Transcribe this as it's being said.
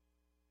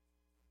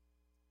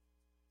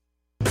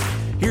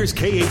Here's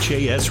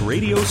KHAS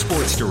Radio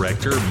Sports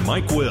Director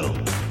Mike Will.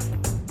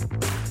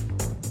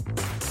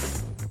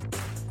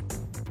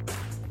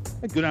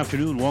 Good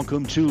afternoon.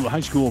 Welcome to high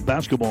school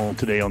basketball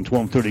today on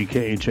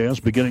 1230 KHAS,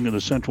 beginning of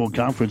the Central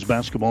Conference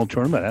basketball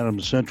tournament.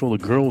 Adams Central, the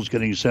girls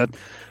getting set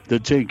to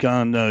take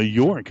on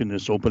York in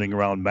this opening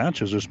round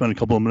match. As I spent a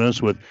couple of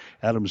minutes with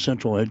Adams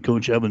Central head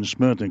coach Evan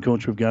Smith. And,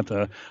 Coach, we've got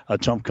a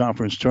tough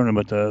conference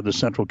tournament, the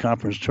Central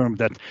Conference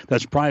tournament.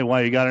 That's probably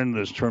why you got into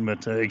this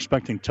tournament,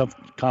 expecting tough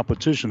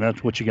competition.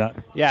 That's what you got.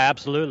 Yeah,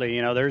 absolutely.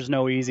 You know, there's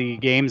no easy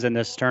games in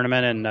this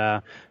tournament,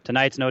 and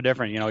tonight's no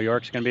different. You know,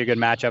 York's going to be a good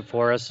matchup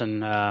for us,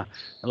 and a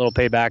little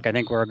payback, I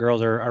think, where our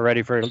girls are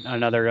ready for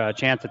another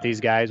chance at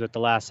these guys with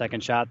the last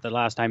second shot the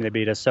last time they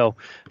beat us. So,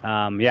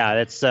 yeah,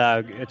 it's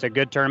a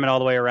good tournament all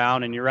the way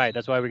around, and you're right.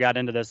 That's why we got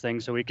into this thing,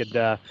 so we could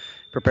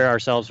prepare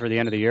ourselves for the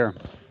end of the year.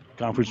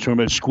 Conference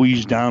tournament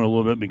squeezed down a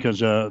little bit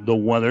because of the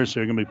weather, so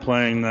you're going to be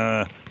playing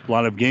a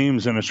lot of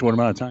games in a short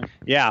amount of time.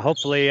 Yeah,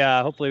 hopefully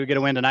we get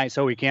a win tonight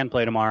so we can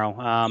play tomorrow.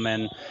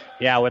 And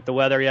yeah, with the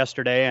weather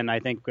yesterday, and I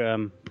think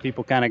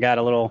people kind of got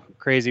a little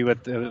crazy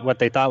with what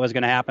they thought was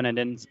going to happen and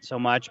didn't so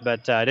much,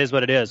 but it is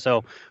what it is.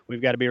 So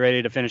we've got to be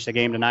ready to finish the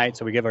game tonight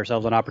so we give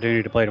ourselves an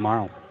opportunity to play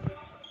tomorrow.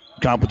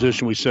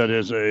 Competition, we said,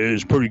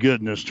 is pretty good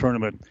in this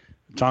tournament.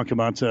 Talk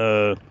about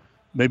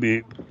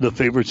maybe the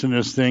favorites in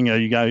this thing.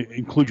 You got to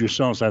include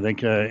yourselves, I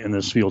think, in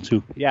this field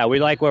too. Yeah, we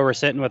like where we're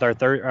sitting with our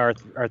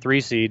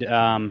 3 seed.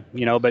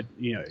 But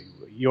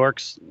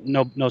York's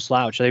no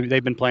slouch.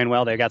 They've been playing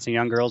well. They've got some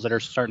young girls that are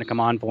starting to come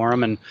on for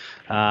them, and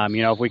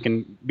if we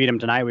can beat them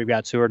tonight, we've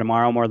got Seward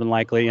tomorrow more than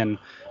likely, and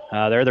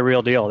they're the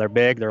real deal. They're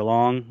big, they're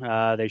long,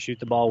 they shoot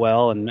the ball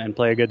well and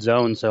play a good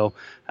zone. So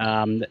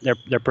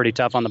they're pretty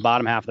tough on the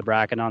bottom half of the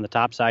bracket. On the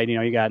top side,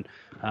 you got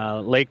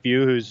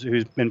Lakeview,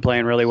 who's been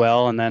playing really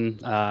well, and then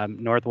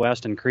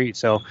Northwest and Crete.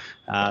 So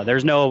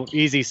there's no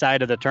easy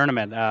side of the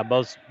tournament.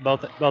 Both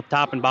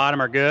top and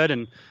bottom are good,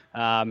 and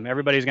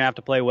everybody's going to have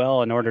to play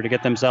well in order to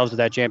get themselves to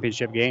that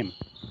championship game.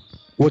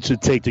 What's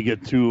it take to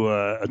get through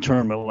a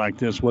tournament like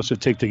this? What's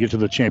it take to get to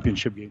the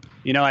championship game?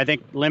 I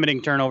think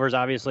limiting turnovers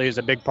obviously is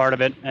a big part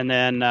of it, and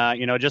then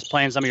just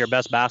playing some of your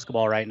best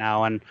basketball right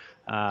now. And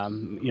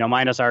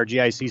minus our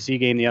GICC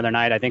game the other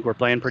night, I think we're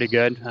playing pretty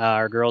good.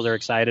 Our girls are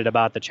excited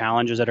about the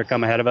challenges that are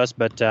come ahead of us,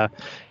 but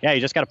you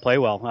just got to play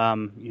well.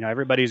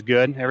 Everybody's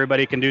good.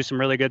 Everybody can do some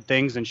really good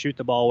things and shoot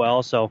the ball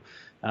well. So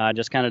it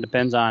just kind of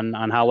depends on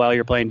how well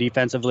you're playing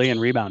defensively and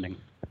rebounding.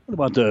 What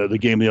about the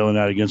game the other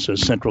night against the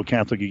Central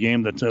Catholic, a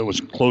game that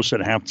was close at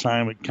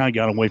halftime? It kind of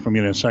got away from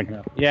you in the second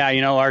half. Yeah,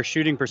 our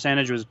shooting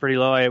percentage was pretty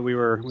low. We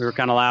were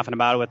kind of laughing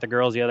about it with the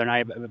girls the other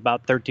night,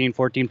 about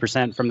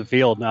 14% from the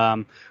field,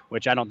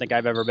 which I don't think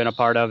I've ever been a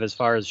part of as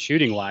far as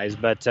shooting-wise.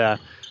 But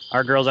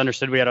our girls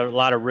understood we had a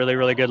lot of really,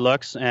 really good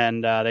looks,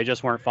 and they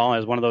just weren't falling.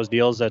 It was one of those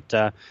deals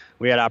that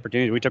we had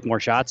opportunity. We took more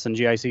shots than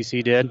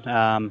GICC did.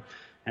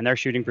 And their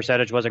shooting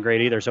percentage wasn't great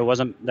either. So it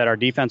wasn't that our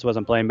defense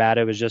wasn't playing bad.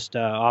 It was just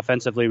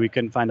offensively we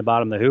couldn't find the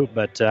bottom of the hoop.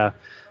 But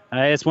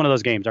it's one of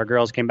those games. Our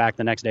girls came back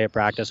the next day at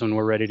practice when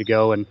we're ready to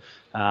go and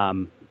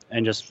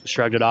just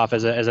shrugged it off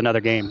as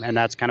another game. And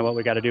that's kind of what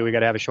we got to do. We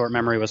got to have a short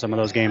memory with some of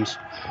those games.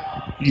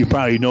 You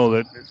probably know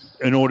that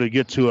in order to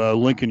get to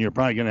Lincoln, you're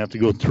probably going to have to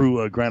go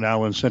through Grand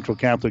Island Central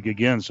Catholic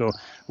again. So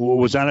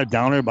was that a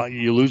downer?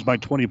 You lose by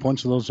 20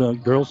 points to those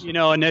girls?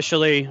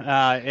 Initially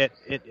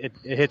it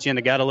hits you in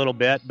the gut a little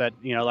bit, but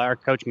our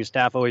coaching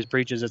staff always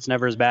preaches it's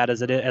never as bad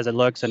as it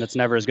looks, and it's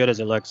never as good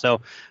as it looks.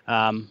 So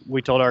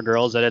we told our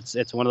girls that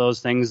it's one of those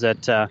things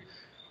that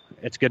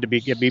it's good to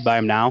get beat by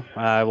them now,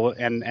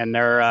 and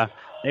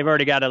they've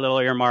already got a little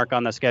earmark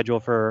on the schedule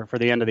for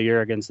the end of the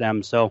year against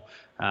them. So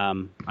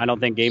I don't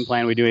think game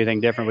plan we do anything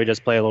different. We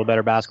just play a little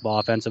better basketball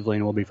offensively,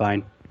 and we'll be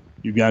fine.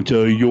 You got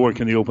York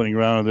in the opening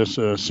round of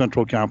this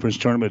Central Conference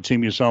tournament, a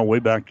team you saw way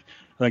back,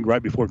 I think,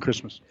 right before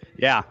Christmas.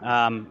 Yeah,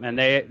 and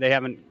they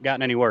haven't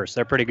gotten any worse.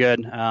 They're pretty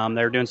good.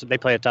 They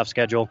play a tough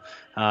schedule.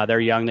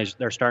 They're young.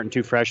 They're starting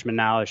 2 freshmen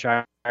now.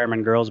 The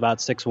Shireman girls about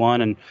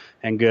 6'1"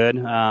 and good.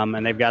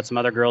 And they've got some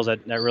other girls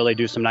that really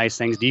do some nice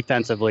things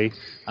defensively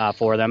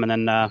for them.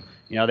 And then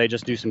they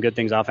just do some good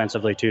things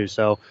offensively too.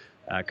 So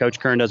Coach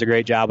Kern does a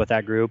great job with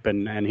that group,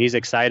 and he's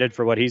excited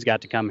for what he's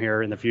got to come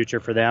here in the future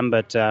for them.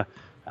 But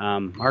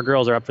our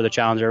girls are up for the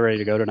challenge. They're ready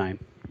to go tonight.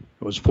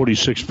 It was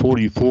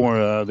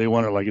 46-44. They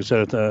won it, like I said,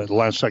 at the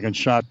last second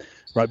shot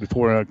right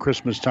before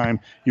Christmas time.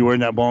 You were in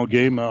that ball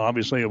game,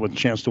 obviously, with a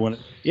chance to win it.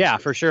 Yeah,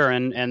 for sure.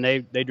 And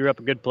they drew up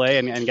a good play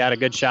and got a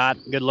good shot,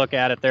 good look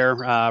at it there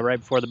right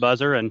before the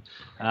buzzer. And,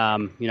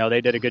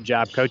 they did a good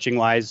job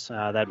coaching-wise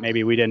that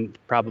maybe we didn't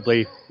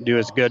probably do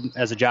as good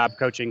as a job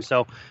coaching.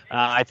 So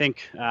I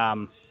think,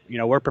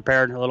 we're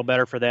prepared a little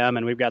better for them,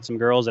 and we've got some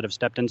girls that have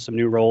stepped into some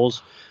new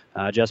roles.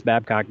 Jess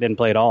Babcock didn't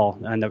play at all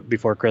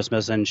before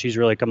Christmas, and she's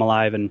really come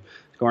alive and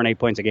scoring 8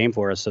 points a game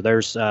for us. So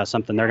there's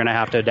something they're going to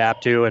have to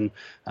adapt to, and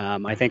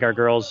I think our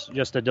girls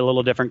just a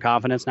little different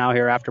confidence now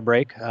here after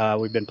break.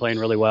 We've been playing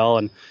really well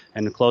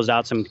and closed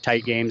out some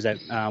tight games that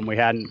we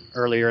hadn't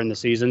earlier in the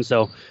season.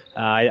 So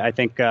I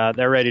think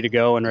they're ready to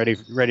go and ready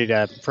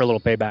for a little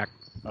payback.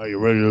 Are you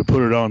ready to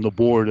put it on the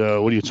board? What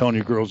are you telling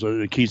your girls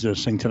the keys to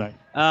this thing tonight?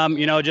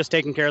 Just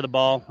taking care of the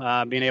ball,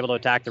 being able to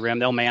attack the rim.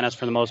 They'll man us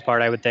for the most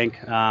part, I would think,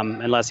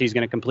 unless he's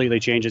going to completely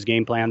change his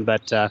game plan.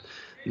 But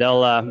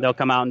they'll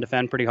come out and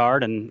defend pretty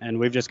hard, and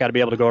we've just got to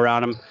be able to go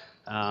around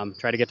them,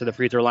 try to get to the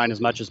free throw line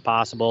as much as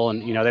possible.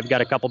 And, they've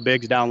got a couple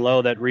bigs down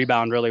low that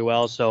rebound really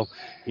well. So,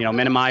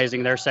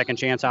 minimizing their second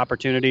chance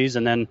opportunities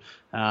and then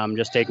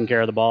just taking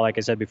care of the ball, like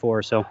I said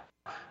before. So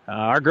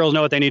our girls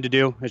know what they need to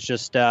do. It's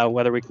just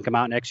whether we can come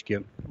out and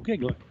execute. Okay,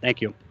 good.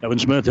 Thank you. Evan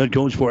Smith, head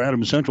coach for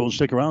Adams Central.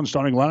 Stick around.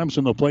 Starting lineups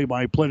and the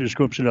play-by-play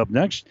description up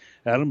next.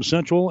 Adams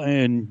Central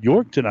and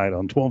York tonight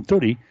on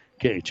 1230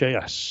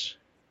 KHAS.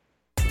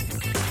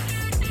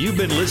 You've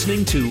been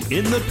listening to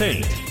In the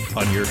Paint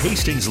on your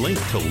Hastings link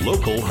to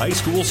local high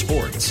school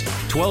sports.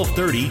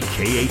 1230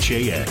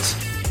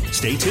 KHAS.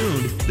 Stay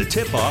tuned. The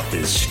tip-off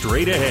is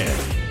straight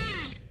ahead.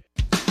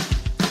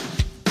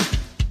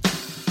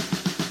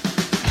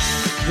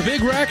 The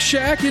Big Rack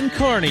Shack in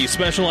Kearney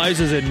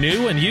specializes in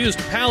new and used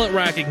pallet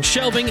racking,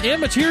 shelving,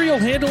 and material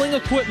handling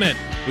equipment.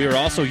 We are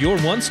also your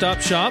one-stop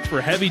shop for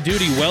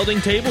heavy-duty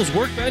welding tables,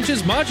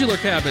 workbenches, modular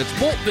cabinets,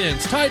 bolt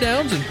bins,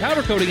 tie-downs, and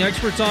powder coating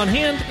experts on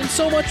hand, and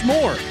so much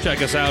more.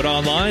 Check us out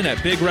online at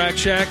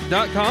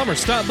BigRackShack.com or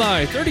stop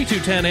by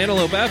 3210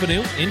 Antelope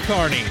Avenue in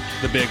Kearney.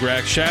 The Big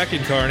Rack Shack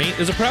in Kearney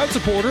is a proud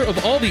supporter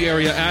of all the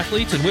area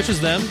athletes and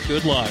wishes them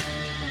good luck.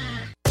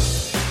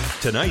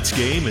 Tonight's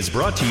game is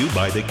brought to you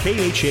by the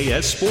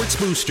KHAS Sports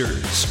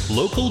Boosters,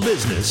 local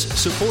business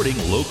supporting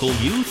local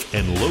youth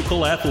and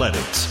local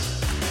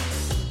athletics.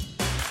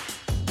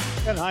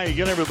 And hi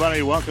again,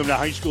 everybody. Welcome to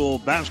high school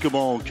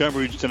basketball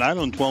coverage tonight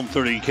on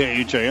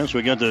 1230 KHAS.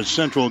 We got the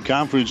Central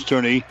Conference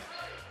Tourney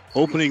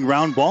opening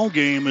round ball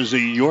game as the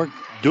York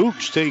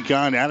Dukes take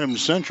on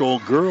Adams Central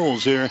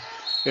girls here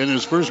in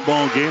this first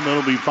ball game.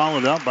 It'll be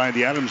followed up by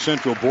the Adams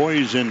Central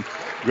boys in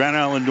Grand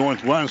Island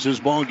Northwest. This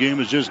ball game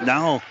is just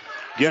now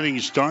getting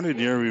started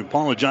here. We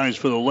apologize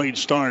for the late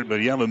start, but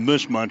you haven't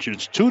missed much.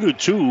 It's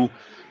 2-2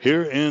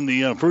 here in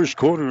the first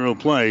quarter of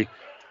play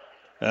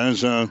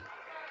as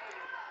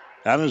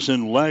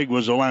Addison Legg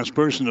was the last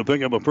person to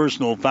pick up a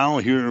personal foul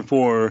here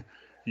for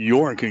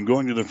York. And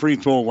going to the free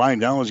throw line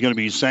now is going to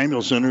be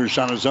Samuelson. Her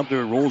shot is up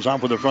there, rolls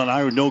off with the front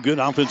iron. No good.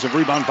 Offensive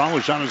rebound. Foul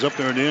shot is up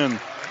there and in.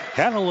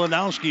 Hannah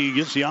Lanowski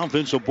gets the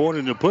offensive board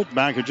and the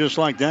putback. And just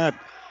like that,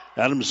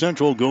 Adams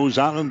Central goes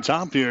out on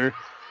top here.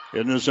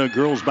 In this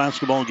girls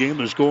basketball game,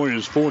 the score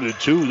is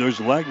 4-2.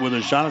 There's Legg with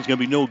a shot. It's going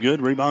to be no good.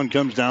 Rebound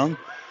comes down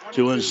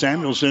to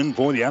Samuelson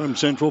for the Adams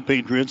Central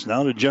Patriots.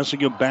 Now to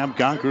Jessica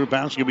Babcock. Her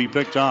pass can be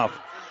picked off.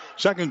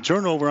 Second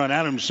turnover on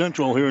Adams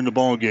Central here in the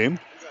ball game.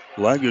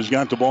 Legg has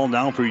got the ball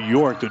now for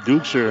York. The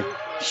Dukes are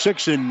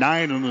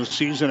 6-9 in the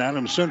season.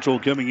 Adams Central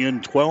coming in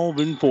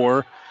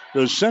 12-4.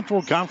 The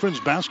Central Conference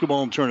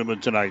basketball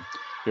tournament tonight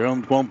here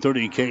on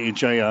 1230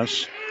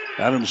 KHAS.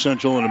 Adams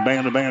Central in a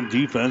man-to-man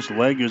defense.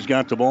 Legg has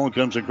got the ball and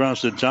comes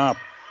across the top.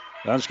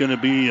 That's going to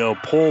be a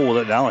Pohl with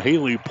it now.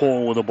 Haley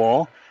Pohl with the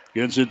ball.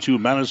 Gets it to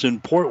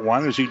Madison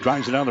Portwine as he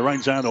drives it down the right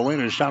side of the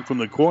lane. A shot from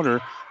the corner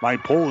by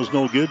Pohl is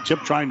no good. Tip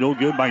try no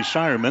good by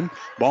Shireman.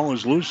 Ball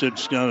is loose.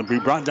 It's going to be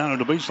brought down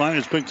to the baseline.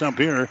 It's picked up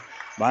here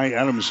by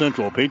Adams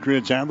Central.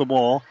 Patriots have the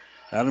ball.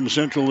 Adams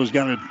Central has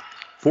got a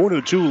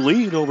 4-2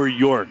 lead over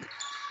York.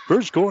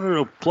 First quarter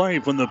of play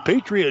from the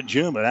Patriot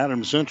Gym at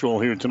Adams Central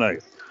here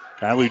tonight.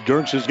 Kylie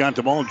Dirks has got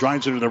the ball,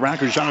 drives it to the rack.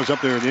 Her shot is up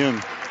there at the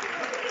end.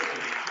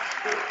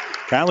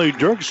 Kylie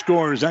Dirks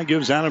scores. That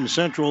gives Adams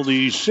Central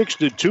the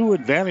 6-2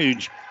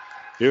 advantage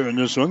here in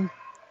this one.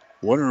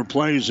 Winner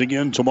plays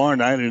again tomorrow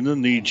night, and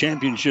then the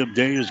championship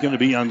day is going to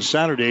be on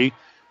Saturday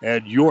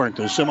at York.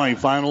 The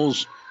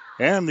semifinals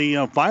and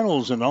the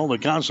finals and all the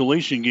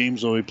consolation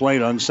games will be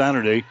played on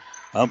Saturday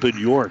up at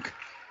York.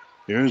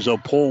 Here's a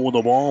Pohl with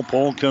the ball.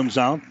 Pohl comes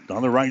out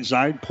on the right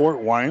side.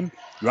 Portwine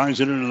drives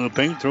it into the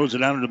paint, throws it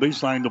down to the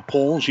baseline to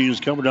Pohl. She is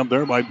covered up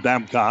there by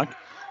Babcock.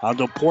 Out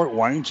to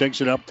Portwine,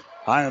 takes it up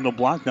high on the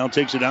block. Now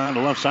takes it down to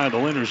the left side of the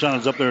lane. Her shot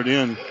is up there at the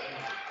end.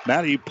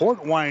 Maddie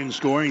Portwine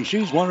scoring.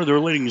 She's one of their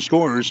leading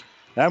scorers,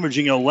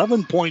 averaging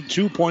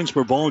 11.2 points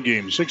per ball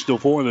game.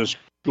 6-4 the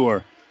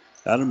score.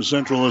 Adams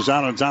Central is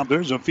out on top.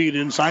 There's a feed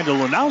inside to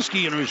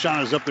Lanowski, and her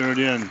shot is up there at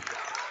the end.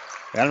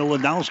 Anna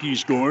Lanowski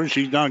scores.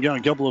 She's now got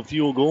a couple of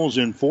field goals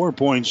and 4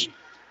 points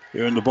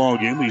here in the ball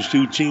game. These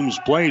two teams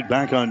played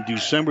back on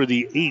December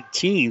the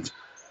 18th,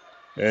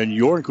 and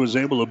York was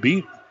able to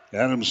beat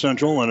Adams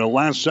Central on a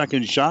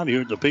last-second shot here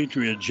at the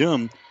Patriot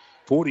Gym,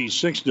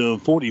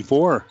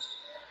 46-44.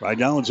 Right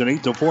now it's an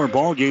 8-4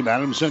 ball game.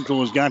 Adams Central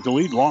has got the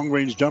lead.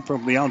 Long-range jump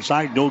from the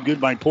outside, no good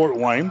by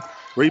Portwine.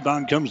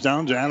 Rebound comes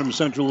down to Adams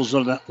Central's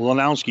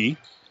Lanowski.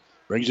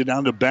 Brings it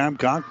down to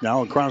Babcock.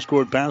 Now a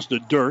cross-court pass to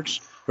Dirks.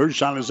 Her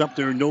shot is up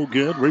there, no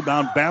good.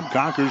 Rebound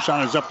Babcock. Her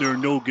shot is up there,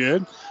 no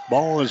good.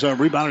 Ball is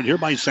rebounded here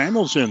by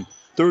Samuelson.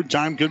 Third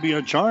time could be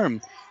a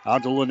charm.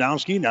 Out to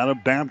Lanowski. Now to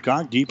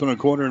Babcock. Deep in a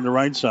corner on the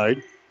right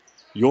side.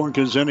 York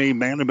is in a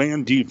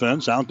man-to-man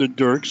defense. Out to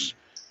Dirks.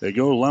 They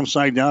go left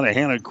side down to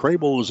Hannah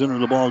Crable is into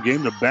the ball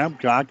game to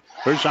Babcock.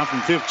 Her shot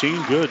from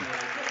 15, good.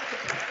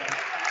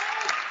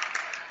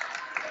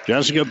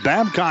 Jessica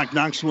Babcock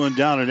knocks one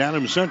down, and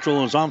Adams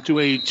Central is off to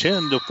a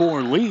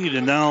 10-4 lead.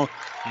 And now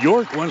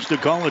York wants to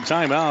call a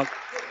timeout.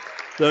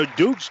 The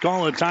Dukes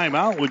call a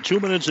timeout with 2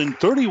 minutes and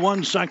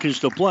 31 seconds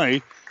to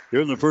play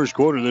here in the first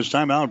quarter. This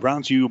timeout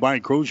brought to you by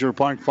Crozier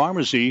Park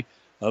Pharmacy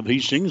of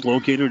Hastings,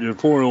 located at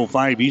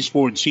 405 East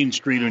 14th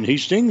Street in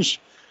Hastings.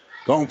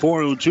 Call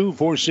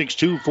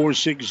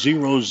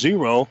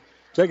 402-462-4600.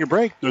 Take a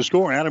break. The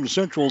score, Adams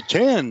Central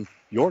 10,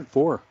 York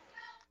 4.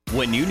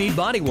 When you need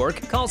body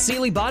work, call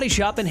Seeley Body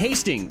Shop in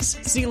Hastings.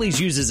 Seeley's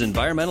uses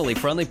environmentally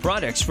friendly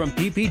products from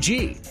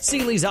PPG.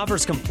 Seeley's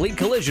offers complete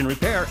collision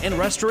repair and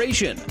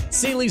restoration.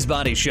 Seeley's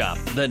Body Shop,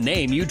 the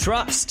name you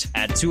trust,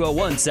 at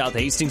 201 South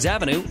Hastings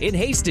Avenue in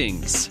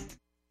Hastings.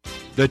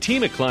 The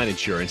team at Klein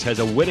Insurance has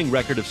a winning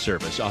record of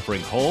service,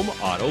 offering home,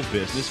 auto,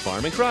 business,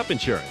 farm, and crop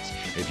insurance.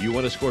 If you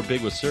want to score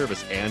big with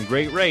service and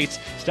great rates,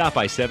 stop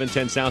by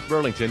 710 South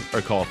Burlington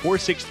or call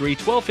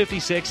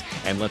 463-1256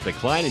 and let the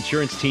Klein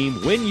Insurance team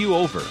win you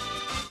over.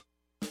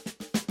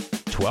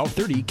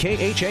 1230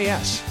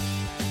 KHAS.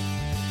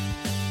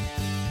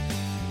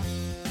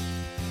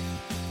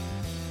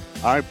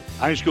 All right,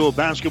 high school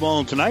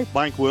basketball tonight.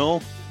 Mike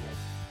Will,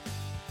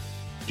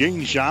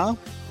 Ging Shaw,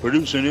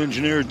 producer and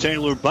engineer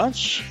Taylor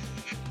Butts.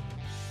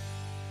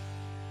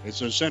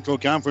 It's a Central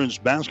Conference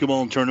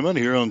basketball tournament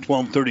here on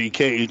 1230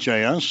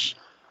 KHAS.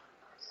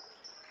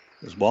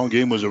 This ball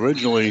game was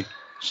originally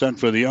set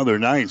for the other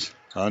night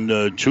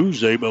on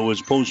Tuesday, but was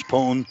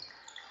postponed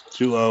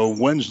to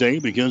Wednesday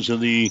because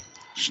of the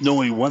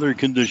snowy weather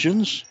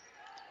conditions.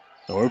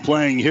 So we're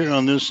playing here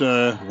on this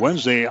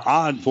Wednesday,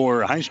 odd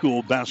for high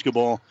school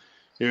basketball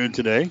here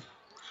today.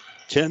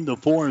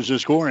 10-4 is the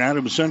score.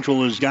 Adams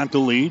Central has got the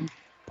lead.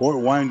 Port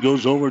Wine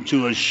goes over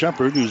to a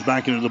Shepherd, who's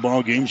back into the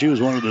ball game. She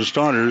was one of the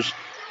starters.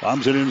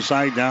 Bombs it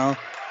inside now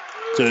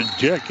to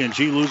Dick, and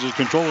she loses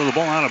control of the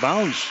ball out of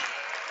bounds.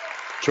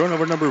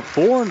 Turnover number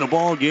 4 in the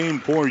ball game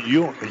for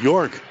York.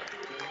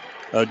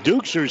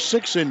 Dukes are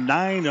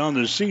 6-9 on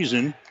the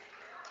season.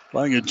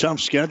 Playing a tough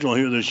schedule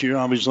here this year.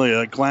 Obviously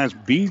a Class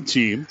B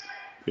team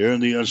here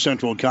in the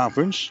Central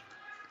Conference.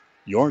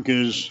 York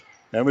is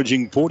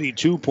averaging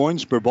 42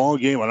 points per ball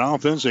game on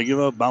offense. They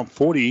give up about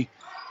 40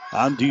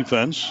 on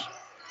defense.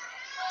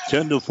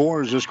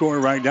 10-4 is the score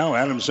right now.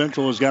 Adams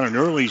Central has got an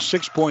early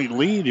 6-point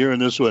lead here in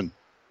this one.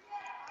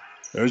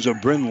 There's a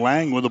Bryn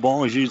Lang with the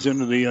ball. She's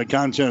into the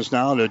contest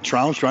now. The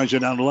Troush tries it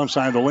down the left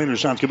side of the lane. Her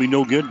shot's going to be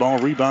no good. Ball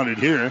rebounded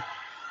here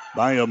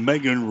by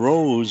Megan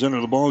Rowe, who's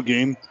into the ball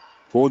game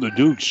for the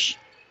Dukes.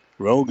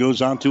 Rowe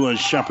goes on to a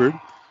Shepherd.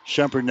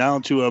 Shepherd now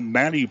to a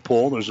Maddie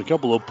Pohl. There's a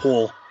couple of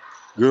Pohl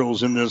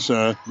girls in this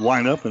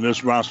lineup, in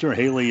this roster,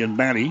 Haley and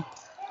Maddie.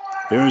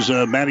 There's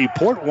Maddie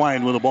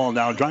Portwine with the ball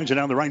now. Drives it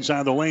down the right side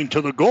of the lane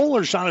to the goal.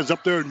 Her shot is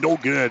up there. No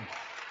good.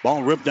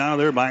 Ball ripped down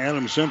there by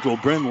Adams Central.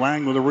 Bryn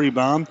Lang with a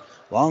rebound.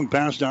 Long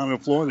pass down the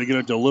floor. They get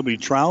it to Libby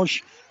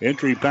Troush.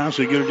 Entry pass.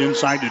 They get it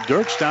inside to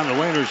Dirks. Down the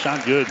lane. Her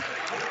shot good.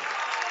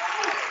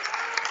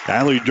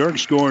 Kylie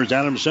Dirks scores.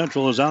 Adams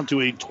Central is out to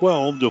a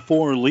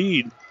 12-4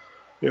 lead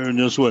here in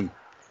this one.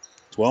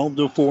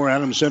 12-4.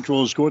 Adams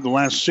Central has scored the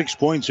last 6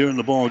 points here in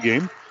the ball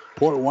game.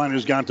 Port Wine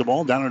has got the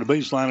ball down on the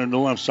baseline on the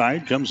left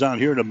side. Comes out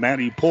here to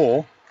Maddie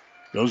Pohl.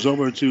 Goes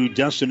over to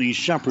Destiny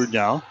Shepherd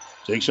now.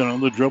 Takes it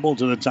on the dribble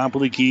to the top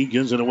of the key.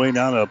 Gives it away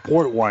now to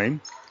Port Wine.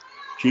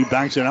 She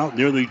backs it out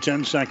near the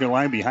 10-second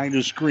line behind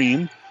the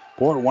screen.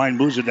 Port Wine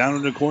moves it down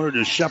in the corner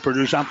to Shepherd.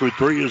 Her shot for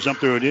 3 is up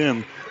there and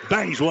in.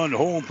 Bangs one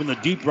home from the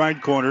deep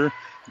right corner.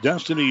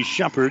 Destiny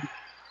Shepherd.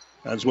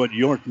 That's what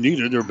York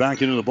needed. They're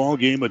back into the ball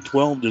game at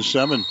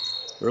 12-7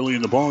 early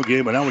in the ball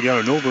game. But now we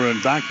got an over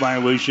and back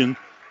violation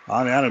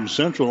on Adams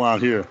Central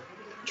out here.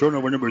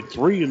 Turnover number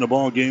 3 in the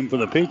ball game for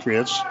the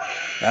Patriots.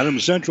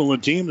 Adams Central, a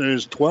team that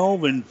is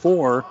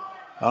 12-4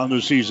 on the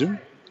season.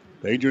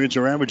 Patriots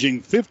are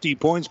averaging 50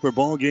 points per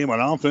ball game on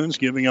offense,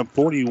 giving up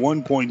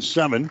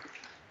 41.7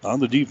 on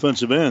the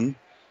defensive end.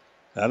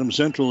 Adams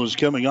Central is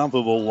coming off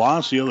of a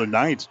loss the other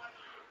night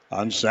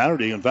on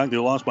Saturday. In fact, they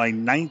lost by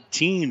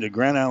 19 to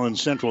Grand Island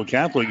Central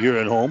Catholic here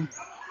at home,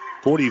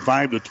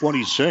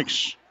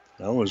 45-26.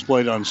 That was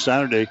played on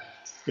Saturday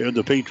here at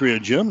the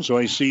Patriot Gym. So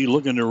I see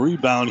looking to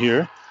rebound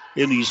here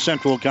in the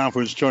Central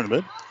Conference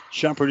Tournament.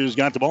 Shepherd has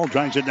got the ball,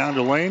 drives it down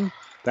the lane.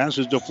 Pass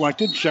is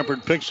deflected.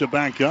 Shepherd picks it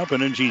back up,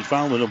 and then she's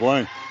fouling the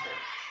play.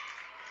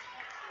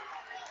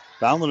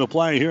 Fouling the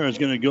play here is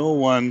going to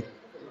go on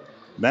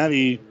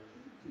Maddie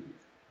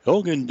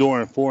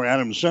Hilgendorf for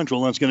Adams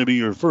Central. That's going to be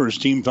your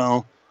first team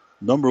foul,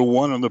 number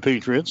 1 on the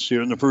Patriots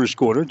here in the first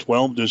quarter,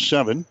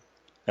 12-7.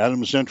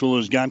 Adams Central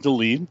has got the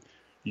lead.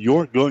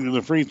 York going to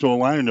the free throw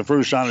line, and the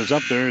first shot is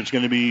up there. It's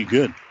going to be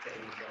good.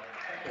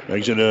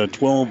 Makes it a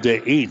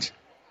 12-8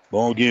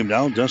 ball game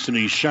now.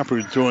 Destiny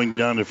Shepherd throwing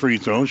down the free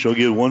throw. She'll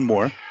get one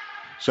more.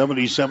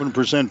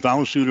 77%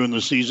 foul shooter in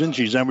the season.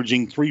 She's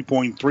averaging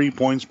 3.3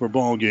 points per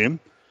ball game.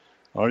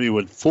 Already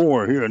with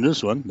 4 here in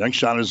this one. Next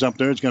shot is up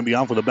there. It's going to be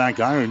off with a back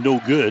iron.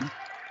 No good.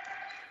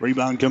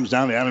 Rebound comes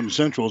down to Adams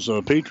Central. So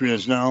the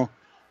Patriots now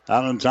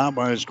out on top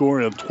by a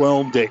score of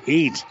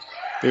 12-8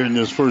 here in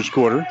this first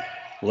quarter.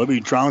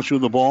 Libby Troush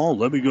with the ball.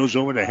 Libby goes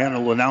over to Hannah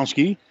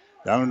Lanowski.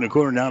 Down in the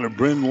corner now to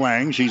Bryn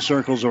Lang. She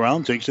circles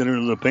around, takes it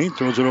into the paint,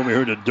 throws it over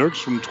here to Dirks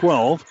from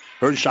 12.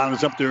 Her shot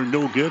is up there,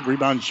 no good.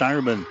 Rebound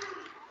Shireman.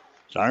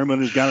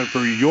 Shireman has got it for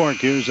York.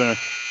 Here's a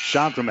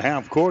shot from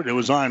half court. It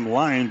was on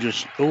line,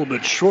 just a little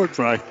bit short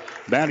for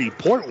Maddie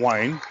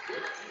Portwine.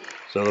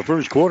 So the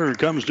first quarter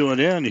comes to an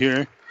end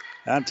here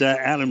at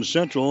Adams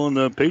Central, and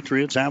the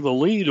Patriots have the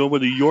lead over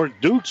the York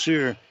Dukes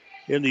here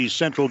in the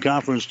Central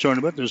Conference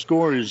Tournament. The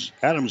score is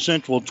Adams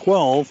Central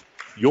 12,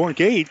 York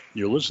 8.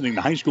 You're listening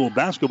to high school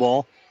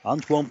basketball on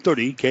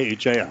 1230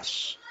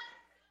 KHAS.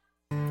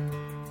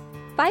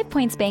 5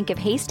 Points Bank of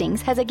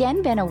Hastings has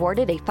again been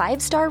awarded a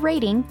 5-star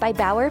rating by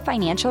Bauer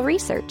Financial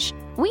Research.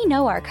 We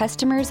know our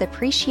customers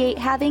appreciate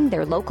having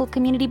their local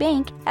community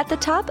bank at the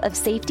top of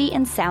safety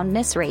and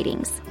soundness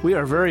ratings. We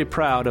are very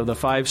proud of the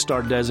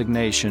 5-star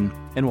designation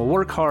and will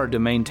work hard to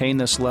maintain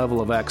this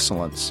level of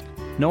excellence.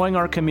 Knowing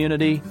our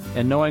community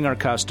and knowing our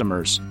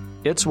customers,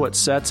 it's what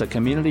sets a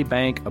community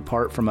bank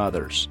apart from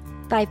others.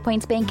 5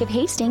 Points Bank of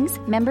Hastings,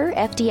 member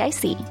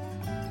FDIC.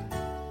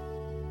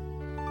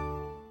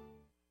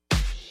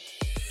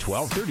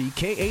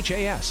 1230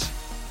 KHAS.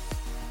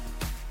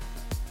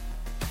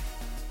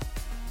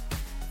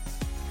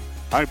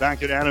 All right,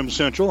 back at Adams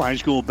Central. High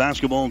school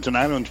basketball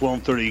tonight on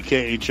 1230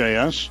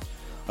 KHAS.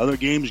 Other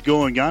games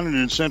going on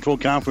in the Central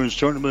Conference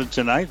Tournament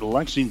tonight.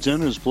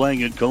 Lexington is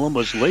playing at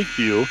Columbus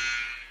Lakeview.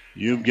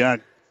 You've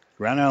got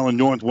Grand Island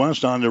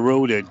Northwest on the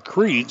road at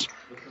Crete.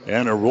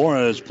 And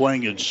Aurora is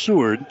playing at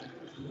Seward.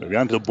 We've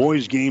got the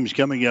boys' games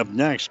coming up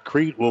next.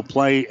 Crete will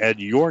play at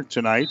York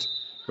tonight.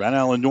 Grand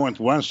Island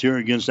Northwest here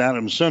against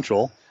Adams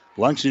Central.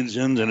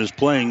 Lexington is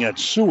playing at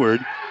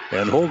Seward.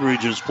 And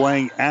Holdridge is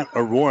playing at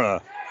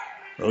Aurora.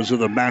 Those are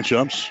the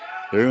matchups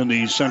here in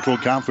the Central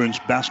Conference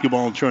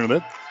Basketball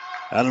Tournament.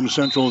 Adams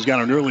Central has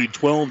got an early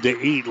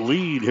 12-8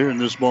 lead here in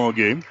this ball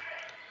game.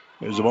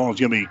 As the ball is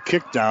going to be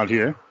kicked out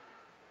here.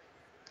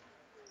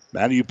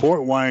 Maddie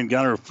Portwine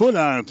got her foot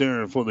out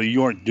there for the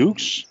York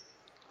Dukes.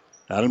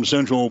 Adams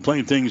Central will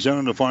play things in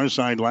on the far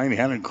sideline.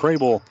 Hannah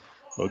Crable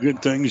will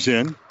get things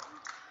in.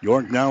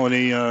 York now in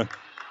a,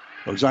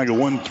 looks like a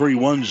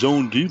 1-3-1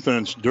 zone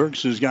defense.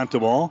 Dirks has got the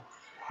ball.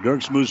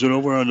 Dirks moves it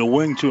over on the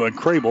wing to a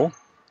Crable.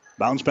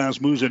 Bounce pass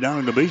moves it down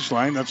in the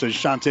baseline. That's a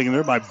shot taken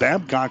there by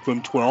Babcock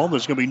from 12.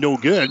 It's going to be no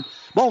good.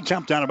 Ball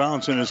tapped out of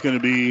bounds, and it's going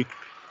to be,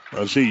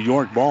 let's see,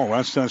 York ball.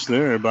 Last touch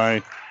there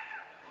by,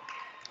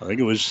 I think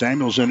it was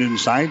Samuelson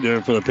inside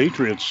there for the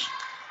Patriots.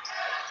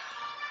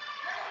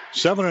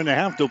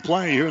 7.5 to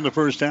play here in the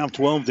first half.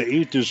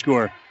 12-8 to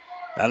score.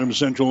 Adams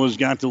Central has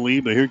got the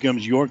lead, but here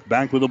comes York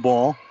back with the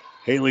ball.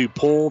 Haley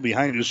Pohl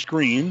behind the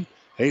screen.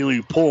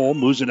 Haley Pohl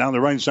moves it down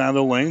the right side of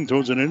the lane,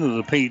 throws it into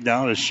the paint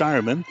down to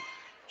Shireman.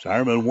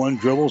 Shireman one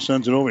dribble,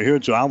 sends it over here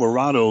to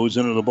Alvarado, who's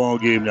into the ball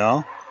game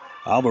now.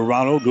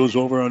 Alvarado goes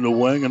over on the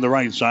wing on the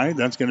right side.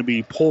 That's going to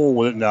be Pohl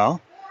with it now.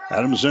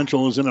 Adams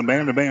Central is in a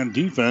man-to-man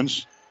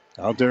defense.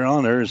 Out there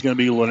on there is going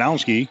to be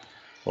Lanowski.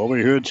 Over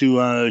here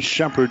to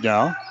Shepard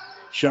now.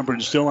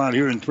 Shepard still out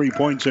here in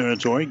three-point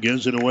territory.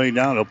 Gives it away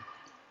now to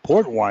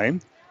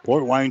Portwine.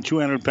 Portwine,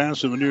 200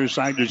 pass to the near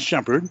side to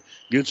Shepard.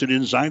 Gets it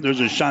inside. There's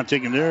a shot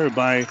taken there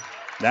by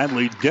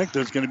Natalie Dick.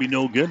 That's going to be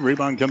no good.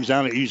 Rebound comes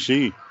down to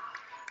EC.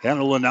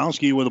 Hannah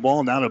Lanowski with the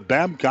ball now to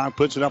Babcock.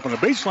 Puts it up on the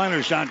baseline.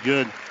 Her shot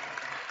good.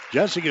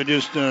 Jessica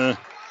just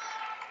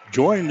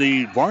joined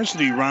the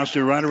varsity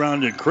roster right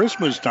around at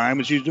Christmas time,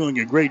 and she's doing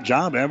a great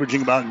job,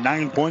 averaging about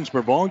 9 points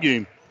per ball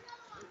game.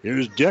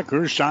 Here's Dick.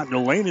 Her shot in the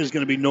lane is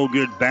going to be no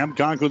good.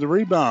 Babcock with the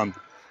rebound.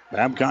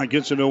 Babcock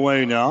gets it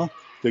away now.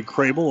 The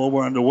Crable over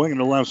on the wing on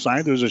the left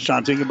side. There's a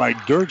shot taken by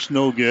Dirks,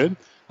 no good.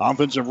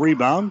 Offensive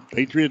rebound.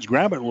 Patriots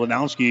grab it.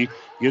 Lanowski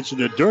gets it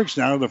to Dirks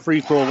now to the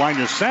free throw line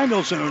to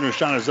Samuelson, and her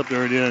shot is up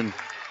there again.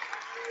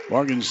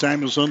 Morgan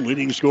Samuelson,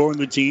 leading scorer in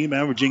the team,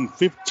 averaging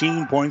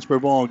 15 points per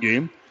ball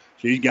game.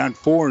 She's got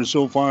 4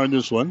 so far in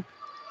this one.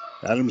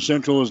 Adams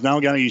Central has now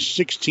got a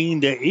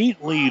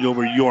 16-8 lead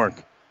over York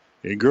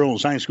in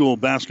girls high school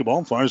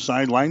basketball. Far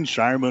sideline,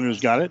 Shireman has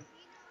got it.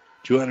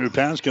 200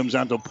 pass comes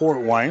out to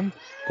Portwine.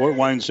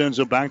 Portwine sends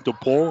it back to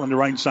Pohl on the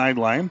right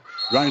sideline.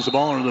 Drives the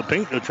ball into the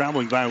paint. A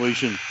traveling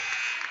violation.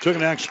 Took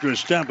an extra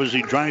step as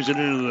he drives it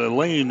into the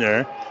lane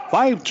there.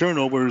 5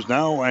 turnovers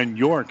now, and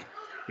York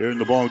here in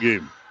the ball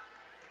game.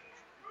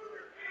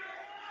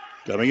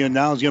 Coming in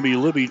now is going to be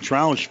Libby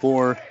Troush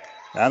for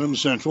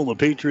Adams Central. The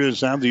Patriots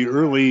have the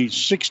early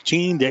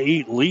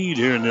 16-8 lead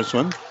here in this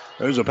one.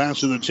 There's a pass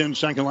to the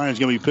 10-second line. It's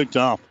going to be picked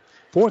off.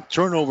 4th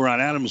turnover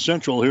on Adams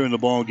Central here in the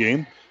ball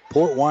game.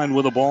 Portwine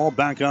with the ball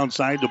back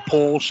outside to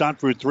Pohl. Shot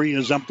for 3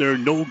 is up there,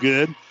 no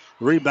good.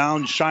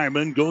 Rebound,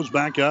 Shireman goes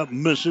back up,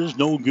 misses,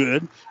 no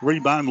good.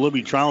 Rebound,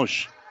 Libby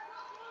Troush.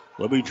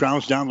 Libby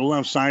Troush down the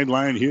left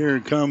sideline. Here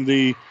come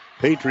the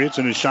Patriots,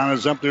 and his shot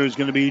is up there. Is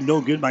going to be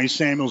no good by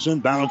Samuelson.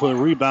 Battle for the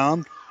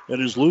rebound. It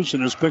is loose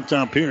and is picked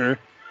up here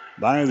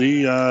by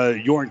the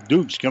York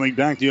Dukes. Coming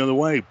back the other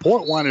way.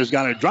 Portwine has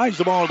got it. Drives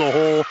the ball to the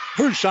hole.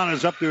 Her shot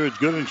is up there. It's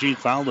good, and she's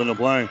fouled in the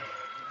play.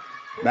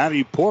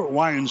 Maddie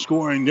Portwine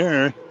scoring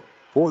there.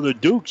 for the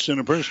Dukes, and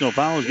a personal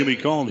foul is going to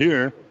be called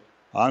here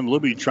on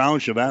Libby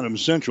Troush of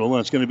Adams Central.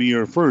 That's going to be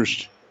your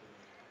first.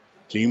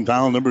 Team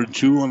foul number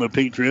 2 on the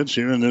Patriots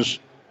here in this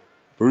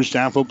first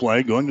half of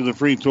play. Going to the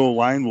free throw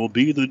line will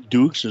be the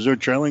Dukes as they're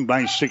trailing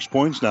by 6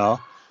 points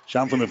now.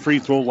 Shot from the free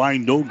throw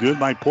line, no good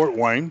by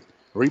Portwine.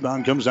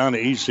 Rebound comes down to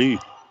AC.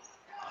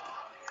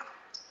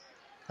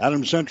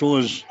 Adams Central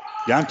has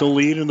got the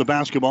lead in the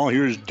basketball.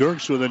 Here's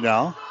Dirks with it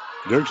now.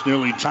 Dirks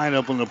nearly tied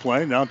up on the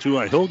play. Now to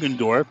a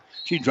Hilgendorf.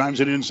 She drives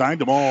it inside.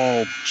 The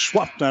ball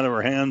swept out of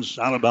her hands,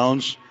 out of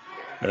bounds.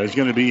 It's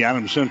going to be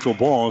Adams Central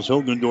ball as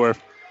Hilgendorf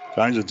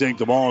tries to take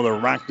the ball to the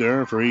rack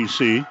there for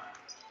EC.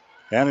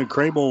 Anna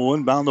Crable will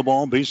inbound the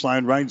ball,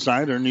 baseline right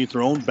side underneath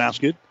her own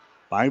basket.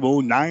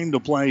 5:09 to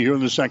play here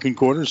in the second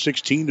quarter.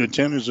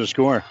 16-10 is the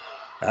score.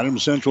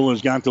 Adams Central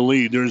has got the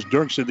lead. There's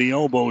Dirks at the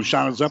elbow.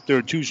 Shot is up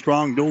there, too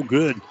strong, no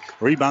good.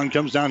 Rebound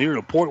comes down here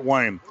to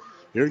Portwine.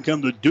 Here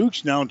come the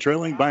Dukes now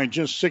trailing by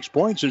just 6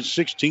 points. It's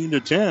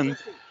 16-10.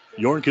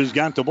 York has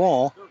got the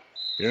ball.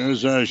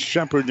 Here's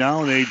Shepard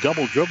now in a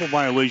double dribble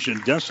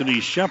violation.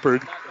 Destiny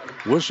Shepard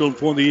whistled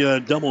for the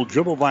double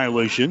dribble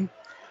violation.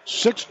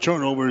 6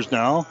 turnovers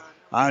now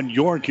on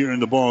York here in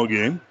the ball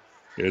game.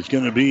 It's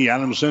going to be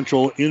Adams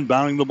Central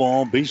inbounding the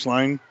ball.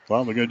 Baseline.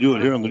 Well, they're going to do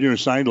it here on the near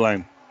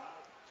sideline.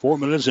 4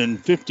 minutes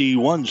and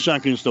 51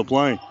 seconds to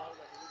play.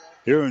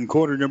 Here in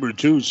quarter number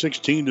 2,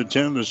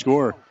 16-10 the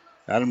score.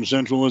 Adams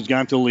Central has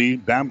got the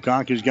lead.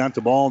 Babcock has got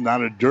the ball. Now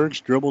to Dirks.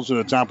 Dribbles to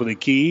the top of the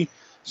key.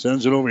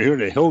 Sends it over here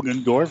to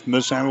Hilgendorf.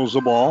 Mishandles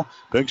the ball.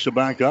 Picks it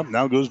back up.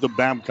 Now goes to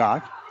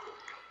Babcock.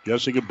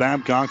 Jessica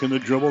Babcock in the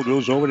dribble.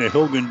 Goes over to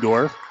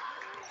Hilgendorf.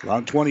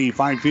 About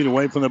 25 feet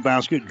away from the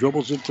basket.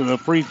 Dribbles it to the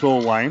free throw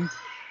line.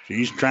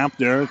 She's trapped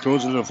there.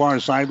 Throws it to the far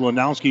side.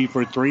 Lanowski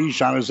for 3.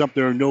 Shot is up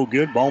there. No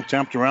good. Ball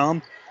tapped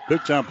around.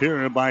 Picked up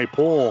here by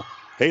Pohl.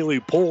 Haley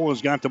Pohl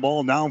has got the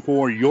ball now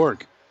for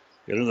York.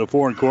 Into the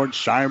forecourt.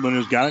 Shireman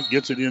has got it.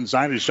 Gets it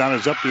inside. His shot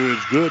is up there.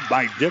 It's good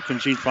by Dick,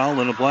 and she's fouled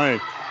in the play.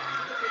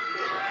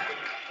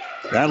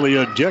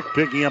 Natalia Dick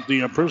picking up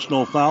the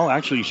personal foul.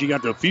 Actually, she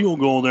got the field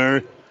goal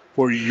there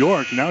for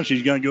York. Now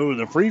she's going to go to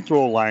the free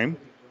throw line.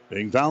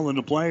 Being fouled in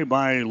the play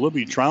by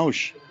Libby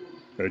Troush.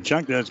 A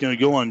check that's going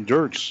to go on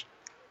Dirks.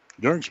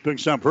 Dirks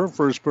picks up her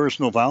first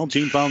personal foul.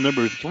 Team foul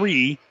number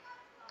 3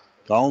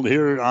 called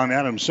here on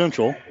Adams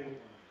Central.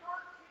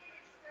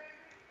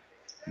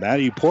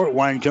 Maddie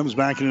Portwine comes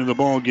back into the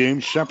ball game.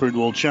 Shepard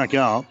will check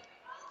out.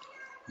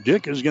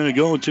 Dick is going to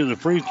go to the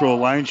free throw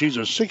line. She's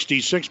a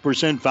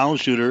 66% foul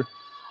shooter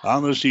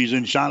on the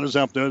season. Shot is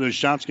up there. The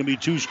shot's going to be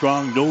too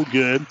strong. No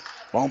good.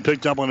 Ball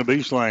picked up on the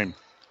baseline.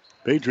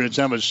 Patriots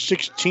have a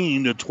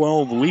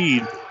 16-12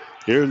 lead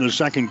here in the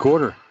second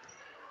quarter.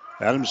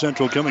 Adams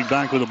Central coming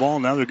back with the ball.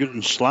 Now they're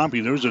getting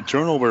sloppy. There's a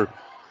turnover.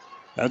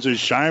 That's a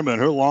Shireman.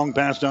 Her long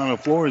pass down the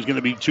floor is going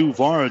to be too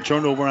far. A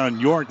turnover on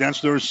York.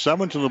 That's their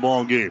 7th of the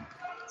ball game.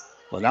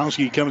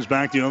 Lanowski comes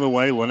back the other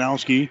way.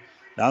 Lanowski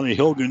down to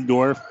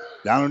Hilgendorf.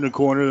 Down in the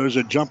corner. There's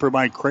a jumper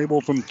by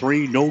Crable from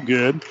 3. No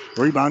good.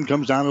 Rebound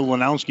comes down to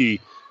Lanowski.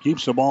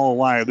 Keeps the ball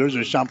alive. There's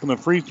a shot from the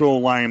free throw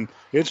line.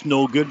 It's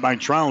no good by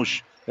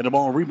Troush. And the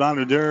ball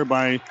rebounded there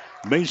by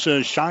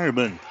Mesa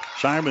Shireman.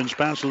 Shireman's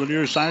pass to the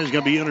near side is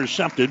going to be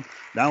intercepted.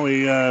 Now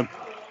a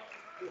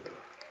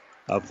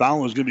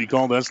foul is going to be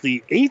called. That's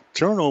the 8th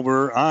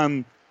turnover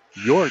on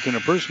York. And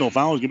a personal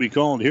foul is going to be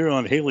called here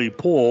on Haley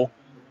Pohl.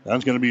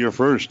 That's going to be your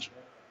first.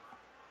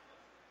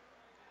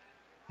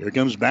 Here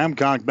comes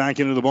Babcock back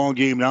into the ball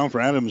game now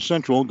for Adams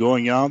Central.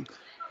 Going out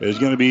is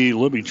going to be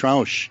Libby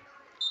Troush.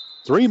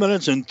 3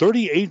 minutes and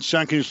 38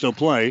 seconds to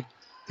play.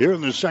 Here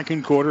in the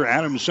second quarter,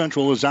 Adams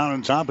Central is out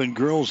on top in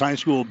girls high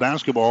school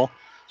basketball,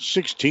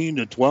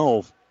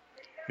 16-12.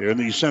 Here in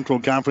the Central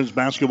Conference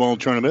basketball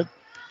tournament,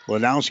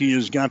 Lanowski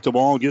has got the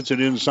ball, gets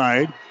it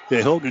inside. The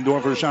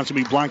Hilgendorf, her shot's to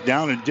be blocked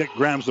down, and Dick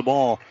grabs the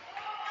ball.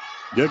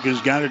 Dick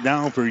has got it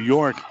down for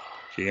York.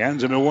 She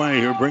hands it away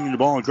here, bringing the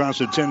ball across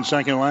the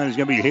 10-second line. It's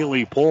going to be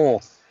Haley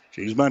Pohl.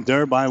 She's met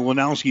there by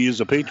Lanowski as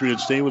the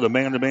Patriots stay with a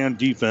man-to-man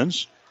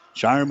defense.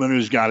 Shireman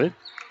has got it.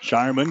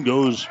 Shireman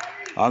goes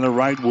on the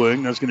right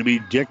wing. That's going to be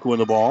Dick with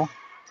the ball.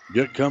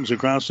 Dick comes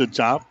across the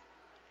top.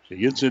 She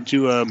gets it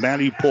to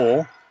Maddie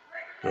Pohl.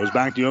 Goes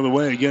back the other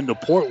way again to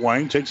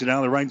Portwine. Takes it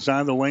down the right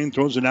side of the lane.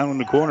 Throws it down in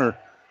the corner.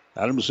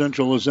 Adams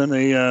Central is in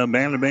a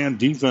man-to-man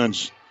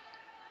defense.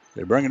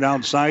 They bring it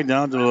outside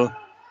down to the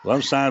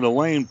left side of the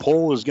lane.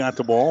 Pohl has got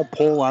the ball.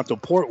 Pohl out to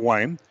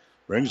Portwine.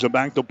 Brings it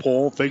back to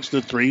Pohl. Fakes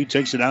the 3.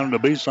 Takes it down to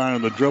the baseline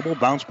on the dribble.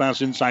 Bounce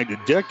pass inside to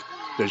Dick.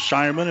 To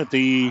Shireman at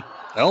the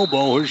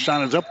elbow. Her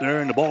shot is up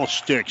there, and the ball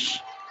sticks.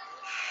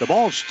 The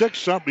ball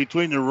sticks up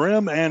between the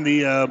rim and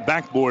the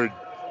backboard.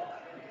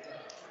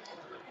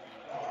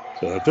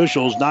 The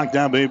officials knocked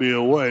that baby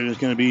away. It's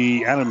going to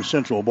be Adams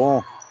Central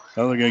ball.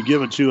 Now they're going to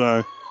give it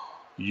to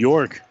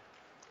York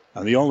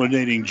on the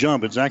alternating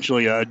jump. It's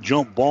actually a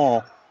jump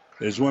ball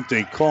is what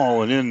they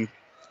call. And then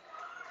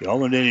the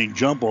alternating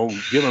jump will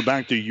give it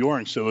back to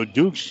York. So the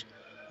Dukes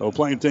will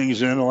play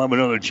things in. They'll have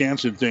another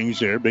chance at things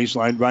there.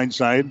 Baseline right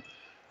side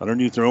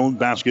underneath their own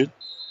basket.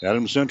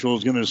 Adams Central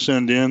is going to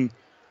send in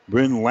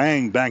Bryn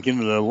Lang back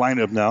into the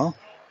lineup now.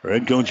 Our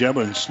head coach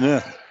Evan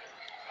Smith.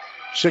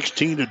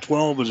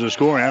 16-12 is the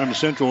score. Adams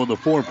Central with a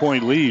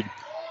 4-point lead.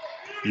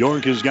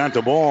 York has got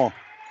the ball.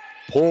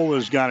 Pohl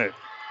has got it.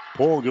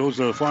 Pohl goes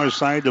to the far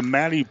side to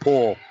Maddie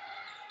Pohl.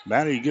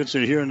 Maddie gets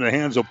it here in the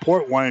hands of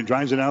Portwine.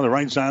 Drives it down the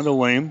right side of the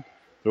lane.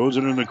 Throws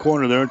it in the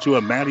corner there to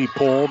a Maddie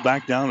Pohl.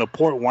 Back down to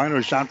Portwine.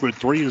 Her shot for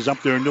three is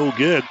up there, no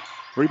good.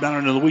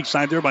 Rebounded to the weak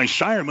side there by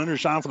Shireman. Her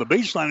shot for the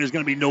baseline is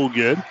going to be no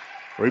good.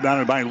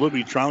 Rebounded by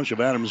Libby Troush of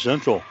Adams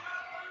Central.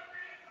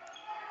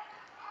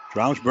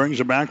 Troush brings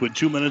her back with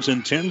 2 minutes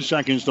and 10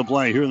 seconds to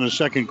play here in the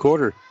second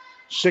quarter.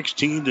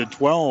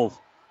 16-12.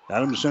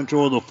 Adams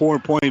Central with a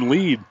 4-point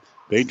lead.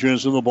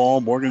 Patriots with the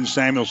ball. Morgan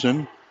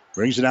Samuelson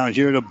brings it out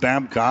here to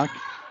Babcock.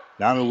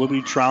 Down to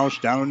Libby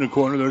Troush. Down in the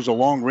corner. There's a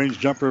long-range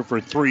jumper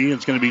for three.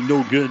 It's going to be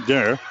no good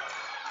there.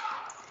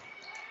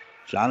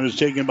 Shot is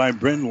taken by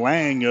Bryn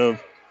Lang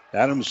of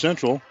Adams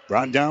Central.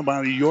 Brought down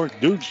by the York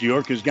Dukes.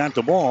 York has got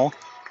the ball.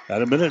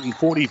 At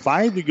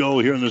 1:45 to go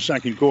here in the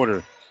second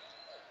quarter.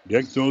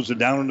 Dick throws it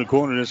down in the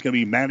corner. That's going to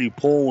be Maddie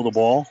Pohl with the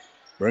ball.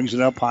 Brings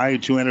it up high.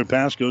 Two-handed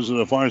pass goes to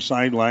the far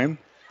sideline.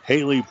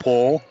 Haley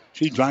Pohl.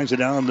 She drives it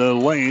down the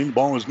lane.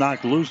 Ball is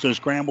knocked loose. The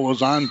scramble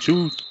is on.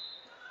 Two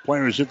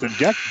players hit the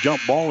deck.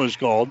 Jump ball is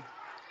called.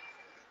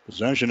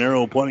 Possession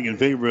arrow pointing in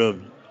favor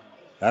of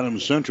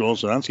Adams Central.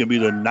 So that's going to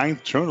be the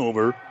 9th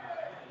turnover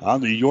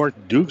on the York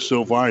Dukes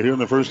so far here in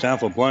the first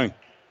half of play.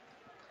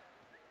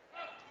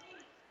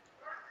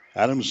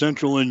 Adams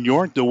Central and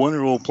York, the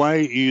winner will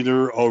play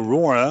either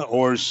Aurora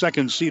or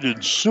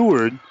second-seeded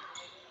Seward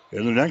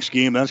in the next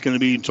game. That's going to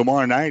be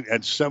tomorrow night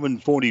at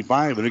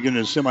 7:45. And again, the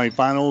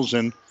semifinals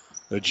and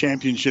the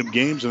championship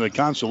games and the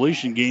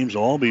consolation games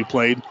will all be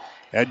played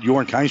at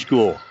York High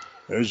School.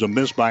 There's a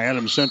miss by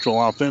Adams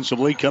Central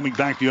offensively. Coming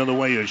back the other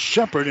way is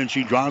Shepard, and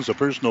she draws a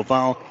personal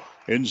foul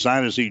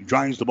inside as he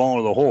drives the ball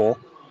to the hole.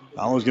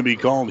 Foul is going to be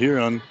called here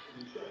on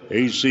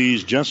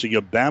AC's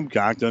Jessica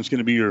Babcock. That's going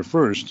to be her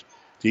first.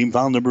 Team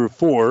foul number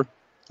 4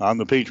 on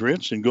the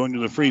Patriots. And going to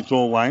the free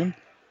throw line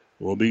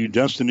will be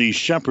Destiny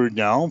Shepard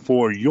now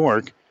for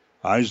York.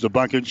 Eyes the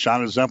bucket.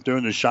 Shot is up there,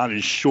 and the shot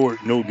is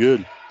short. No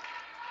good.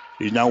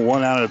 He's now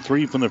 1 out of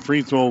 3 from the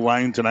free throw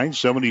line tonight.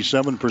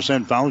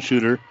 77% foul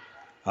shooter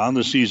on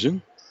the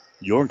season.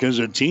 York as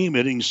a team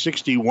hitting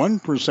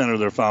 61% of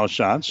their foul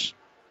shots.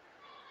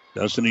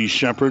 Destiny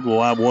Shepard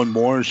will have one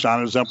more.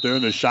 Shot is up there,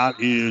 and the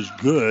shot is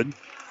good.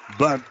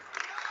 But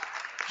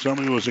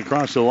somebody was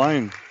across the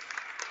line.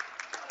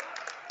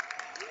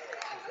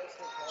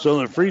 So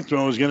the free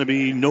throw is going to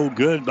be no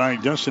good by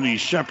Destiny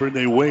Shepard.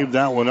 They waved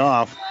that one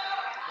off.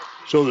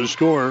 So the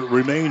score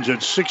remains at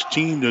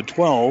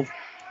 16-12.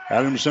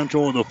 Adams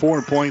Central with a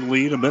 4-point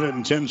lead. 1 minute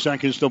and 10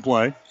 seconds to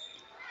play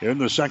in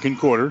the second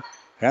quarter.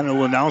 Hannah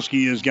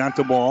Lanowski has got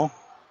the ball.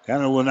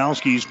 Hannah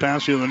Lanowski's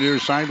pass to the near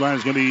sideline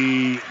is going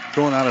to be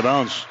thrown out of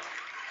bounds.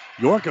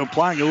 York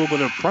applying a little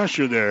bit of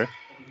pressure there.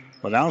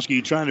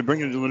 Lanowski trying to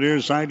bring it to the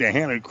near side to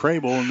Hannah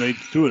Crable, and they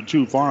threw it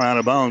too far out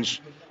of bounds.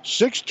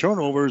 6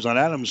 turnovers on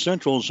Adams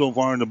Central so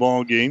far in the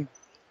ball game.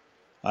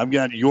 I've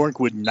got York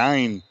with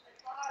 9.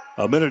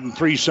 1 minute and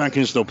 3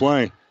 seconds to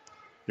play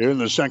here in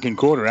the second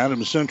quarter.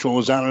 Adams Central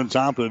is out on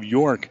top of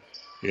York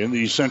in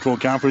the Central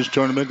Conference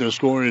Tournament. The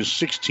score is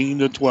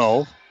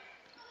 16-12.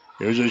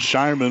 Here's a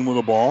Shireman with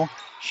the ball.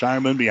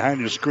 Shireman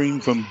behind the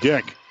screen from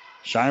Dick.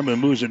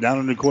 Shireman moves it down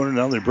in the corner.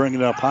 Now they bring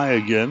it up high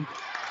again.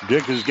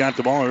 Dick has got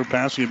the ball. Her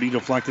pass can be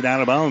deflected out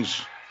of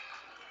bounds.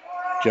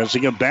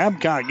 Jessica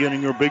Babcock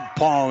getting her big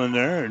paw in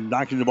there and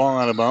knocking the ball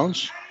out of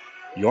bounds.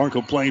 York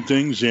will play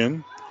things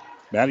in.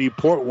 Maddie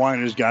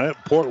Portwine has got it.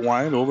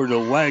 Portwine over to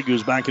Legg,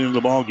 who's back into the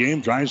ball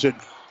game. Drives it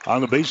on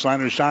the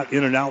baseline. Her shot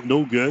in and out,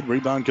 no good.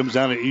 Rebound comes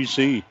down to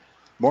EC.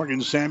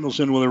 Morgan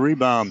Samuelson with a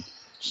rebound.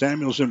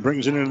 Samuelson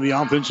brings it into the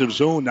offensive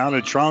zone. Now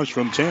to Troush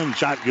from 10.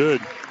 Shot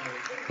good.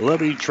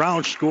 Libby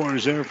Troush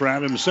scores there for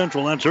Adams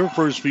Central. That's her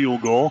first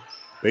field goal.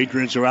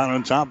 Patriots are out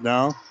on top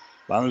now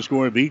by the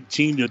score of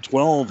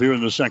 18-12 here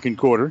in the second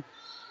quarter.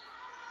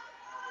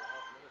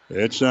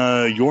 It's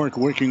York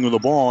working with the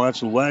ball.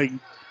 That's a leg.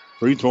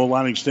 Free throw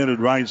line extended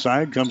right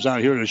side. Comes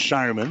out here to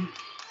Shireman.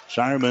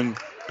 Shireman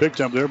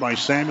picked up there by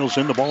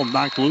Samuelson. The ball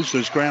knocked loose.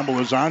 The scramble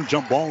is on.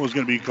 Jump ball is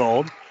going to be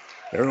called.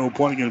 Arrow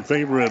pointing in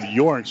favor of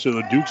York, so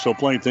the Dukes will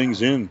play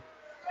things in.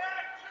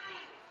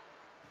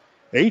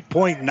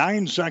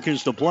 8.9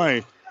 seconds to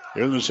play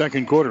here in the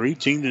second quarter.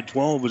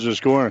 18-12 is the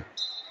score.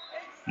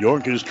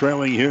 York is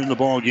trailing here in the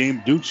ball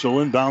game. Dukes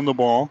will inbound the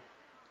ball.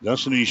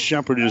 Destiny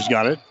Shepard has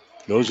got it.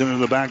 Goes into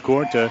the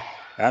backcourt to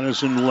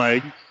Addison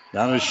Legg.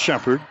 Down to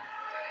Shepard.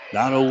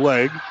 Down to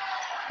Legg.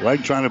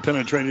 Legg trying to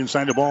penetrate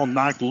inside the ball.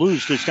 Knocked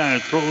loose. Just kind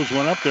of throws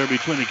one up there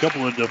between a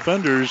couple of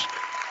defenders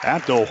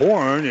at the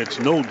horn. It's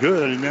no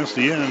good, and that's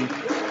the end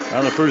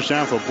of the first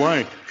half of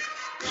play.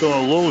 So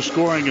a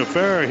low-scoring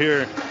affair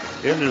here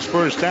in this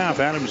first half.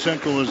 Adams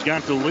Central has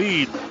got the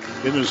lead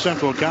in the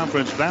Central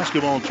Conference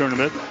basketball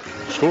tournament.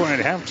 Score at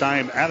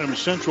halftime, Adams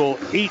Central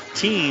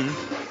 18,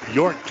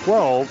 York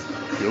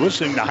 12. You're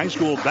listening to high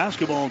school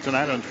basketball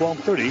tonight on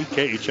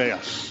 1230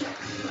 KHAS.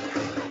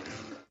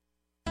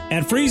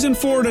 At Friesen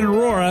Ford in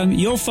Aurora,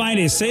 you'll find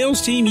a sales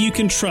team you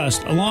can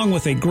trust, along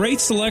with a great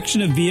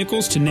selection of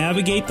vehicles to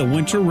navigate the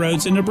winter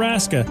roads in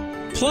Nebraska.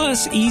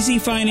 Plus, easy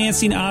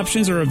financing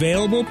options are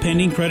available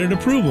pending credit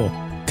approval.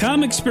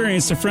 Come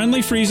experience the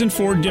friendly Friesen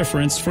Ford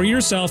difference for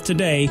yourself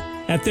today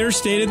at their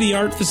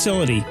state-of-the-art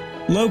facility,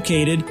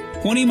 located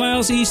 20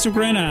 miles east of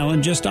Grand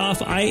Island, just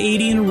off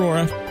I-80 in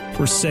Aurora.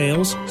 For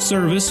sales,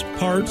 service,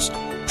 parts,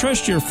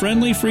 trust your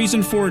friendly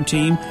Friesen Ford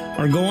team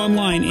or go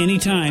online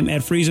anytime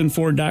at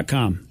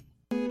FriesenFord.com.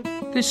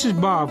 This is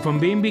Bob from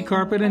B&B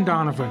Carpet and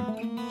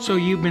Donovan. So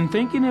you've been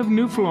thinking of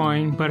new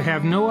flooring but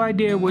have no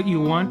idea what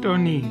you want or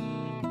need.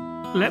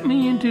 Let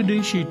me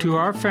introduce you to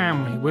our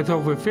family with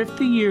over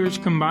 50 years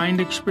combined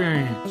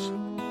experience.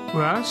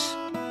 Russ,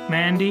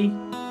 Mandy,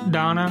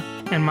 Donna,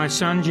 and my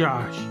son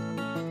Josh.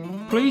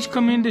 Please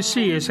come in to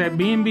see us at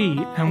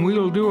B&B and we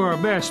will do our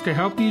best to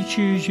help you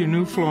choose your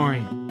new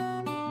flooring.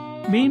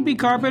 B&B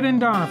Carpet and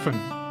Donovan,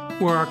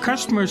 where our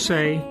customers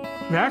say,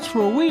 that's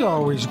where we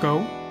always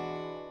go.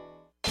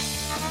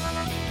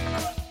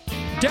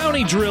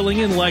 Downey Drilling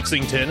in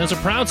Lexington is a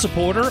proud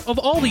supporter of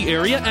all the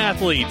area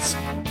athletes.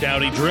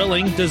 Downey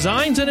Drilling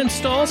designs and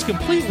installs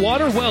complete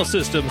water well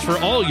systems for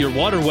all your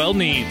water well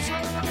needs.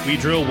 We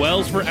drill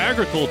wells for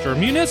agriculture,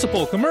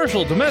 municipal,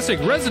 commercial, domestic,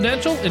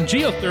 residential, and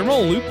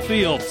geothermal loop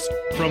fields.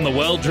 From the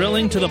well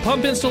drilling to the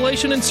pump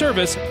installation and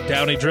service,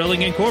 Downey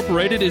Drilling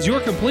Incorporated is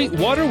your complete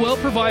water well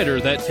provider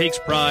that takes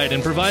pride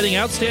in providing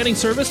outstanding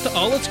service to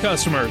all its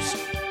customers.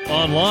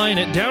 Online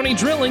at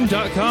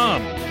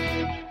downeydrilling.com.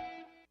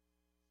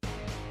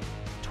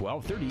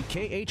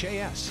 1230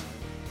 KHAS.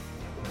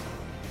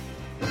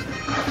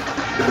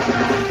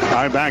 All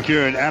right, back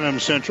here at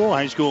Adams Central,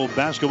 high school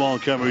basketball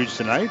coverage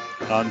tonight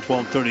on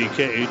 1230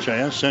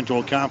 KHAS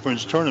Central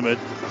Conference Tournament.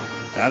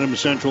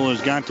 Adams Central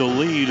has got the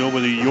lead over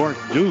the York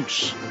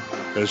Dukes.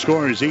 The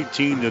score is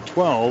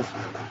 18-12.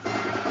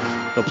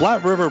 The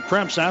Platte River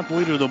Preps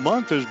Athlete of the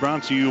Month is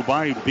brought to you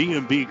by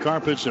B&B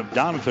Carpets of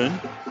Donovan.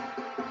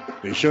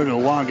 Be sure to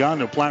log on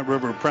to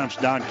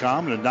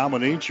PlatteRiverPreps.com and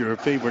nominate your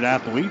favorite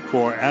athlete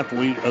for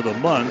Athlete of the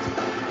Month.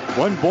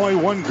 One boy,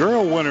 one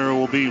girl winner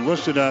will be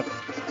listed at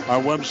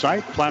our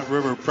website,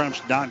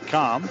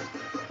 PlatteRiverPreps.com.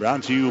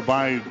 Brought to you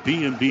by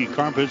B&B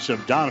Carpets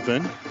of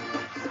Donovan.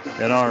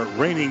 And our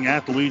reigning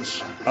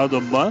athletes of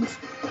the month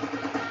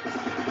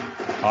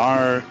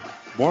are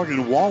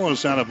Morgan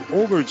Wallace out of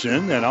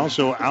Overton and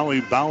also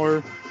Allie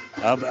Bauer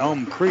of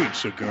Elm Creek.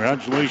 So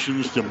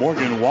congratulations to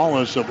Morgan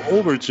Wallace of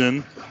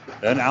Overton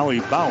and Allie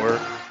Bauer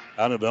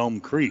out of Elm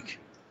Creek.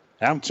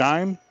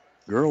 Halftime,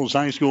 girls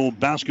high school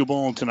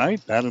basketball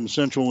tonight. Adams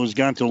Central has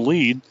got the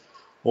lead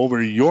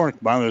over York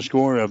by the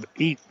score of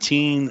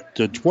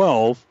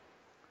 18-12.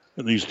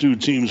 And these two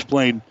teams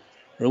played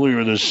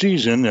earlier this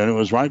season, and it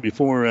was right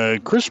before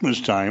Christmas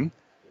time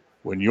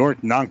when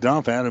York knocked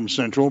off Adams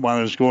Central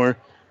by the score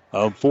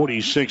of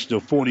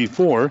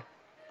 46-44.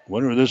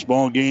 Winner of this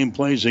ball game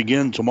plays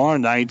again tomorrow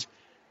night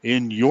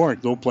in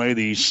York. They'll play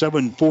the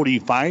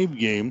 7:45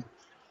 game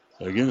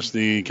against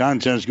the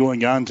contest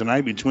going on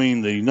tonight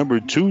between the number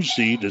 2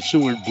 seed, the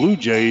Seward Blue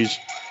Jays,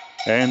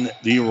 and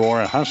the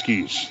Aurora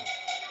Huskies.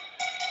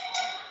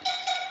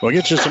 We'll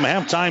get you some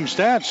halftime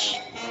stats.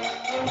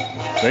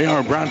 They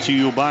are brought to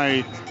you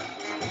by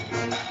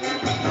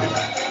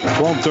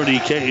 1230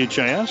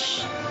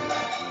 KHAS.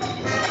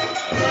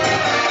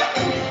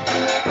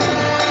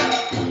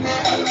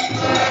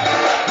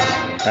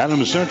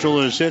 Adams Central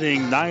is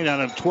hitting 9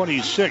 out of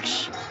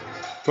 26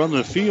 from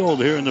the field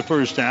here in the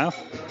first half.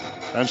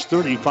 That's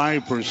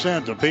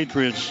 35%. The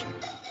Patriots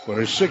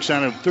were 6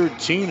 out of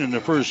 13 in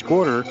the first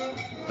quarter.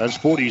 That's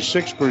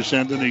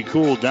 46%. Then they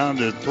cooled down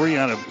to 3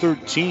 out of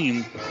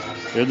 13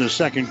 in the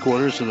second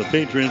quarter. So the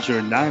Patriots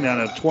are 9 out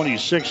of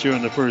 26 here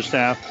in the first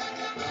half,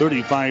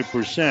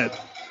 35%.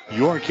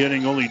 York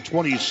hitting only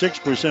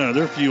 26% of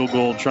their field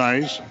goal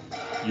tries.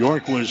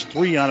 York was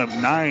 3 out of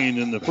 9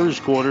 in the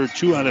first quarter,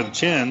 2 out of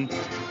 10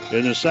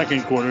 in the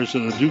second quarter. So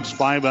the Dukes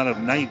 5 out of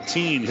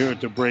 19 here at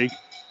the break,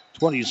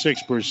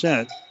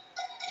 26%.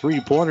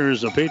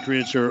 Three-pointers, the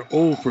Patriots are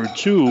 0 for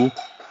 2.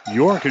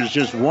 York is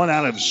just 1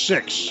 out of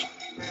 6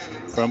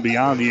 from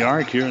beyond the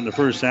arc here in the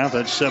first half.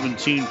 That's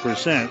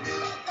 17%.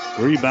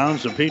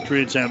 Rebounds, the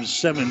Patriots have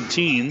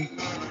 17.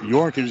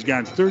 York has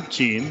got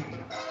 13.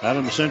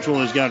 Adams Central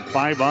has got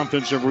 5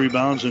 offensive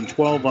rebounds and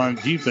 12 on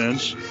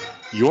defense.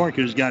 York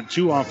has got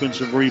 2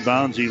 offensive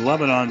rebounds,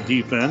 11 on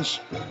defense.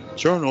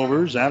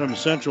 Turnovers, Adams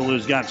Central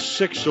has got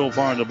 6 so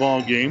far in the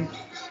ball game.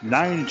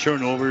 9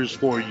 turnovers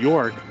for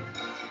York.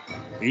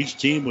 Each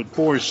team with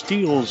 4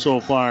 steals so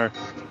far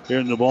here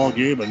in the ball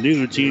game, and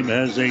neither team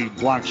has a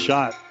blocked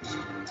shot.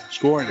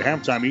 Score at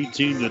halftime,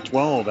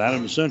 18-12.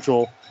 Adams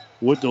Central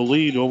with the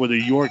lead over the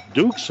York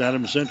Dukes.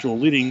 Adams Central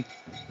leading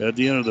at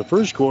the end of the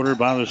first quarter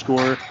by the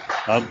score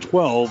of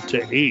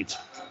 12-8.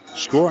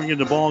 Scoring in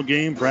the ball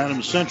game for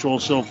Adams Central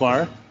so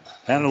far,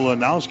 Hannah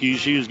Lanowski,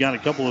 she has got a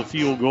couple of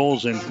field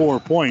goals and 4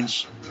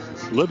 points.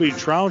 Libby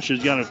Trouch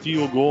has got a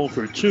field goal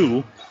for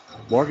 2.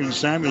 Morgan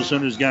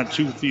Samuelson has got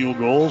 2 field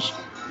goals.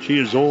 She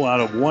is 0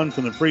 out of 1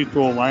 from the free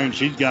throw line.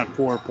 She's got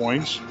 4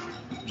 points.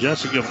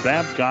 Jessica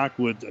Babcock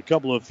with a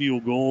couple of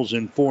field goals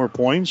and 4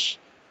 points.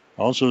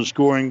 Also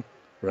scoring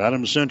for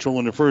Adams Central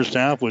in the first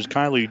half was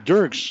Kylie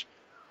Dirks.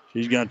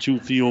 She's got 2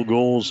 field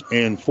goals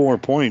and 4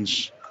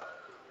 points.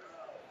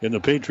 And the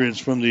Patriots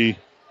from the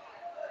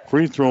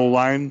free throw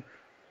line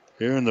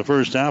here in the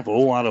first half,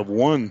 0 out of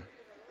 1.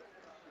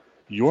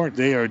 York,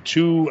 they are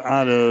 2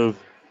 out of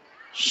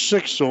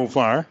 6 so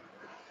far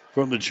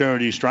from the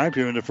charity stripe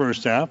here in the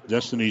first half.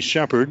 Destiny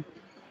Shepard,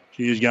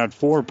 she's got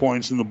 4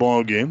 points in the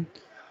ball game.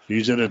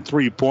 She's at a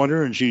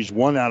 3-pointer, and she's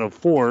 1 out of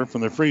 4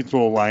 from the free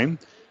throw line.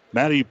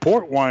 Maddie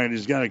Portwine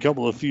has got a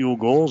couple of field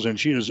goals, and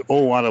she is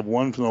 0 out of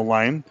 1 from the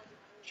line.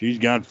 She's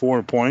got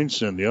 4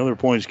 points, and the other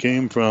points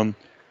came from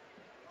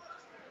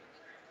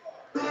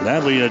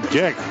Natalia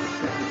Dick.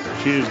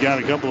 She has got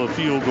a couple of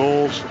field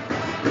goals,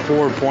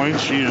 4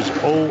 points. She is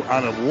 0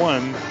 out of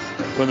 1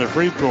 from the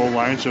free throw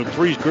line. So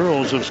 3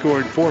 girls have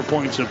scored 4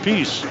 points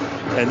apiece.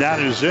 And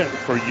that is it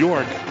for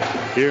York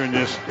here in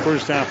this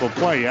first half of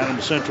play.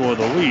 Adams Central with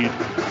the lead.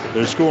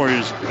 The score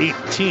is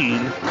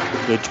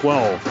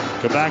 18-12.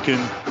 Come back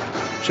and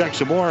check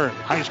some more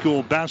high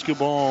school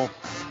basketball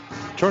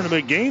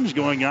tournament games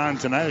going on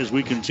tonight as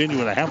we continue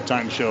with a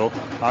halftime show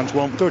on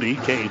 1230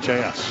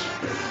 KHAS.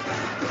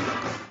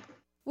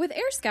 With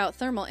Air Scout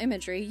Thermal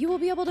Imagery, you will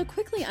be able to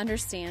quickly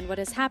understand what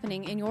is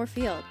happening in your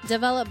field.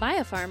 Developed by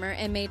a farmer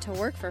and made to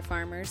work for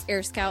farmers,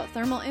 Air Scout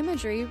Thermal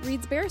Imagery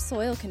reads bare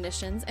soil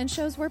conditions and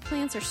shows where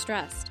plants are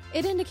stressed.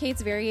 It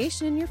indicates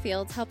variation in your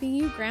fields, helping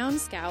you ground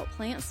scout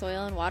plant,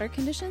 soil, and water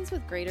conditions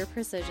with greater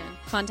precision.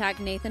 Contact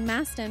Nathan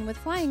Maston with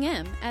Flying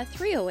M at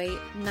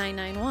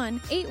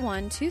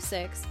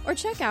 308-991-8126 or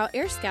check out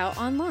Air Scout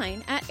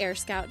online at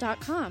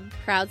airscout.com.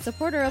 Proud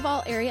supporter of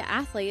all area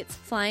athletes,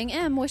 Flying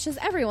M wishes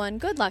everyone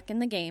good luck in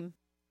the game.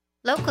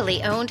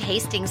 Locally owned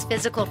Hastings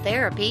Physical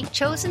Therapy,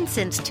 chosen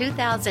since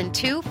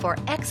 2002 for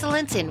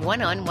excellence in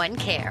one-on-one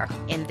care.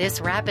 In this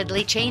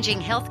rapidly changing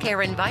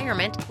healthcare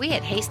environment, we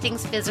at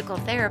Hastings Physical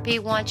Therapy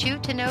want you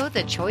to know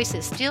the choice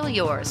is still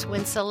yours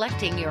when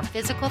selecting your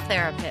physical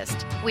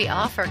therapist. We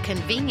offer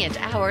convenient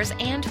hours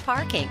and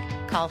parking.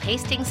 Call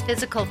Hastings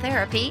Physical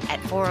Therapy at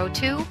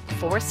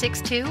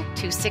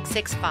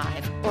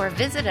 402-462-2665 or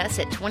visit us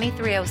at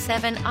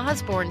 2307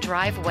 Osborne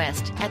Drive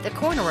West at the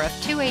corner of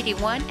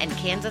 281 and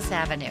Kansas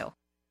Avenue.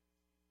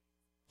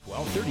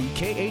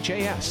 1230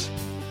 KHAS.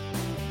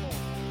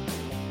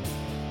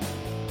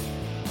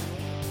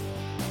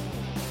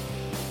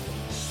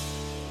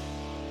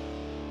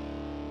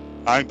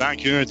 All right, back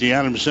here at the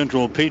Adams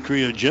Central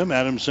Patriot Gym.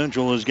 Adams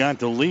Central has got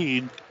the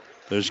lead.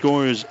 The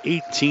score is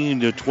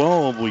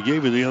 18-12. We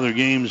gave you the other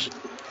games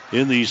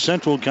in the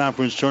Central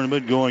Conference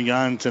tournament going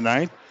on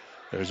tonight.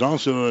 There's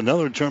also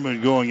another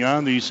tournament going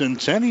on, the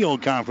Centennial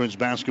Conference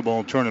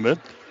basketball tournament.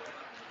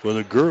 For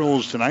the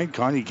girls tonight,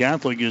 Kearney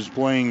Catholic is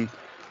playing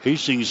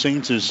Hastings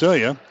St.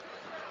 Cecilia.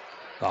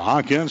 The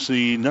Hawkins,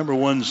 the number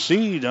 1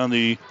 seed on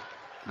the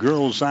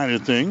girls' side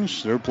of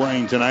things. They're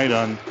playing tonight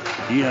on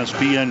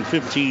ESPN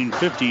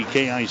 1550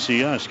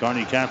 KICS.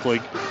 Kearney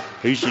Catholic,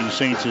 Hastings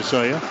St.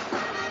 Cecilia.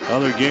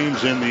 Other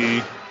games in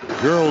the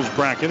girls'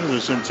 bracket of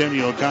the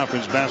Centennial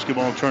Conference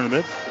basketball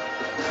tournament.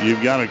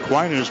 You've got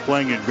Aquinas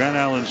playing at Grand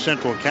Island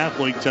Central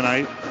Catholic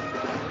tonight.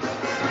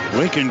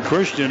 Lincoln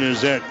Christian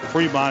is at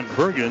Fremont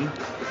Bergen.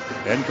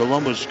 And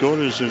Columbus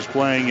Scotus is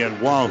playing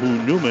at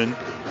Wahoo Newman.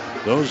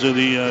 Those are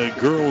the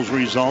girls'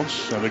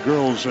 results, the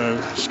girls'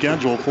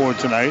 schedule for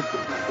tonight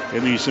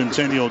in the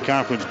Centennial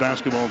Conference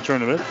basketball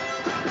tournament.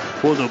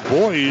 For the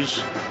boys,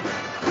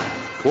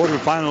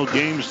 quarterfinal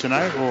games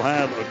tonight, we'll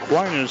have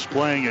Aquinas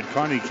playing at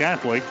Kearney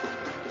Catholic.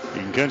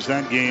 You can catch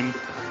that game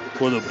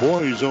for the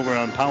boys over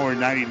on Power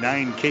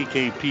 99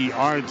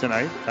 KKPR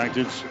tonight. In fact,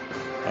 it's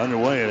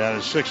underway. It had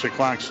a 6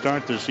 o'clock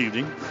start this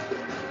evening.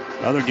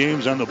 Other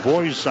games on the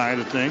boys' side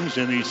of things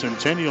in the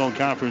Centennial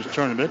Conference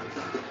tournament.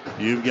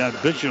 You've got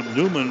Bishop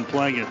Newman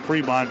playing at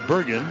Fremont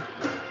Bergen.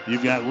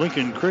 You've got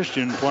Lincoln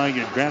Christian playing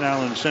at Grand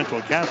Island Central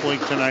Catholic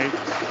tonight.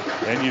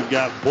 And you've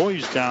got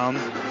Boys Town.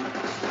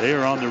 They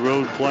are on the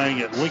road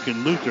playing at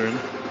Lincoln Lutheran.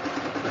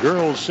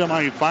 Girls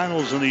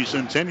semifinals in the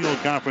Centennial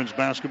Conference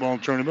basketball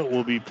tournament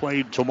will be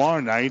played tomorrow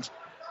night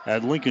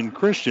at Lincoln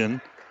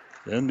Christian.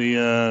 Then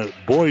the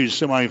boys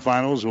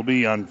semifinals will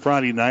be on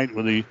Friday night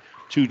with the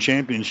 2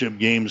 championship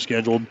games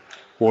scheduled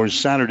for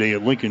Saturday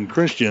at Lincoln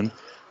Christian.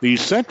 The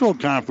Central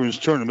Conference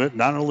tournament,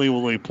 not only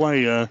will they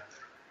play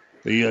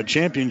the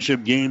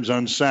championship games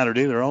on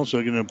Saturday, they're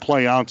also going to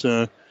play out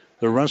the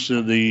rest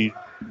of the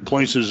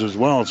places as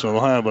well. So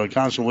they'll have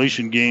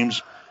consolation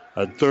games,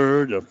 a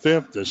 3rd, a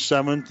 5th, a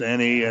 7th,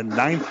 and a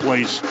 9th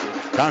place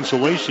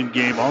consolation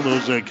game. All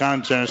those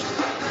contests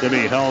to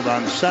be held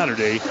on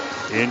Saturday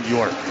in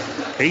York.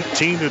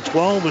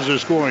 18-12 is the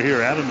score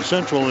here. Adams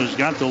Central has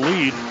got the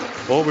lead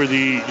over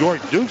the York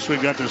Dukes.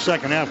 We've got the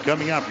second half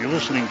coming up. You're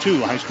listening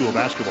to High School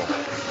Basketball.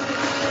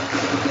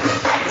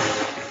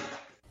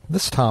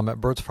 This is Tom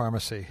at Bird's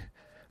Pharmacy.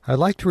 I'd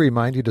like to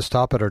remind you to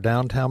stop at our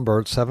downtown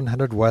Bird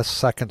 700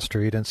 West 2nd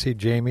Street and see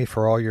Jamie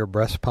for all your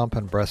breast pump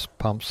and breast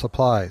pump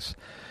supplies.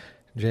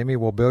 Jamie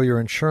will bill your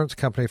insurance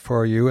company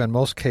for you. In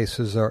most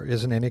cases, there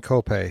isn't any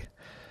copay.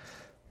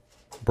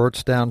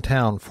 Burt's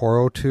Downtown,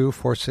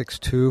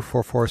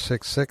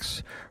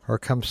 402-462-4466, or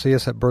come see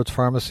us at Burt's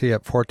Pharmacy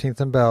at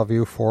 14th and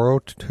Bellevue,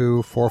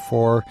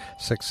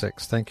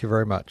 402-4466. Thank you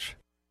very much.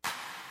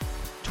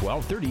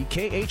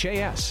 1230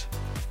 KHAS.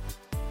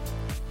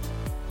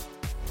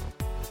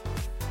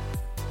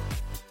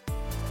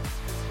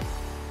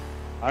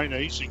 All right,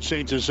 Hastings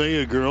St.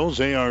 Cecilia girls,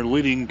 they are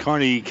leading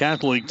Kearney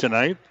Catholic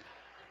tonight.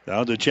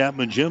 Now the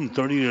Chapman Gym,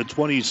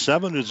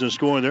 30-27 is the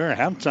score there,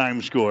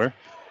 halftime score.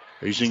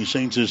 Hastings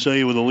St.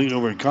 Cecilia with a lead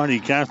over Kearney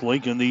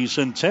Catholic in the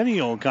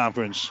Centennial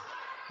Conference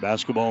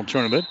basketball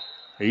tournament.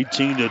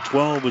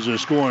 18-12 is the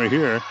score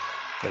here.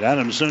 And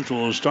Adams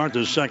Central will start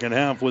the second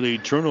half with a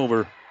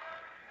turnover.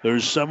 Their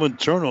seventh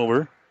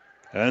turnover,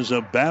 as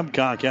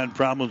Babcock had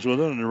problems with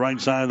it on the right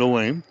side of the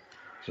lane.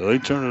 So they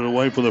turn it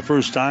away for the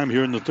first time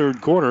here in the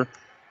third quarter.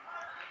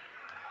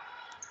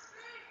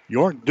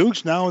 York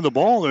Dukes now in the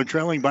ball. They're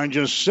trailing by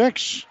just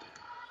 6.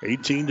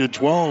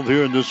 18-12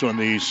 here in this one,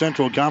 the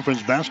Central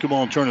Conference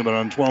basketball tournament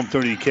on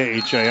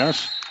 1230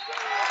 KHAS.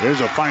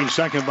 There's a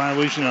 5-second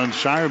violation on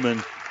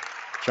Shireman.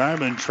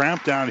 Shireman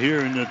trapped out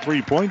here in the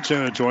three-point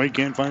territory.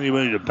 Can't find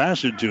anybody to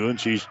pass it to, and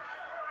she's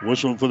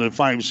whistled for the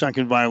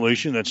 5-second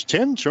violation. That's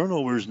 10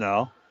 turnovers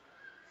now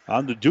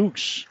on the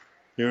Dukes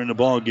here in the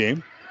ball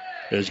game.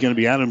 There's going to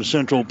be Adams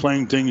Central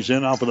playing things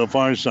in off of the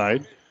far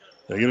side.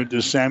 They get it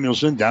to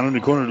Samuelson down in the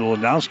corner to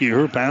Ladowski.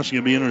 Her pass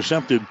going to be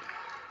intercepted.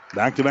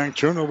 Back-to-back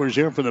turnovers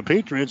here for the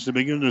Patriots to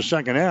begin the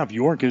second half.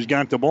 York has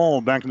got the ball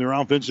back in their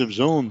offensive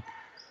zone.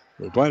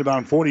 We played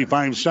about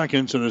 45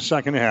 seconds in the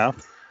second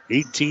half.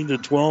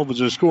 18-12 is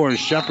the score.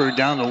 Shepard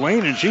down the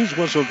lane, and she's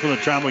whistled for the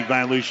traveling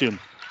violation.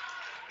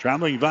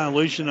 Traveling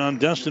violation on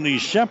Destiny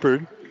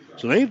Shepard.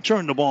 So they've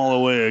turned the ball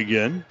away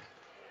again.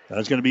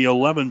 That's going to be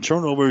 11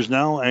 turnovers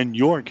now, and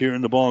York here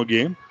in the ball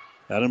game.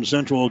 Adams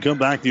Central will come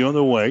back the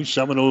other way.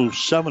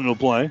 7:07 to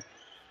play.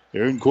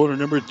 Here in quarter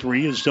number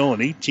 3 is still an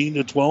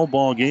 18-12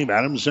 ball game.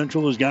 Adams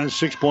Central has got a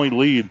 6-point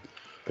lead.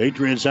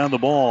 Patriots have the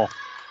ball.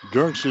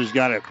 Dirks has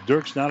got it.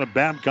 Dirks now to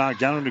Babcock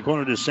down in the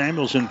corner to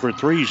Samuelson for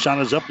 3.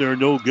 Shot is up there,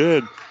 no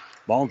good.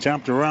 Ball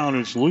tapped around.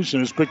 It's loose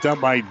and it's picked up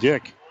by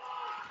Dick.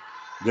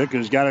 Dick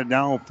has got it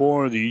now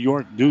for the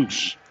York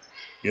Dukes.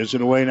 Gives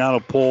it away now to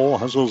Pohl.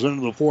 Hustles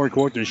into the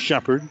forecourt to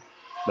Shepard.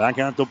 Back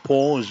out to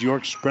Pohl as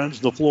York spreads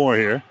the floor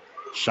here.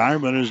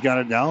 Shireman has got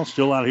it now.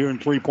 Still out here in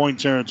three-point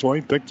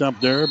territory. Picked up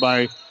there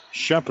by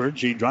Shepard.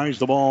 She drives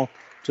the ball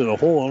to the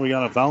hole, and we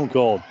got a foul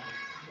called.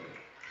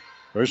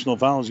 Personal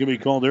foul is going to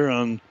be called there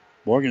on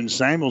Morgan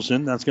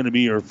Samuelson. That's going to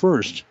be her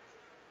first.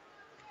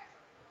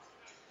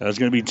 That's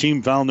going to be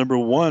team foul number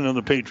 1 on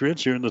the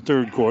Patriots here in the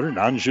third quarter.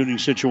 Non-shooting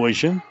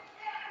situation.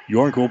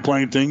 York will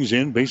play things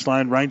in.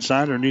 Baseline right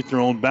side underneath their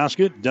own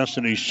basket.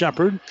 Destiny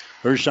Shepard.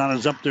 Her shot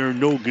is up there,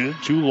 no good.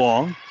 Too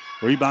long.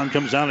 Rebound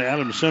comes down to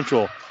Adams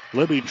Central.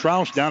 Libby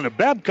Troush down to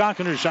Babcock,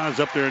 and her shot is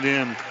up there and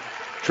in.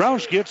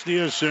 Troush gets the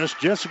assist.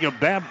 Jessica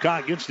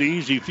Babcock gets the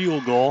easy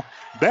field goal.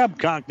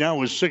 Babcock now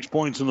with 6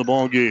 points in the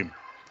ball game.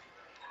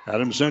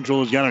 Adams Central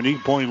has got an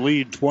 8-point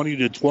lead.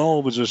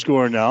 20-12 is the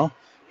score now.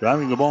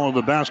 Driving the ball to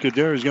the basket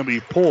there is going to be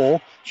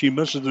Pohl. She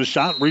misses the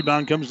shot.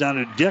 Rebound comes down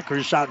to Dick.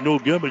 Her shot no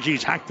good, but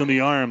she's hacked in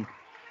the arm.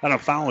 And a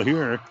foul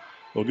here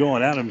will go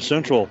on Adams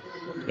Central.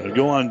 It'll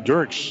go on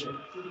Dirks.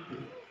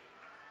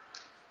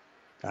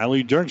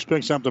 Allie Dirks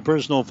picks up the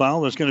personal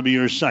foul. That's going to be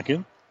her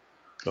second.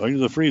 Going to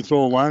the free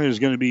throw line is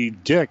going to be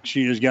Dick.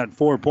 She has got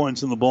 4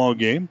 points in the ball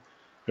game.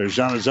 Her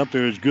shot is up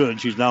there, is good.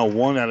 She's now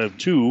 1 out of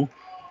 2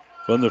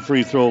 from the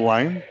free throw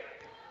line.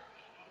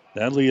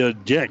 Natalia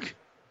Dick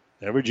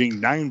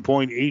averaging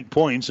 9.8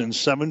 points and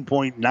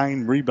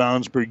 7.9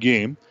 rebounds per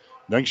game.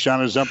 Next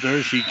shot is up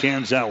there. She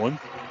cans that one.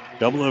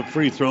 Double of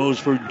free throws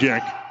for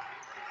Dick.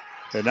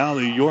 And now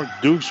the York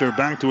Dukes are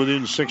back to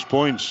within 6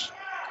 points.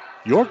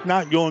 York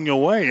not going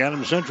away.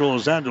 Adams Central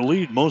has had the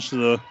lead most of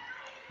the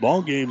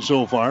ball game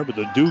so far, but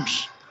the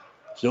Dukes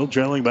still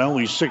trailing by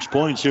only 6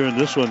 points here in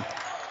this one.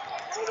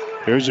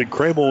 Here's a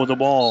Crable with the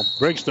ball.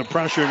 Breaks the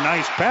pressure.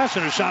 Nice pass,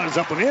 and her shot is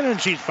up and in,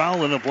 and she's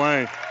fouled in the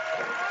play.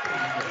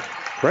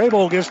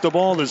 Crable gets the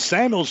ball to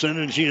Samuelson,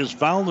 and she is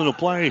fouled in the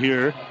play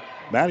here.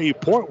 Maddie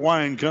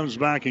Portwine comes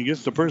back and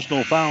gets the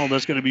personal foul.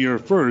 That's going to be her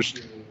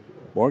first.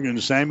 Morgan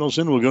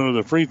Samuelson will go to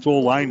the free throw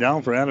line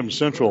down for Adams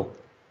Central.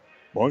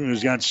 Morgan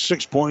has got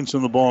 6 points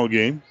in the ball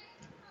game.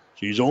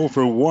 She's 0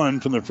 for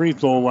 1 from the free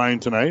throw line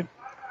tonight.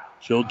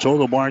 She'll toe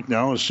the mark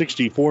now, a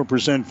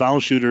 64% foul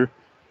shooter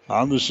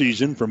on the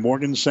season for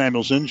Morgan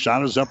Samuelson.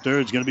 Shot is up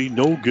there. It's going to be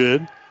no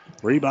good.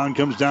 Rebound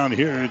comes down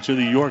here to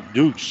the York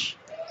Dukes.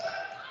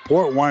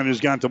 Portwine has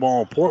got the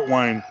ball.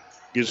 Portwine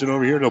gets it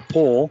over here to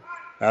Pohl.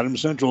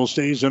 Adams Central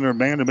stays in her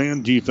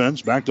man-to-man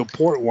defense. Back to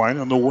Portwine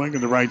on the wing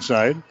on the right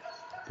side.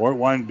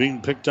 Portwine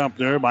being picked up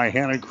there by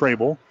Hannah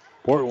Crable.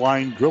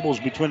 Portwine dribbles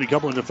between a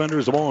couple of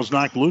defenders. The ball is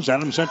knocked loose.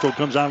 Adams Central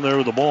comes out there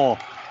with the ball.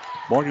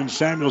 Morgan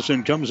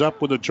Samuelson comes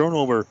up with a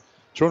turnover.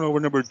 Turnover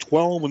number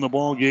 12 in the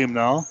ball game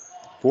now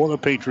for the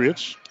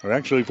Patriots, or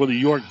actually for the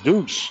York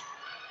Dukes.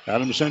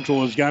 Adams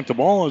Central has got the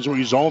ball as a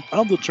result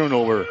of the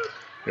turnover.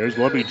 There's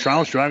Libby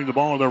Troush driving the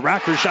ball with a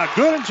racker shot.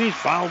 Good, and she's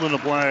fouled in the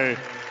play.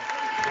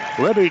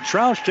 Libby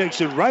Troush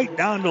takes it right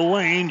down the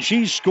lane.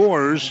 She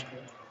scores.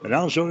 And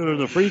now she'll go to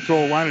the free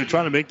throw line and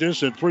try to make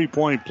this a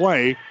three-point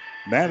play.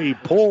 Maddie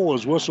Pohl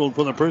is whistled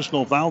for the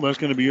personal foul. That's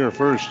going to be her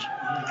first.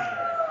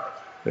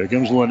 There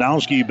comes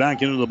Lanowski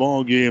back into the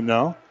ball game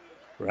now.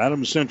 For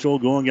Adams Central,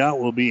 going out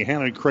will be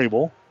Hannah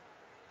Crable.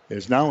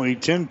 It's now a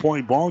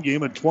 10-point ball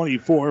game at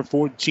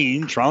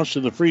 24-14. Troush to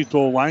the free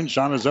throw line.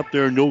 Shot is up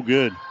there, no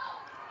good.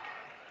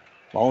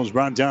 Ball is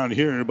brought down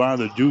here by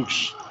the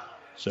Dukes.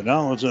 So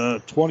now it's a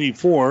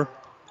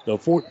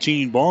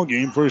 24-14 ball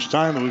game. First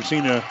time that we've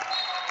seen a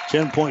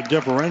 10-point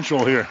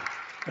differential here.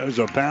 There's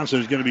a pass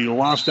that's going to be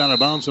lost out of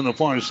bounds on the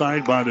far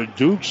side by the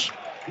Dukes.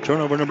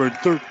 Turnover number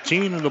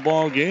 13 in the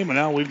ball game. And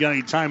now we've got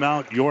a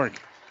timeout, York.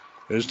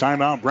 This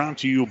timeout brought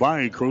to you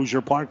by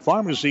Crozier Park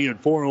Pharmacy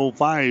at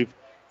 405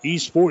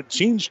 East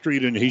 14th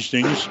Street in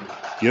Hastings.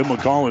 Give them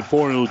a call at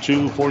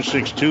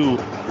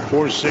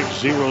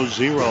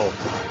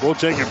 402-462-4600. We'll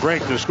take a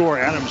break. The score,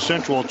 Adams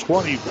Central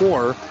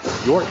 24,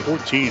 York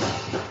 14.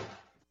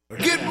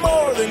 Get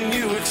more than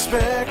you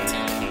expect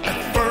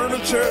at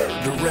Furniture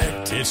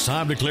Direct. It's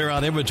time to clear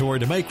out inventory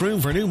to make room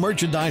for new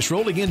merchandise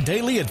rolling in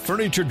daily at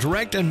Furniture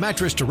Direct and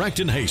Mattress Direct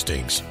in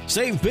Hastings.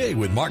 Save big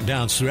with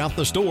markdowns throughout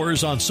the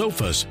stores on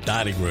sofas,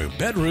 dining room,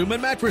 bedroom,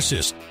 and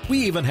mattresses. We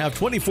even have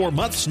 24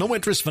 months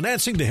no-interest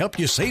financing to help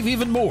you save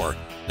even more.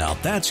 Now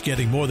that's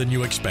getting more than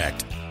you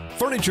expect.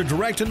 Furniture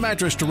Direct and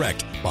Mattress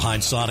Direct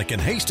behind Sonic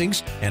and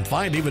Hastings, and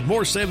find even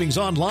more savings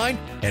online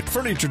at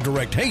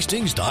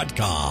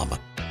FurnitureDirectHastings.com.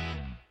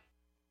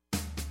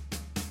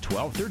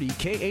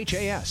 1230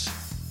 KHAS.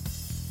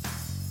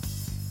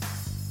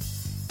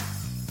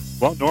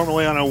 Well,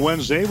 normally on a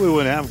Wednesday we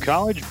would have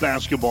college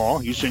basketball.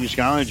 Hastings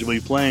College will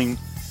be playing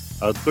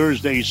a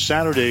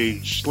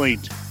Thursday-Saturday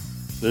slate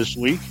this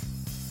week.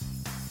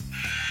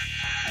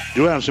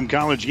 Do have some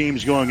college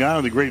games going on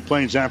in the Great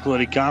Plains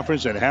Athletic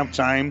Conference. At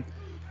halftime,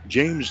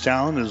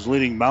 Jamestown is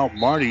leading Mount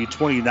Marty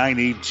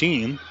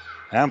 29-18.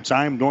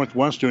 Halftime,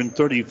 Northwestern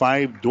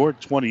 35, Dordt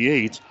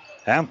 28.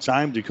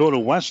 Halftime, Dakota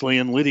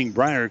Wesleyan leading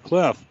Briar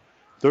Cliff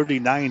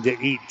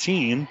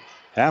 39-18.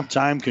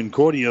 Halftime,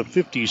 Concordia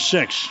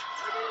 56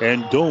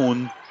 and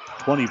Doane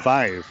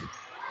 25.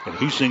 And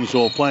Hastings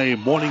will play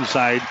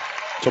Morningside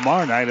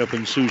tomorrow night up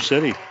in Sioux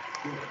City.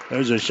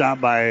 There's a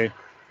shot by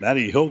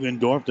Maddie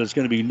Hilgendorf that's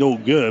going to be no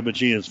good, but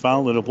she is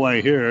fouled in a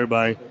play here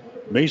by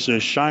Mesa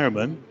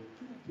Shireman.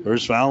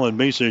 First foul on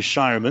Mesa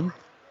Shireman.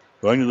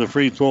 Going to the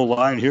free throw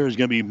line here is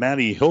going to be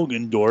Maddie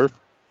Hilgendorf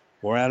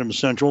for Adams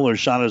Central. Her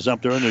shot is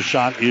up there, and the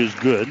shot is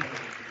good.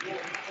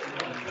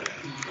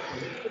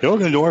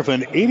 Hilgendorf,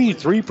 an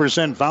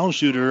 83% foul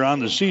shooter on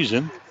the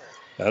season.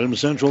 Adams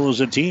Central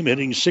is a team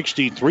hitting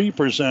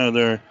 63% of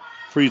their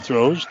free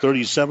throws,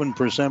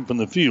 37% from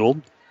the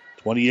field,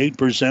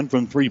 28%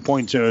 from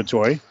three-point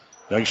territory.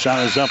 Next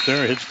shot is up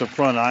there, hits the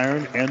front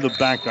iron and the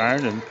back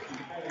iron, and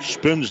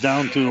spins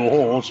down through the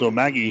hole. So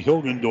Maggie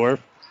Hilgendorf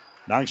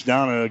knocks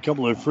down a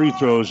couple of free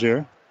throws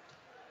here.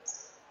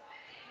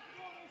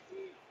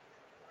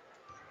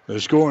 The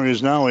score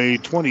is now a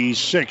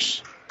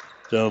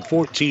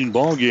 26-14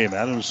 ball game.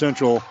 Adams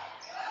Central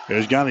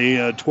has got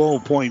a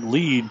 12-point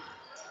lead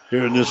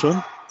here in this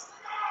one.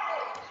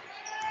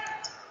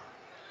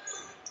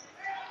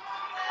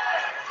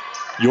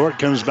 York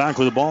comes back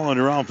with the ball on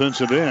her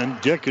offensive end.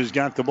 Dick has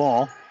got the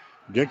ball.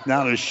 Dick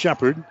now to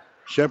Shepard.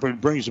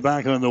 Shepard brings it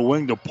back on the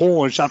wing to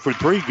Pohl. A shot for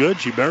three. Good.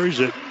 She buries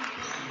it.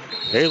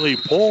 Haley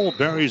Pohl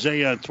buries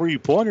a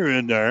three-pointer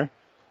in there.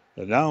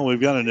 And now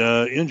we've got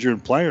an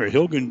injured player.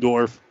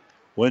 Hilgendorf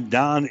went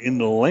down in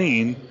the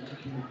lane.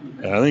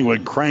 And I think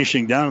went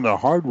crashing down in the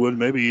hardwood.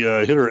 Maybe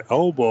hit her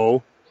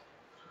elbow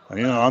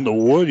on the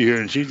wood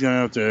here. And she's going to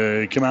have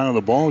to come out of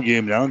the ball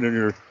game now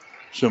under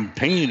some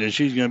pain. And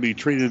she's going to be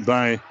treated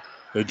by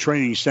the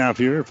training staff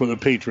here for the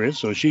Patriots.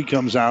 So she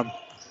comes out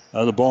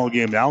of the ball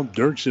game now.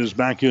 Dirks is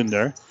back in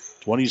there.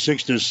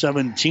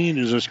 26-17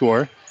 is the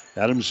score.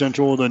 Adams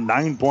Central with a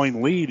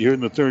 9-point lead here in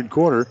the third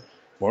quarter.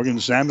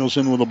 Morgan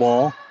Samuelson with the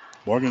ball.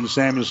 Morgan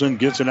Samuelson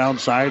gets it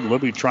outside.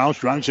 Libby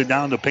Troush drives it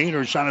down to paint.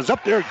 Her shot is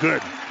up there.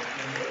 Good.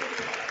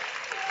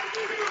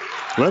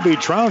 Libby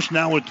Troush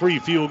now with 3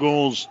 field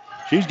goals.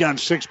 She's got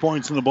 6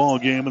 points in the ball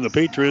game, and the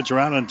Patriots are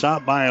out on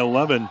top by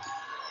 11.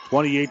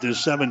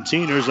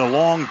 28-17. There's a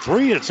long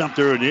three. It's up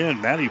there at the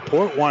end. Maddie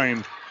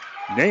Portwine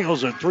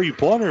nails a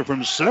three-pointer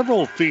from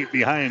several feet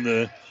behind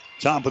the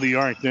top of the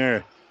arc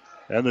there.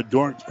 And the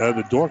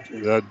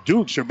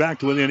Dukes are back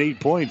to within 8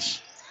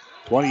 points.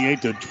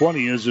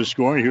 28-20 is the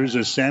score. Here's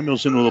a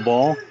Samuelson with the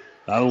ball.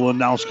 Out of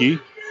Lanowski.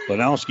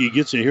 Lanowski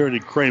gets it here to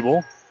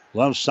Crable.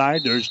 Left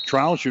side, there's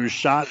Troush. Her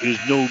shot is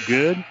no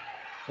good.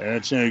 And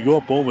it's going to go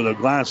up over the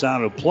glass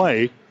out of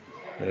play.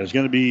 And it's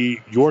going to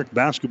be York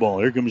basketball.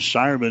 Here comes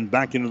Shireman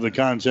back into the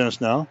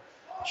contest now.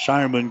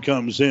 Shireman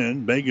comes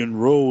in. Megan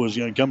Rowe is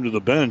going to come to the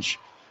bench.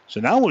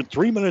 So now with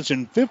 3 minutes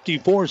and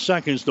 54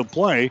 seconds to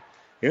play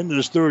in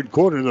this third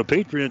quarter, the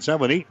Patriots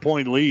have an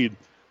 8-point lead.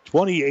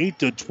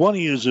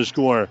 28-20 is the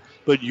score.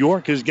 But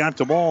York has got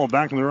the ball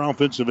back in their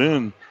offensive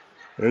end.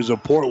 There's a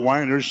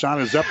Portwine. Her shot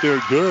is up there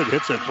good.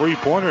 Hits a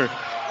three-pointer.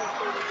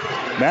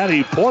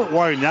 Maddie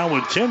Portwine now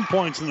with 10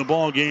 points in the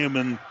ball game,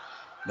 and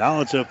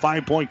now it's a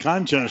 5-point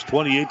contest,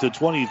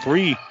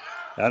 28-23.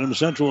 Adams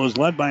Central is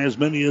led by as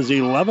many as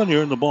 11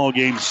 here in the ball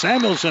game.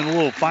 Samuelson, a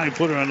little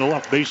 5-footer on the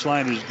left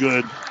baseline, is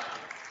good.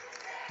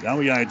 Now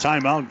we got a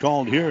timeout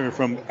called here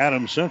from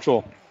Adams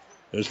Central.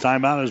 This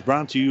timeout is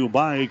brought to you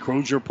by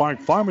Crozier Park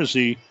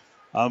Pharmacy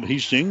of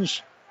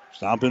Hastings.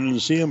 Stop in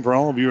and see them for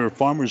all of your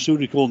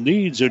pharmaceutical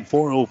needs at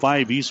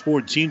 405 East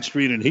 14th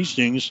Street in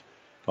Hastings.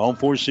 Call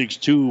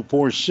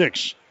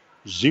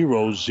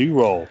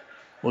 462-4600.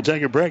 We'll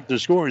take a break. The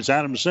score is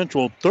Adams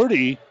Central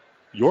 30,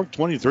 York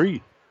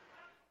 23.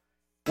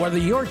 Whether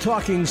you're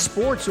talking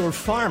sports or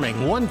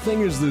farming, one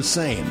thing is the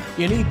same.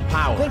 You need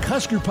power. Think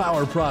Husker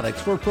Power products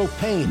for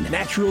propane,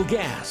 natural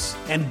gas,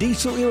 and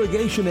diesel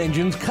irrigation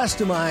engines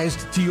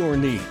customized to your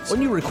needs.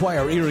 When you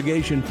require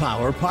irrigation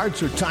power,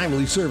 parts, or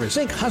timely service,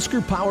 think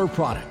Husker Power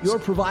products, your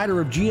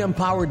provider of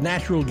GM-powered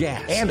natural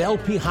gas and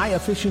LP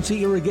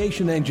high-efficiency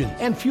irrigation engines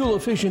and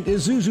fuel-efficient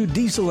Isuzu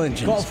diesel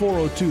engines. Call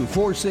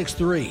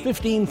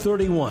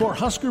 402-463-1531 for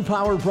Husker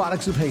Power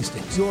Products of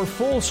Hastings, your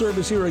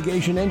full-service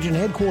irrigation engine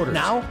headquarters.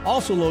 Now,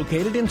 also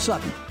located in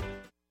Sutton.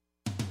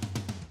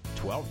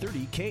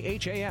 1230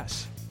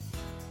 KHAS.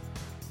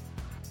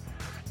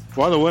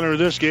 For the winner of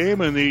this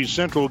game in the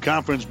Central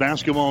Conference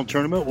Basketball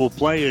Tournament will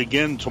play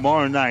again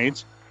tomorrow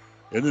night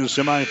in the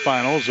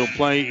semifinals. They'll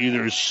play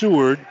either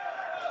Seward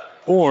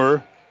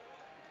or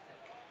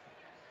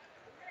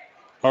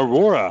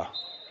Aurora.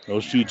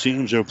 Those two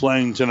teams are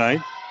playing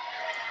tonight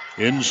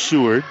in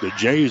Seward. The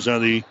Jays are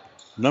the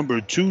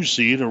number 2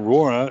 seed.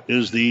 Aurora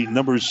is the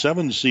number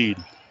 7 seed.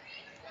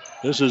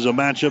 This is a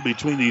matchup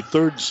between the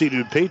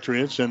 3rd-seeded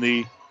Patriots and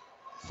the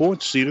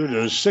 4th-seeded,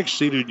 the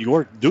 6th-seeded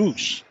York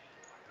Dukes.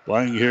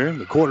 Playing here in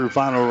the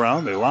quarterfinal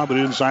round. They lob it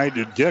inside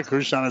to Dick.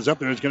 Her shot is up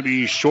there. It's going to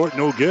be short,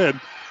 no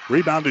good.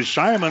 Rebound to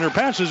Scheiman. Her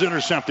pass is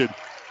intercepted.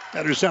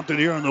 Intercepted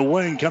here on the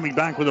wing. Coming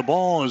back with the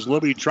ball is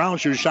Libby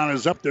Troush. Her shot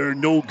is up there,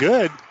 no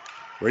good.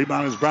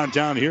 Rebound is brought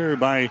down here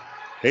by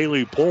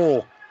Haley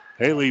Pohl.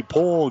 Haley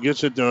Pohl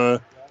gets it to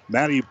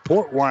Maddie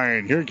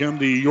Portwine. Here come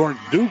the York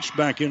Dukes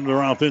back into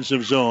their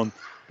offensive zone.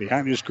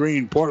 Behind the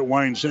screen,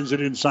 Portwine sends it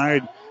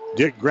inside.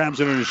 Dick grabs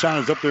it, and the shot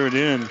is up there and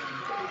in.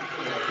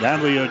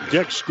 Natalie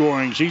Dick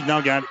scoring. She's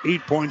now got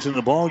 8 points in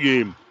the ball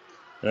game.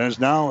 That's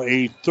now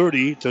a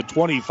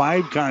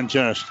 30-25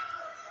 contest.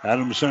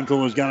 Adams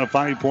Central has got a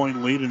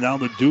 5-point lead, and now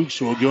the Dukes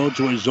will go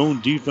to a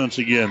zone defense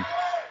again.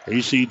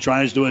 AC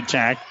tries to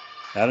attack.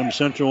 Adams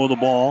Central with the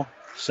ball.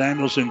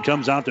 Samuelson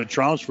comes out to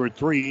Troush for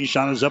 3.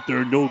 Shot is up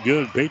there, no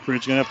good.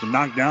 Patriots going to have to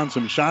knock down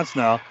some shots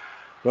now.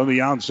 From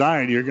the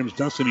outside, here comes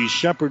Destiny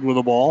Shepard with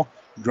the ball.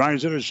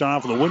 Drives in a shot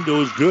off the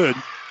window is good.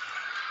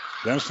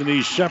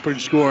 Destiny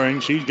Shepard scoring.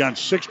 She's got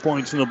 6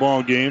 points in the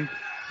ball game.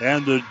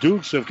 And the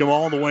Dukes have come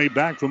all the way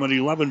back from an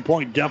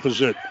 11-point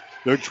deficit.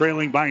 They're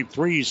trailing by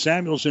 3.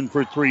 Samuelson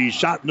for 3.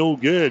 Shot no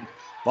good.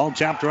 Ball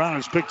tapped around.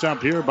 It's picked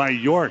up here by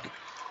York.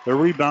 The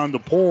rebound to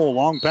Pohl.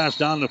 Long pass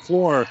down the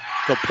floor.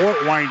 The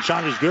Portwine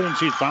shot is good, and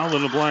she's fouled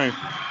in the play.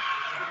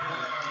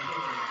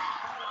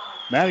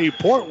 Maddie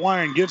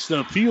Portwine gets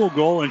the field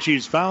goal, and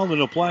she's fouled in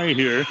the play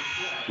here.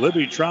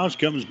 Libby Troush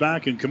comes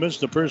back and commits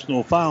the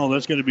personal foul.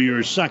 That's going to be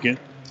her second.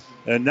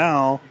 And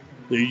now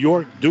the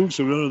York Dukes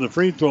will go to the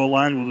free throw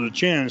line with a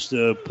chance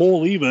to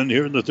pull even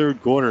here in the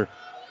third quarter.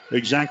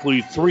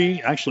 Exactly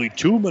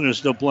 2 minutes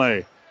to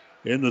play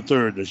in the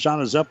third. The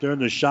shot is up there,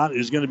 and the shot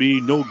is going to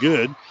be no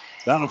good.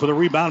 Battle for the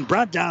rebound.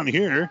 Brought down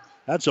here.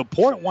 That's a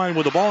Portwine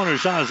with the ball, and her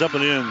shot is up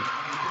and in.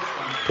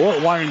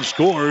 Portwine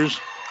scores.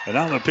 And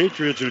now the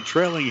Patriots are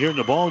trailing here in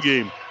the ball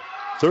game,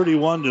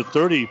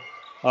 31-30.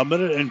 1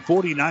 minute and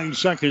 49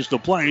 seconds to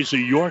play. So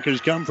York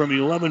has come from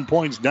 11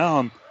 points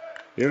down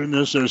here in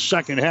this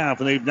second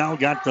half, and they've now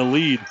got the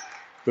lead,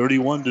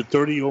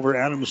 31-30 over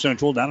Adams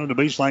Central. Down on the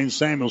baseline,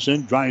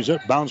 Samuelson drives it.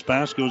 Bounce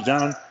pass goes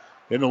down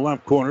in the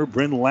left corner.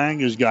 Bryn Lang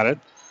has got it.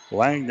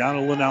 Lang down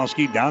to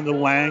Lanowski, down to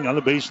Lang on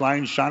the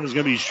baseline. Shot is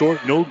going to be short,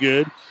 no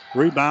good.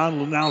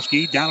 Rebound,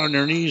 Lanowski down on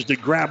her knees to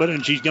grab it,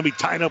 and she's going to be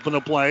tied up in the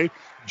play.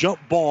 Jump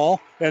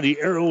ball, and the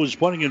arrow is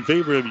pointing in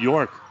favor of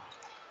York.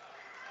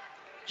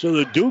 So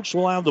the Dukes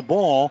will have the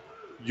ball.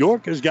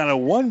 York has got a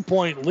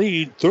 1-point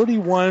lead,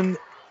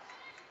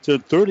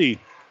 31-30.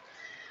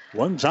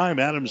 One time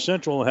Adams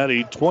Central had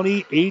a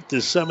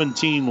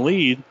 28-17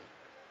 lead,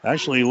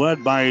 actually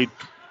led by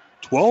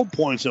 12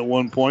 points at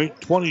one point,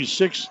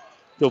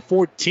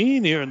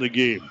 26-14 here in the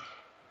game.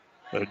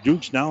 The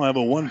Dukes now have a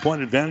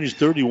 1-point advantage,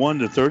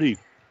 31-30.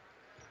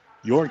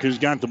 York has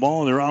got the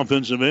ball in their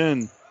offensive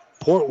end.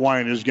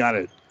 Portwine has got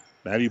it.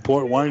 Maddie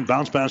Portwine,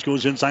 bounce pass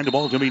goes inside. The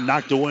ball is going to be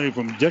knocked away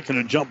from Dick, and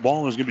a jump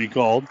ball is going to be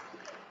called.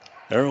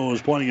 Arrow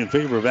is pointing in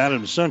favor of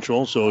Adams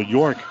Central, so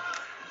York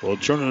will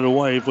turn it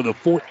away for the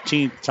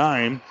 14th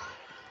time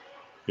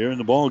here in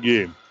the ball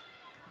game.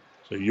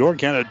 So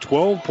York had a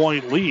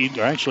 12-point lead.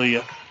 Or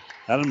actually,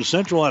 Adams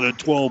Central had a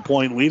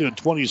 12-point lead at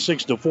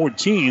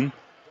 26-14.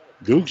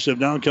 Dukes have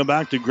now come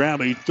back to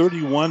grab a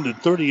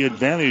 31-30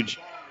 advantage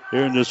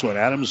here in this one.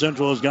 Adams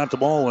Central has got the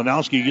ball.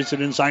 Lanowski gets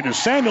it inside to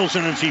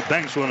Samuelson, and she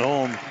banks one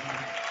home.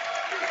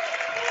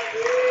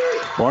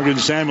 Morgan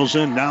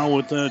Samuelson now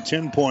with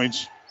 10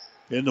 points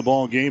in the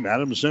ball game.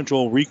 Adams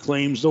Central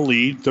reclaims the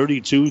lead,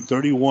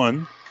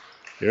 32-31.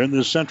 Here in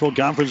the Central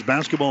Conference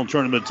basketball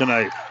tournament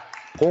tonight.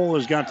 Pohl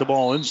has got the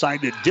ball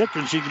inside to Dick,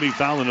 and she can be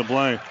fouled in the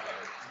play.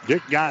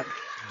 Dick got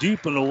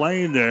deep in the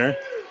lane there,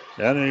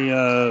 and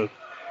a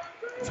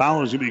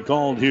foul is going to be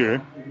called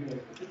here.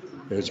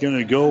 It's going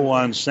to go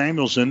on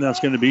Samuelson. That's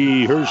going to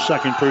be her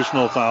second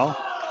personal foul.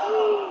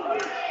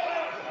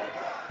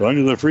 Going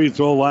to the free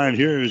throw line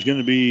here is going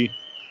to be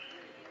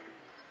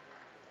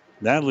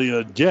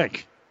Natalie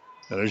Dick.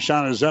 And her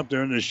shot is up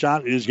there, and the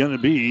shot is going to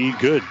be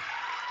good.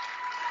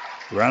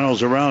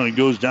 Rattles around and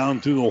goes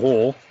down through the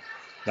hole.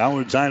 Now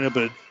we're tied up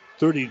at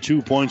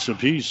 32 points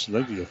apiece. I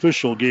think the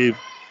official gave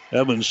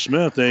Evan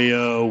Smith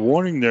a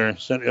warning there.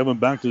 Sent Evan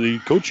back to the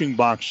coaching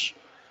box.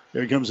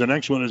 Here comes the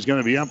next one. It's going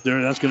to be up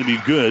there. That's going to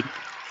be good.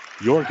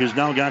 York has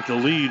now got the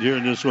lead here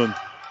in this one.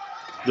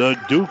 The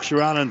Dukes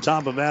are out on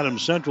top of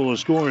Adams Central. The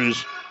score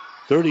is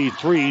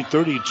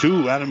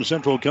 33-32. Adams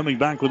Central coming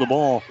back with the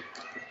ball.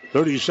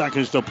 30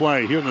 seconds to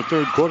play here in the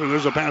third quarter.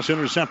 There's a pass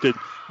intercepted.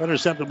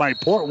 Intercepted by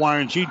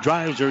Portwine. She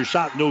drives her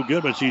shot, no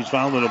good, but she's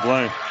fouled in the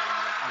play.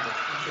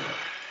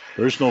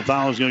 Personal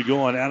foul is going to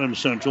go on Adams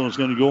Central. It's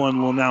going to go on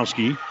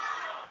Lanowski.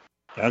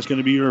 That's going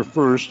to be her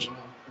first.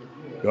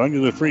 Going to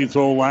the free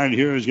throw line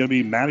here is going to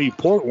be Maddie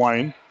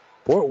Portwine.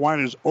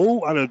 Portwine is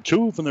 0 out of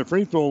 2 from the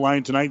free throw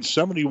line tonight,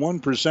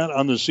 71%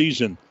 on the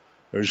season.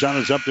 Her shot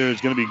is up there.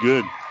 It's going to be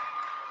good.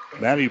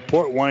 Maddie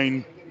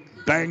Portwine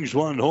bangs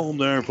one home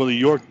there for the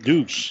York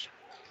Dukes.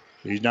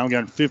 He's now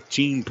got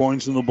 15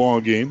 points in the ball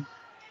game,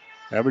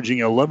 averaging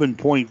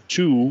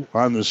 11.2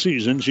 on the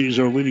season. She's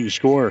our leading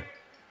scorer.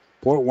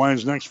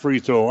 Portwine's next free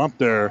throw up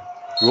there.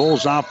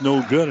 Rolls off,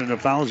 no good, and a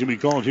foul is going to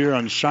be called here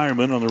on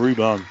Shireman on the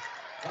rebound.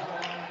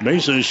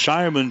 Mason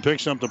Shireman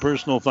picks up the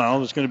personal foul.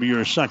 That's going to be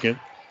your second.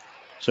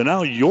 So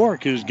now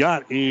York has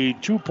got a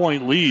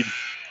 2-point lead,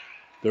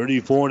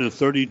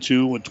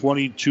 34-32 with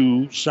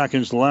 22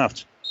 seconds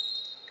left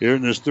here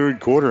in this third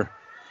quarter.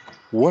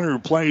 Winner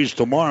plays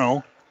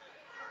tomorrow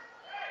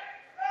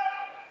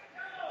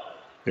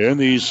in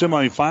the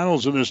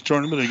semifinals of this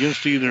tournament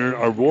against either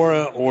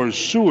Aurora or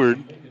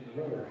Seward.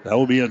 That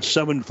will be at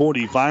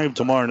 7:45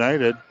 tomorrow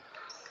night at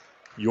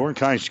York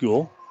High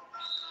School.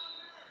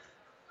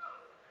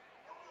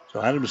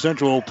 So Adams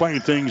Central playing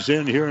things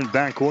in here in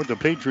backcourt. The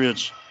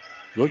Patriots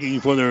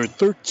looking for their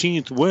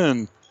 13th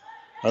win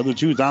of the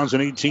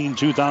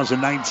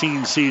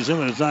 2018-2019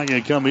 season, and it's not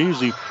going to come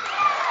easy.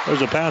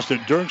 There's a pass to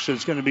Dirks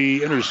that's going to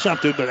be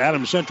intercepted, but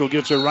Adams Central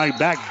gets it right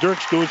back.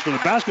 Dirks goes for the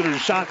basket. Her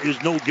shot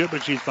is no good,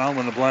 but she's fouled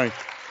in the play.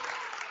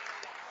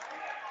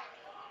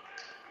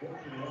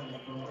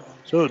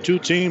 So the two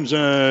teams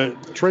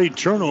trade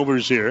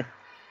turnovers here.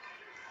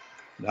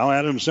 Now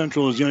Adams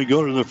Central is going to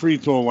go to the free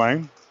throw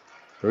line.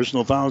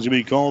 Personal foul is going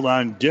to be called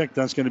on Dick.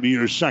 That's going to be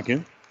your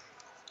second.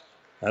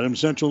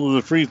 Adams Central to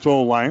the free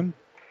throw line.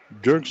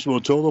 Dirks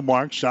will toe the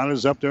mark. Shot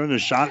is up there, and the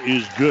shot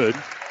is good.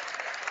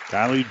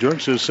 Kylie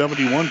Dirks is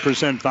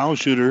 71% foul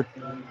shooter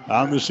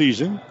on the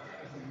season.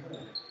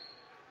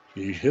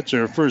 She hits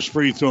her first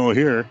free throw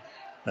here.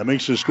 That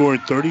makes the score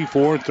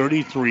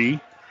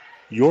 34-33.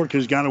 York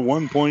has got a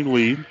 1-point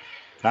lead.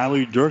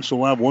 Kylie Dirks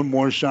will have one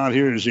more shot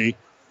here as he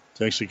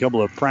takes a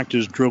couple of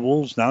practice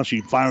dribbles. Now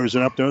she fires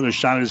it up there. The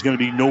shot is going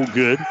to be no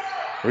good.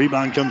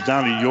 Rebound comes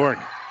down to York.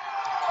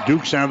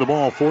 Dukes have the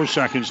ball. 4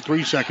 seconds,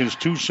 3 seconds,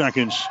 2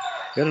 seconds.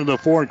 Into the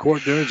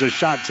forecourt. There's a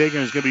shot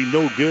taken. It's going to be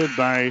no good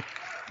by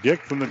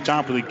Dick from the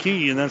top of the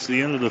key, and that's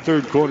the end of the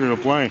third quarter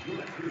of play.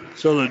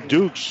 So the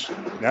Dukes,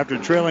 after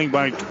trailing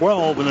by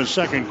 12 in the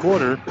second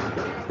quarter,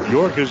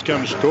 York has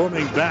come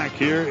storming back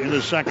here in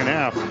the second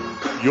half.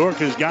 York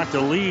has got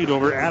the lead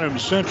over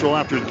Adams Central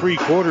after 3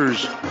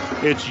 quarters.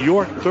 It's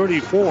York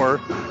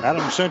 34,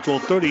 Adams Central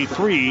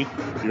 33.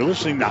 You're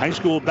listening to high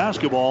school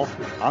basketball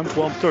on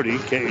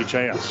 1230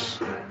 KHAS.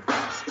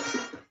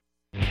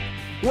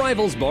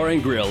 Rivals Bar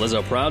and Grill is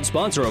a proud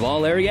sponsor of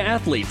all area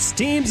athletes,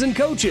 teams, and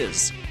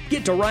coaches.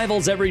 Get to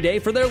Rivals every day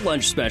for their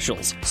lunch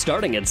specials,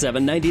 starting at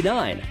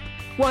 $7.99.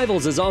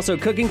 Rivals is also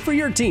cooking for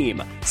your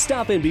team.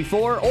 Stop in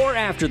before or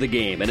after the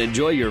game and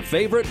enjoy your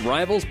favorite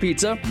Rivals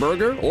pizza,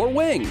 burger, or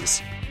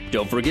wings.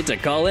 Don't forget to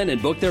call in and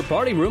book their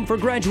party room for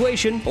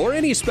graduation or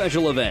any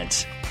special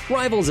event.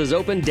 Rivals is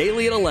open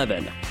daily at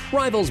 11.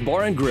 Rivals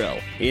Bar and Grill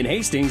in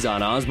Hastings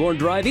on Osborne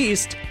Drive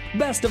East.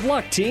 Best of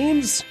luck,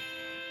 teams.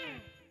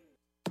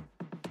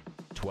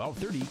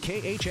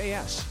 1230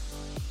 KHAS.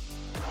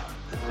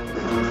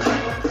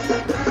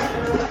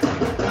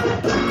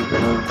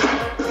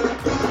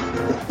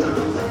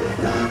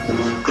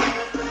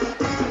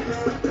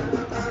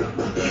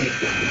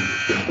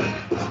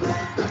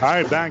 All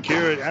right, back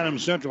here at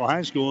Adams Central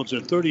High School, it's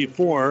a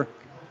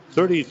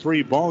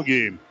 34-33 ball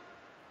game.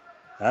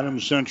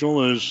 Adams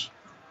Central is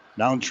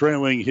now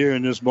trailing here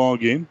in this ball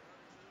game.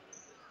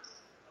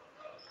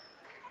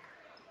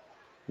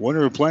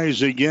 Winner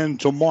plays again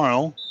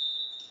tomorrow.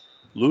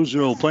 Loser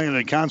will play in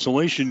a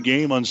consolation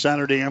game on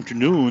Saturday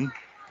afternoon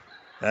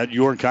at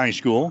York High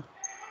School.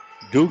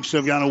 Dukes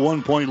have got a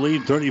 1-point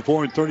lead,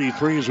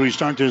 34-33 as we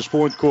start this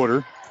fourth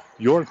quarter.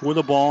 York with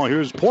the ball.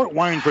 Here's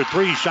Portwine for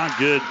three. Shot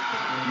good.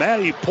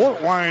 Maddie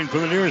Portwine from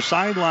the near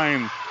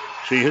sideline.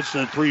 She hits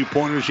the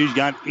three-pointer. She's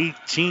got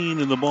 18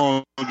 in the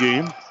ball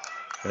game.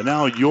 And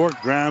now York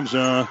grabs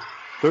a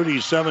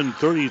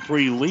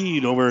 37-33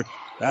 lead over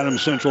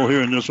Adams Central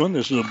here in this one.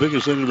 This is the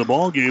biggest lead of the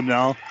ball game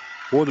now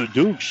for the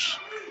Dukes.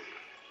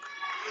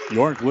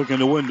 York looking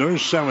to win their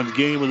 7th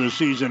game of the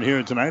season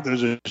here tonight.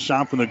 There's a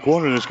shot from the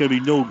corner that's going to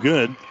be no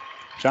good.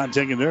 Shot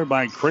taken there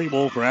by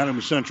Crable for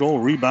Adams Central.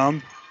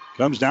 Rebound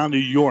comes down to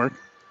York.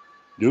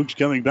 Dukes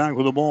coming back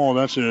with the ball.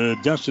 That's a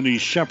Destiny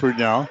Shepard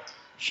now.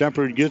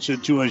 Shepard gets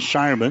it to a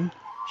Shireman.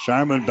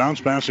 Shireman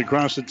bounce pass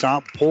across the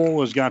top.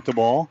 Pohl has got the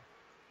ball.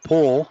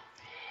 Pohl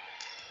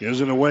gives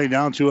it away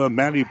down to a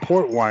Maddie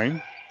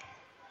Portwine.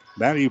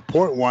 Maddie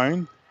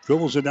Portwine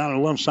dribbles it down the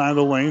left side of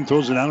the lane,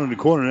 throws it out in the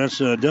corner. That's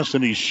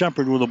Destiny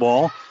Shepard with the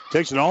ball.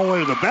 Takes it all the way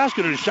to the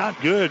basket. Her shot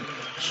good.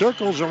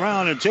 Circles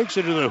around and takes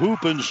it to the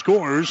hoop and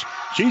scores.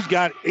 She's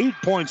got 8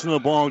 points in the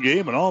ball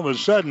game, and all of a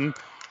sudden,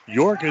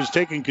 York is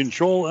taking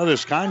control of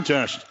this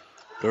contest.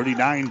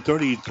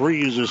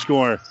 39-33 is the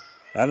score.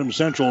 Adams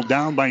Central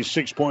down by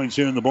 6 points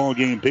here in the ball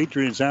game.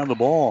 Patriots have the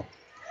ball.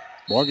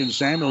 Morgan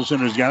Samuelson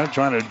has got it,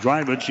 trying to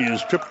drive it. She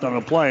is tripped on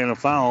a play, and a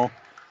foul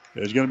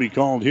is going to be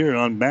called here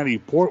on Maddie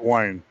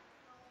Portwine.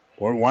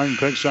 Portwine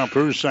picks up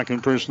her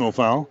second personal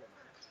foul.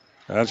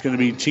 That's going to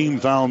be team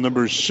foul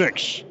number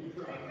 6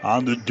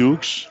 on the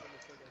Dukes.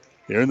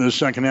 Here in the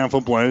second half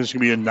of play, it's going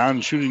to be a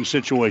non-shooting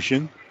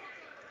situation.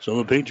 So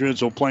the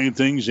Patriots will play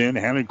things in.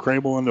 Hannah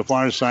Crable on the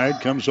far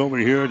side. Comes over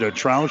here to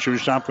Troush. Her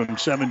shot from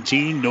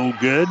 17. No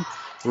good.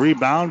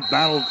 Rebound.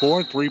 Battled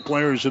for. 3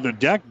 players to the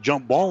deck.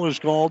 Jump ball is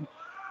called.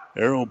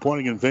 Arrow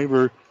pointing in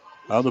favor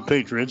of the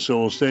Patriots. So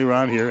we'll stay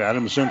around here.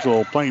 Adams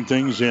Central playing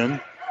things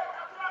in.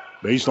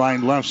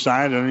 Baseline left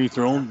side underneath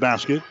their own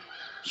basket.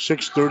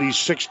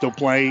 6:36 to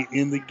play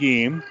in the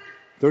game.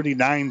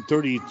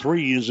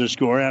 39-33 is the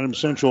score. Adams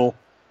Central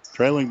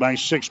trailing by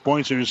 6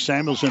 points. There's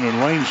Samuelson and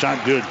Lane.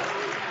 Shot good.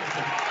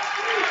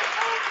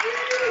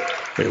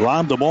 They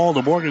lobbed the ball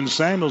to Morgan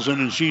Samuelson,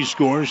 and she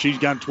scores. She's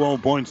got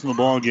 12 points in the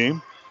ball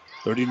game.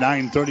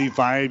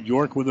 39-35.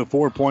 York with a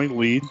 4-point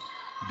lead.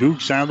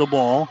 Dukes have the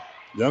ball.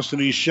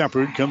 Destiny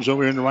Shepard comes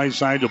over in the right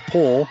side to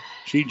Pohl.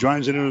 She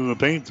drives it into the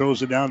paint,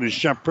 throws it down to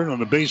Shepard on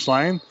the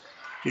baseline.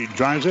 She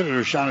drives it, and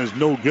her shot is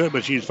no good,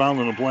 but she's fouled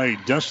in the play.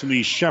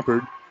 Destiny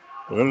Shepard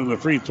will go to the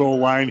free throw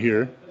line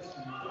here.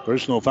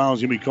 Personal foul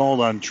is going to be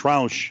called on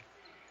Troush.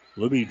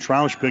 Libby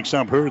Troush picks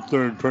up her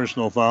 3rd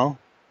personal foul.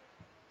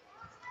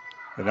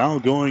 And now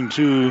going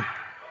to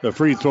the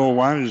free throw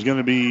line is going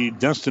to be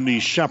Destiny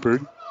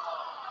Shepard.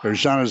 Her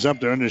shot is up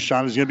there, and the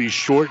shot is going to be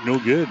short, no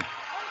good.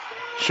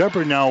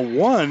 Shepard now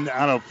 1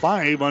 out of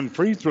 5 on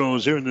free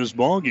throws here in this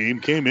ball game.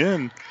 Came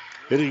in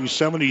hitting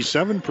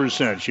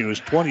 77%. She was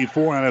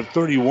 24 out of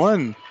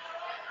 31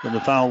 in the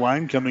foul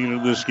line coming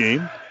into this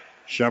game.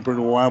 Shepard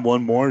will have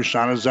one more.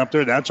 Shot is up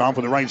there. That's off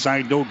of the right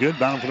side. No good.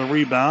 Bound for the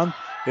rebound.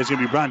 It's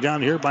going to be brought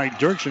down here by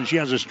Dirks, and she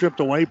has it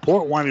stripped away.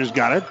 Portwine has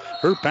got it.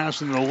 Her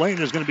pass in the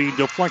lane is going to be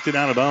deflected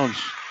out of bounds.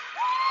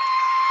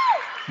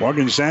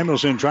 Morgan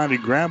Samuelson trying to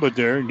grab it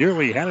there.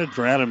 Nearly had it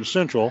for Adams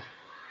Central.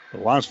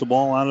 But lost the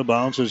ball out of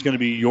bounds. It's going to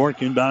be York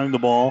inbounding the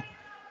ball.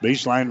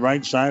 Baseline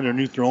right side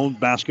underneath their own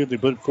basket. They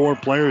put 4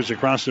 players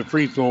across the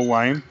free throw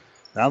line.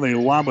 Now they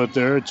lob it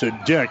there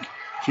to Dick.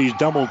 She's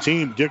double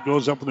teamed. Dick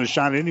goes up with a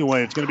shot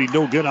anyway. It's going to be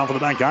no good off of the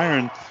back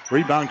iron.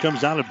 Rebound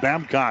comes down to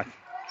Babcock.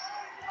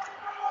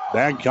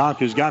 Babcock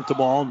has got the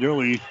ball.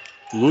 Nearly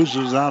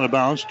loses out of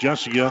bounds.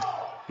 Jessica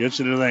gets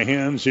it into the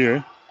hands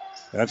here.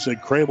 That's a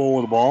Crable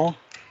with the ball.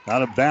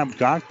 Out of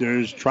Babcock.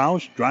 There's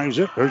Troush. Drives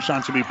it. Her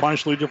shot's going to be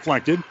partially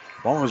deflected.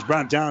 Ball is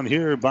brought down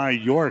here by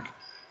York.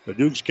 The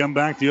Dukes come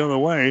back the other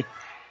way.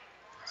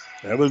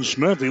 Evan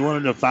Smith, he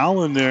wanted a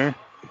foul in there.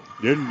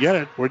 Didn't get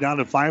it. We're down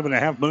to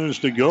 5.5 minutes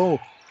to go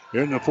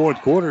here in the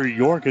fourth quarter.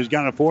 York has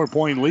got a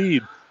 4-point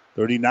lead.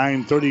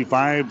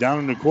 39-35 down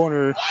in the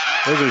corner.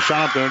 There's a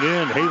shot there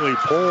in. Haley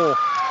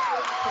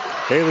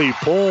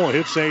Pohl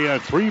hits a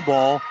 3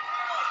 ball.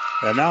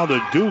 And now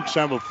the Dukes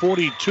have a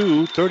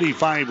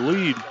 42-35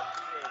 lead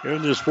here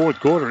in this fourth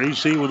quarter.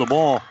 AC with the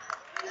ball.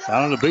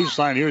 Out on the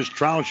baseline, here's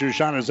Troush. Her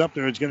shot is up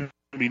there. It's going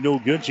to be no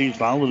good. She's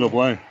fouled in the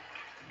play.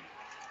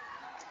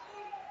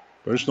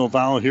 Personal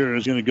foul here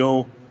is going to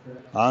go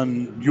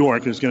on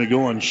York. It's going to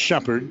go on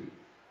Shepard.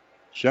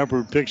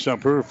 Shepard picks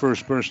up her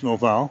first personal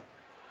foul.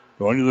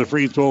 Going to the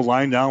free throw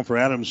line down for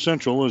Adams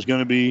Central is going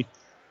to be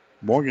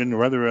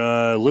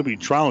Libby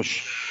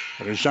Troush.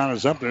 But her shot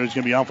is up there. It's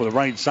going to be out for the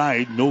right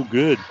side. No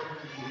good.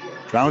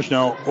 Troush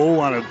now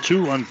 0 out of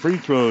 2 on free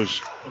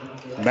throws.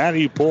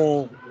 Maddie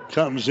Pohl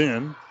comes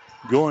in.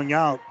 Going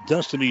out,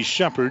 Destiny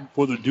Shepard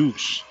for the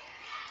Dukes.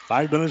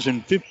 5 minutes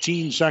and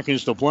 15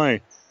 seconds to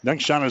play.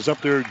 Next shot is up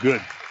there,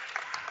 good.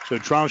 So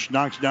Troush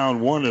knocks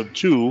down 1 of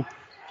 2.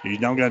 He's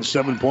now got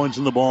 7 points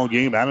in the ball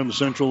game. Adams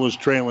Central is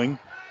trailing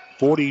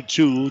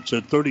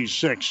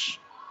 42-36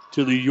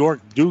 to the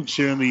York Dukes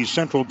here in the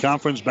Central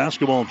Conference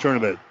Basketball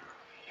Tournament.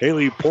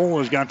 Haley Pohl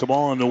has got the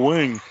ball on the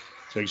wing.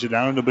 Takes it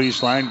down the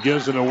baseline,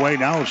 gives it away.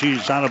 Now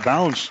she's out of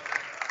bounds.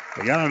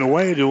 They got it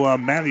away to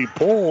Maddie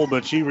Pohl,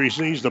 but she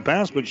receives the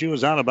pass, but she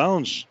was out of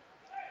bounds.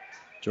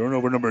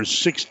 Turnover number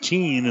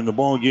 16 in the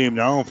ball game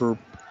now for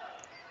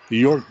the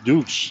York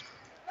Dukes.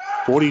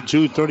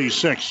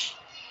 42-36.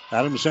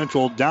 Adams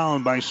Central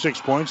down by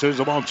 6 points. There's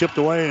the ball tipped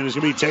away, and it's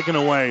going to be taken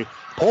away.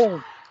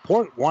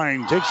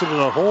 Portwine takes it to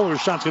the hole. Her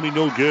shot's going to be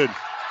no good.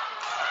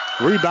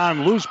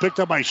 Rebound loose, picked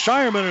up by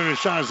Shireman, and her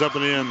shot is up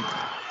and in.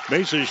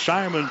 Mason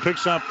Shireman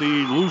picks up the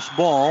loose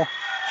ball.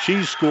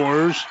 She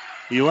scores.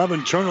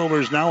 11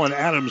 turnovers now in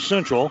Adams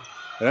Central.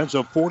 That's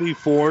a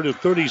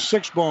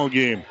 44-36 ball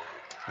game.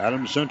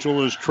 Adams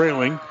Central is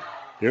trailing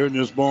here in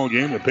this ball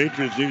game. The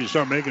Patriots need to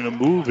start making a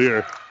move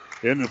here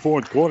in the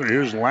fourth quarter.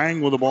 Here's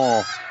Lang with the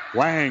ball.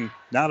 Lang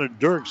now to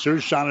Dirks. Her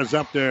shot is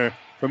up there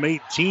from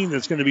 18.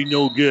 That's going to be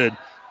no good.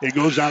 It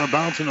goes out of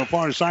bounds on the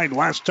far side.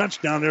 Last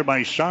touchdown there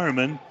by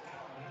Shireman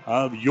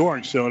of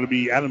York. So it'll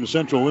be Adams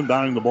Central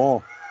inbounding the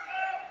ball.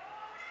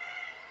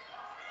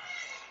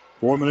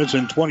 4 minutes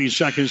and 20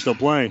 seconds to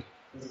play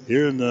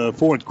here in the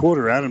fourth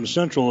quarter. Adams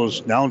Central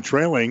is now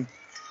trailing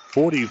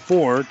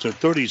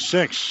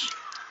 44-36.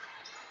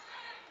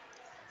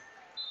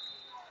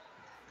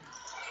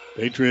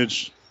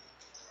 Patriots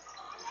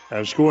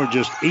have scored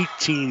just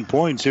 18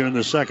 points here in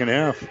the second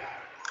half.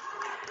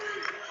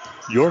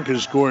 York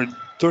has scored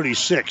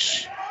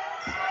 36.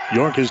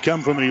 York has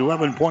come from an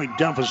 11-point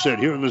deficit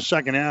here in the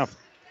second half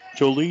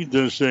to lead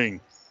this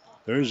thing.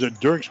 There's a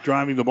Dirks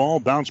driving the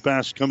ball. Bounce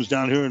pass comes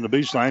down here in the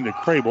baseline to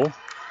Crable.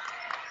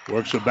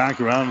 Works it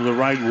back around to the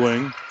right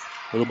wing.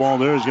 With the ball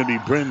there is going to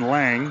be Bryn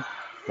Lang.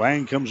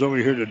 Lang comes over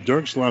here to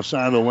Dirks, left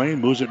side of the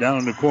lane, moves it down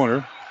in the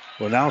corner.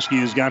 Lanowski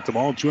has got the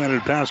ball.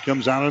 Two-handed pass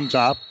comes out on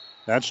top.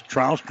 That's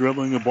Trout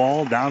dribbling the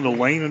ball down the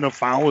lane, and a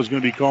foul is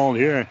going to be called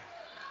here.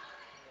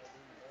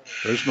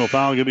 Personal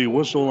foul going to be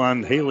whistled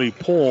on Haley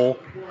Pohl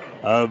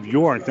of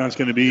York. That's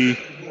going to be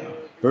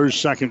her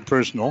second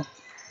personal.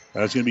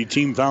 That's going to be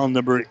team foul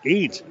number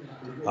 8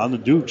 on the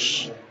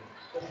Dukes.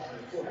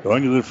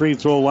 Going to the free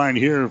throw line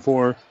here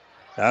for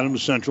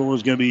Adams Central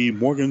is going to be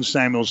Morgan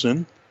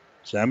Samuelson.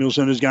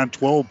 Samuelson has got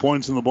 12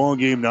 points in the ball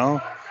game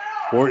now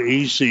for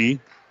AC.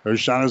 Her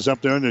shot is up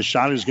there, and the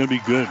shot is going to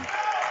be good.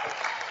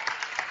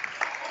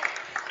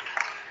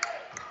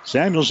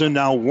 Samuelson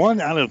now 1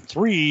 out of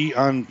 3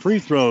 on free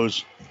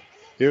throws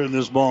here in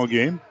this ball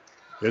game.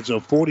 It's a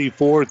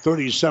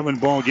 44-37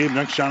 ball game.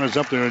 Next shot is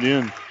up there and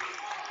in.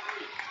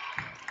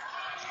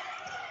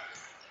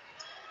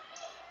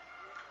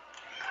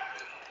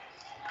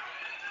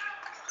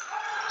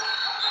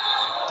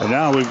 And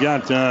now we've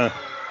got a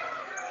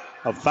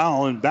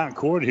foul in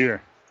backcourt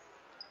here.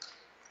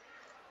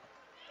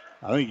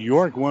 I think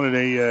York wanted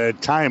a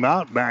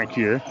timeout back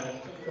here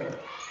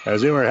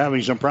as they were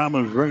having some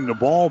problems bringing the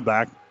ball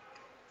back.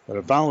 But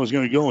a foul is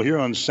going to go here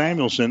on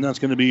Samuelson. That's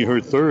going to be her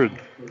third.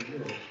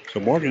 So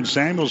Morgan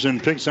Samuelson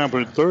picks up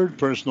her third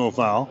personal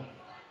foul.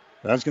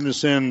 That's going to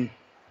send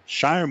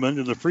Shireman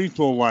to the free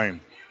throw line.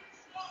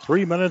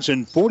 3 minutes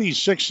and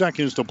 46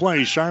 seconds to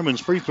play. Shireman's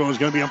free throw is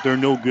going to be up there,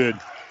 no good.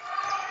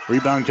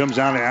 Rebound comes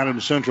out to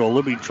Adams Central.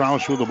 Libby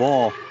Troush with the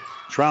ball.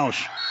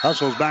 Troush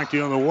hustles back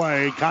the other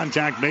way.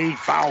 Contact made.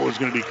 Foul is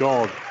going to be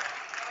called.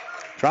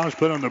 Troush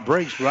put on the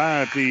brakes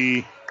right at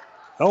the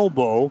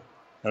elbow.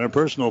 And a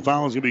personal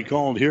foul is going to be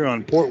called here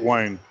on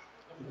Portwine.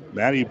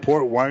 Maddie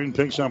Portwine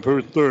picks up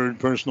her third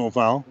personal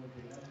foul.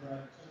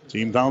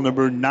 Team foul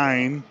number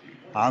 9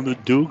 on the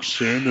Dukes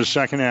here in the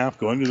second half.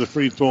 Going to the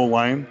free throw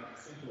line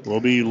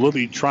will be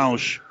Libby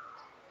Troush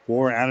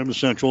for Adams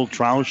Central.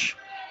 Troush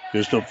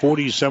just a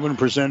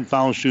 47%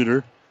 foul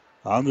shooter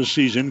on the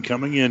season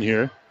coming in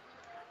here.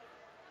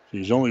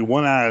 She's only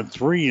 1 out of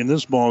 3 in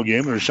this ball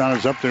game. Her shot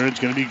is up there. It's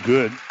going to be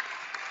good.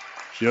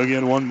 She'll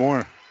get one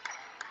more.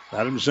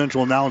 Adams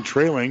Central now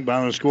trailing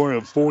by a score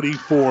of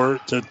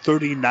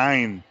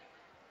 44-39.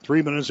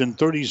 3 minutes and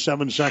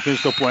 37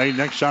 seconds to play.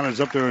 Next shot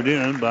is up there and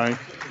in by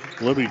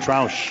Libby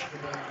Troush.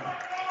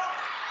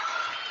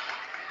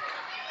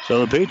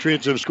 So the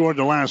Patriots have scored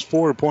the last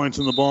 4 points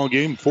in the ball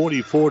game.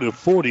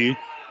 44-40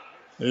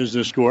 is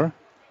the score.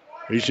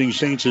 Hastings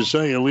St.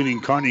 Cecilia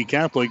leading Kearney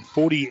Catholic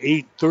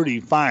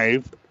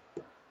 48-35.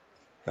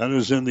 That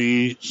is in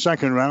the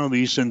second round of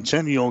the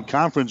Centennial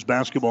Conference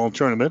Basketball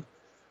Tournament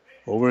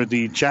over at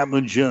the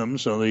Chapman Gym.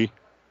 So the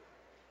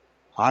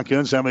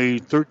Hawkins have a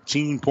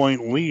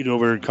 13-point lead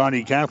over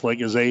Kearney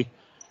Catholic as they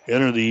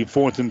enter the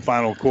fourth and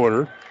final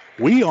quarter.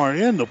 We are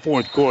in the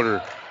fourth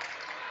quarter.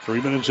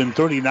 3 minutes and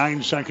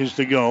 39 seconds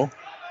to go.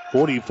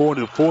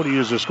 44-40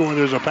 is the score.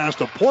 There's a pass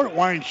to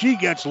Portwine. She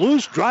gets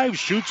loose, drives,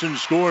 shoots, and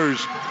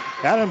scores.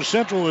 Adams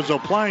Central is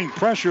applying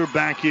pressure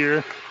back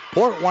here.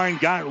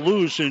 Portwine got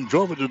loose and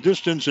drove it the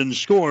distance and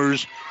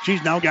scores.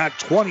 She's now got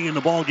 20 in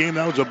the ball game.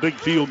 That was a big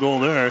field goal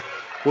there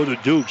for the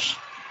Dukes.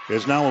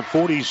 It's now a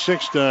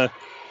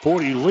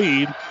 46-40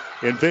 lead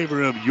in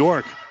favor of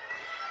York.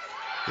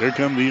 Here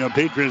come the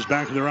Patriots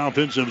back in their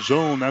offensive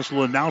zone. That's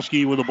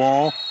Lanowski with the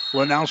ball.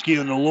 Lanowski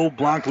in the low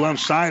block left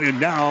side, and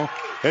now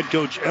head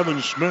coach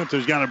Evan Smith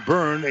has got to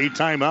burn a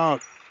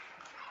timeout.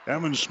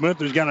 Evan Smith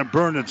has got to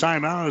burn a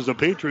timeout as the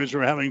Patriots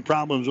are having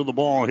problems with the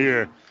ball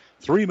here.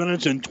 3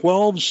 minutes and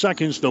 12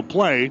 seconds to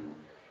play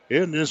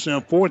in this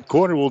fourth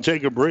quarter. We'll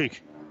take a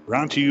break.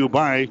 Brought to you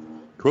by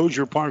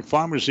Crozier Park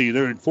Pharmacy.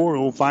 They're at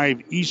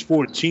 405 East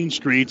 14th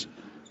Street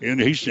in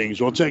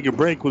Hastings. We'll take a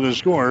break with a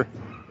score.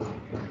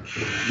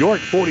 York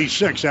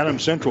 46,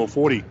 Adams Central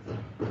 40.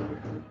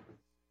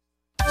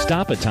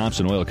 Stop at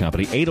Thompson Oil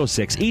Company,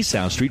 806 East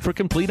South Street for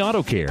complete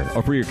auto care.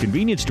 Or for your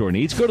convenience store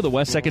needs, go to the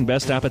West 2nd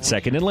Best Stop at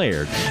 2nd and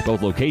Laird.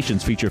 Both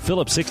locations feature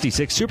Phillips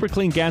 66 Super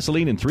Clean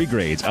gasoline in 3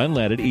 grades,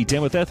 unleaded,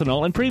 E10 with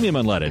ethanol, and premium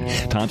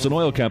unleaded. Thompson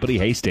Oil Company,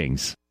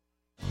 Hastings.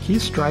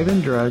 Keith's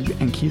Drive-In Drug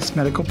and Keith's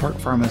Medical Park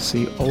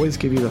Pharmacy always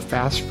give you the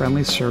fast,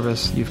 friendly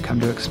service you've come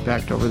to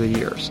expect over the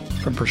years.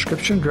 From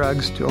prescription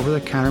drugs to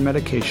over-the-counter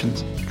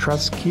medications,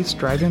 trust Keith's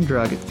Drive-In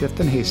Drug at 5th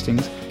and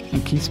Hastings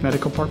and Keith's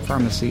Medical Park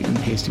Pharmacy in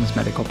Hastings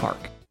Medical Park.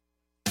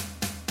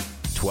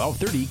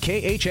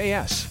 1230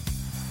 KHAS.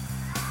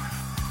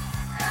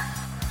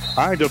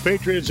 All right, the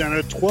Patriots had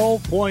a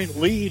 12-point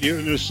lead here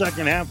in the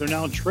second half. They're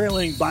now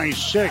trailing by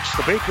 6.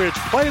 The Patriots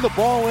play the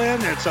ball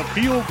in. It's a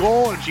field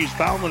goal, and she's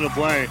fouling the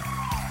play.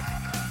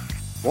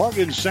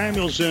 Morgan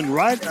Samuelson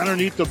right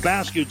underneath the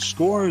basket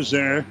scores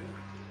there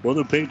for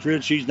the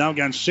Patriots. She's now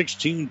got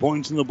 16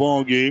 points in the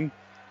ball game.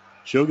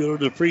 She'll go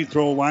to the free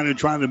throw line and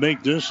try to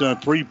make this a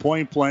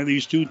 3-point play.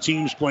 These two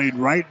teams played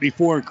right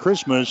before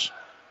Christmas.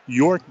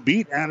 York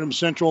beat Adams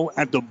Central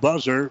at the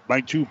buzzer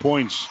by 2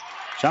 points.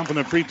 Shot from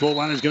the free throw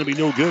line is going to be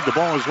no good. The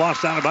ball is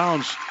lost out of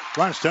bounds.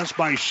 Last touch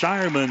by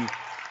Shireman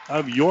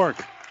of York.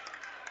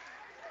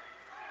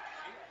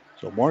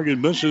 So Morgan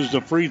misses the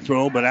free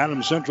throw, but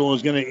Adams Central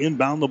is going to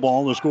inbound the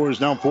ball. The score is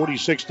now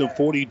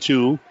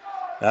 46-42.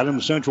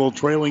 Adams Central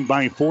trailing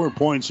by 4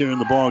 points here in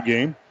the ball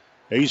game.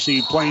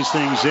 AC plays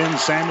things in.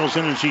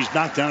 Samuelson, and she's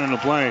knocked down in the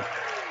play.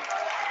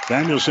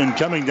 Samuelson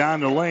coming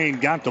down the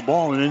lane, got the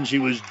ball, and then she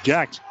was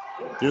decked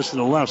just to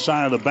the left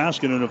side of the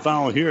basket, and a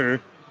foul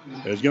here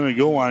is going to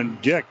go on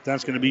Dick.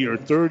 That's going to be her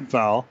third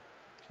foul.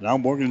 Now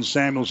Morgan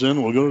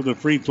Samuelson will go to the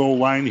free throw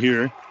line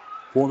here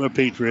for the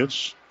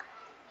Patriots.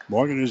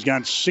 Morgan has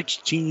got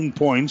 16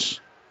 points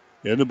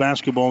in the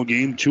basketball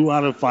game. 2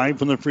 out of 5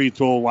 from the free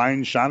throw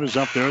line. Shot is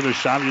up there. The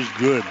shot is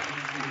good.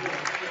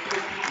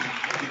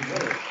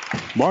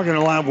 Morgan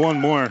will have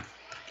one more.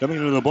 Coming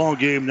into the ball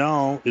game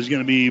now is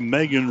going to be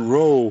Megan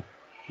Rowe.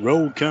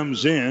 Rowe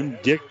comes in.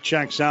 Dick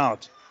checks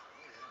out.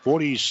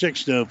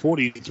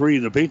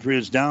 46-43. The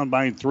Patriots down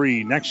by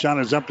 3. Next shot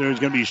is up there. It's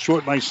going to be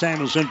short by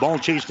Samuelson. Ball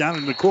chased down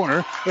in the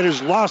corner. It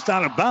is lost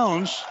out of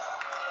bounds.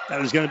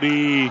 That is going to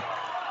be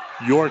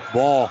York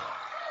ball.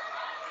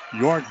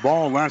 York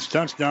ball. Last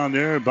touchdown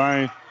there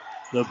by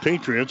the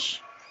Patriots.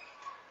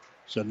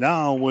 So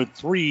now with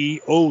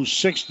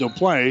 3:06 to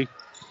play,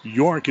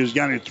 York has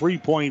got a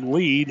 3-point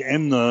lead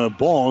in the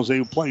balls.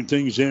 They play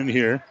things in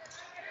here.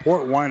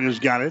 Portwine has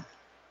got it.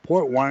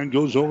 Portwine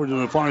goes over to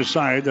the far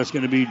side. That's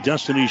going to be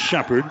Destiny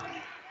Shepard.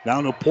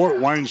 Down to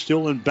Portwine,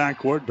 still in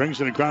backcourt. Brings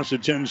it across the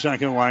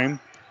 10-second line.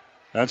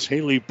 That's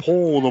Haley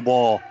Pohl with the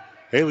ball.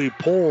 Haley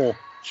Pohl,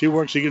 she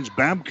works against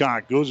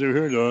Babcock. Goes over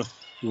here to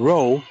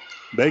Rowe.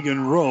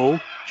 Megan Rowe.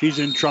 She's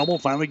in trouble.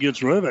 Finally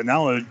gets rid of it.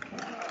 Now a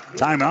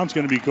timeout's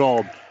going to be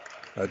called.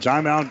 A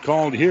timeout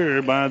called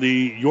here by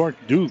the York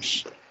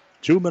Dukes.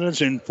 2 minutes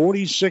and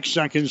 46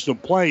 seconds to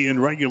play in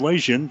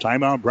regulation.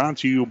 Timeout brought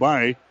to you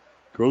by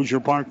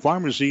Crozier Park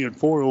Pharmacy at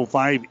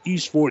 405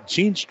 East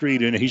 14th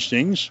Street in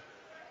Hastings.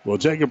 We'll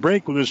take a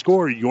break with the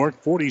score.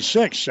 York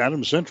 46,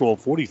 Adams Central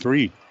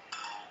 43.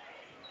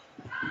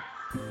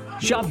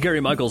 Shop Gary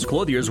Michaels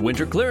Clothier's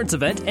winter clearance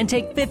event and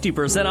take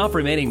 50% off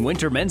remaining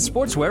winter men's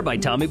sportswear by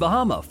Tommy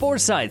Bahama,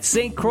 Forsyth,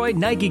 St. Croix,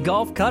 Nike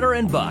Golf, Cutter,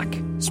 and Buck.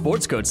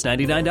 Sports coats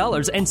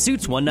 $99 and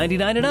suits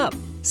 $199 and up.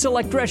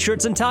 Select dress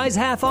shirts and ties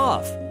half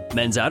off.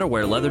 Men's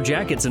outerwear, leather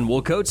jackets, and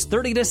wool coats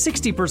 30 to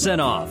 60%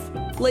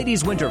 off.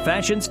 Ladies' winter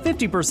fashions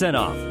 50%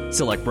 off.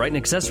 Select Brighton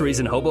accessories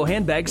and hobo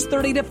handbags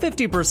 30 to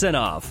 50%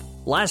 off.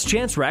 Last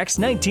chance racks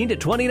 $19 to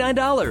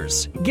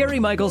 $29. Gary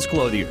Michaels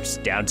Clothiers,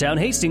 downtown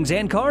Hastings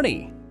and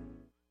Kearney.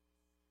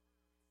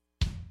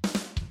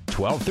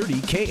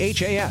 1230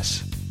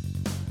 KHAS.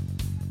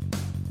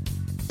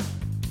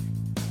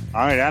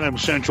 All right,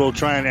 Adams Central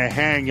trying to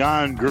hang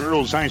on.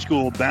 Girls high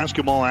school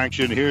basketball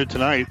action here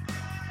tonight.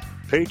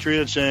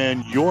 Patriots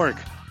and York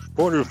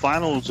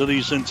quarterfinals of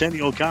the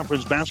Centennial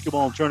Conference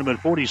basketball tournament.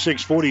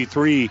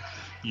 46-43.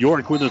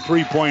 York with a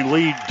 3-point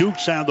lead.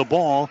 Dukes have the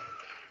ball.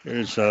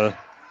 There's ball's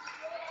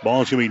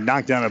going to be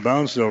knocked out of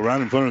bounds, though,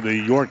 right in front of the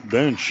York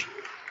bench.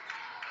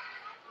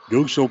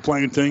 Dukes will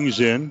play things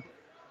in.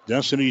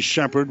 Destiny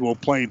Shepard will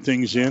play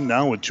things in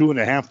now with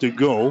 2.5 to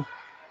go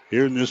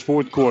here in this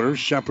fourth quarter.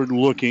 Shepard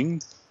looking,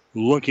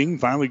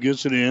 finally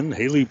gets it in.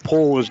 Haley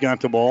Pohl has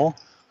got the ball.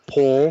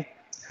 Pohl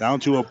down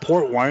to a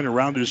Portwine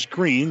around his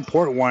screen.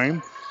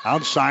 Portwine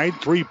outside,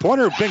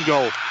 three-pointer,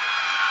 bingo.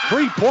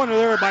 Three-pointer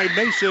there by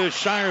Mesa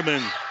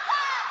Shireman.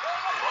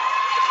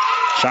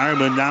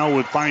 Shireman now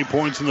with 5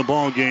 points in the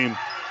ball game.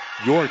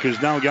 York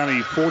has now got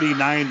a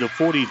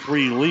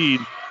 49-43 lead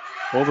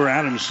over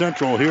Adams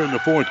Central here in the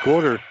fourth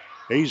quarter.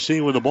 AC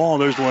with the ball.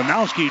 There's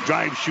Lanowski,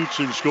 drives, shoots,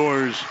 and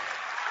scores.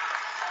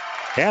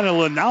 Hannah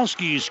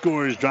Lanowski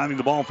scores, driving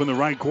the ball from the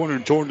right corner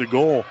toward the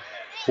goal.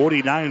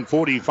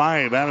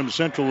 49-45. Adams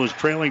Central is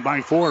trailing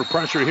by 4.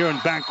 Pressure here in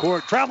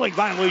backcourt. Traveling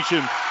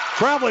violation.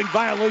 Traveling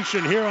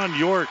violation here on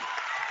York.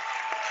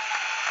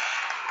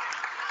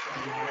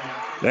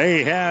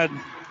 They had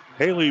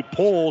Haley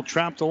Pohl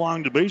trapped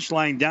along the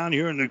baseline down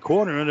here in the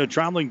corner, and a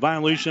traveling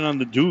violation on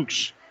the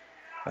Dukes.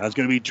 That's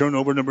going to be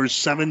turnover number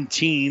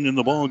 17 in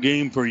the ball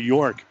game for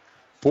York.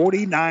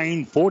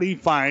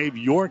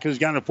 49-45. York has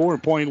got a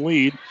 4-point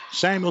lead.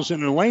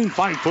 Samuelson in the lane,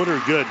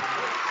 5-footer, good.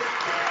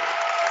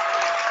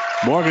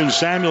 Morgan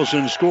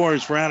Samuelson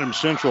scores for Adams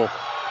Central.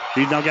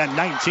 He's now got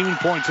 19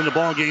 points in the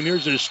ball game.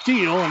 Here's a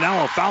steal, and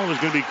now a foul is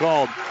going to be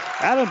called.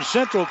 Adams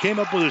Central came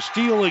up with a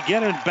steal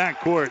again in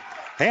backcourt.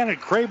 Hannah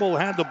Crable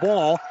had the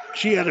ball.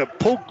 She had a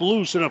poke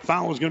loose, and a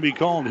foul is going to be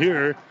called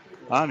here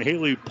on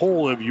Haley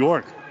Pohl of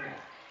York.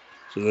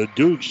 So the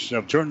Dukes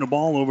have turned the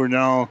ball over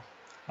now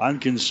on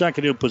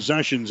consecutive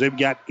possessions. They've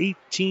got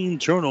 18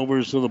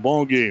 turnovers to the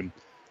ball game.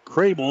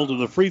 Crable to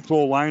the free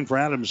throw line for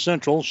Adams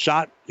Central.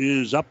 Shot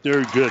is up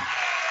there, good.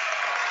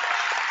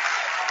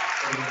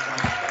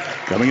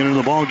 Coming into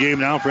the ball game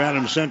now for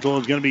Adams Central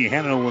is going to be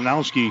Hannah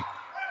Lanowski.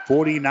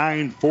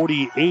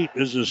 49-48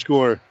 is the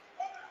score.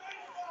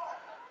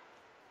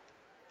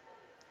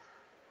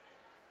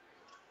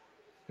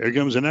 Here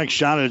comes the next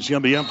shot. It's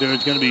going to be up there.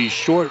 It's going to be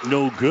short,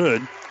 no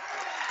good.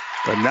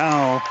 But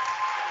now,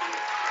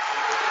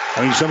 I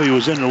think somebody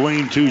was in the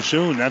lane too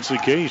soon. That's the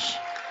case.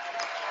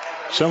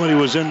 Somebody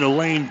was in the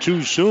lane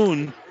too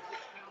soon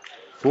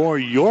for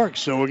York.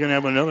 So we're going to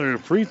have another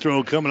free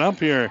throw coming up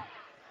here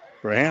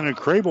for Hannah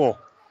Crable.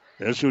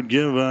 This would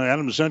give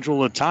Adams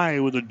Central a tie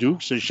with the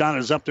Dukes. The shot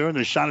is up there, and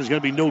the shot is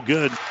going to be no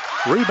good.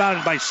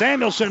 Rebounded by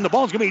Samuelson. The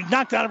ball's going to be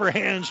knocked out of her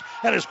hands.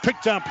 That is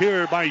picked up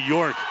here by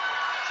York.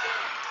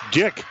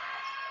 Dick,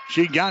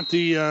 she got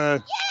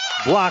the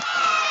block,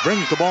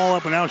 brings the ball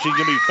up, and now she's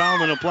going to be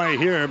fouled in a play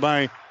here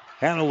by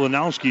Hannah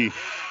Lanowski.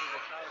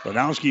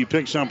 Lanowski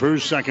picks up her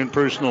second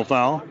personal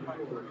foul.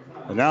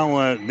 And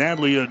now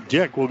Natalie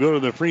Dick will go to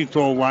the free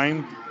throw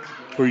line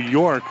for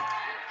York.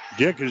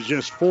 Dick is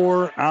just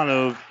 4 out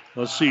of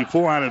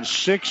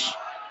 6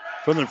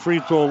 from the free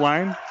throw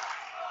line.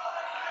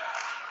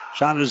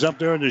 Shot is up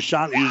there, and the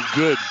shot is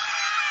good.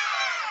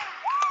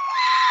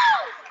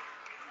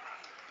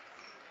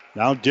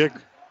 Now Dick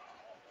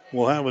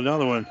will have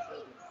another one.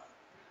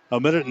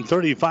 1 minute and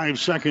 35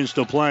 seconds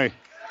to play.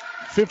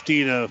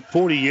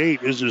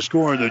 50-48 is the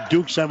score. The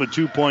Dukes have a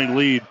 2-point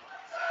lead.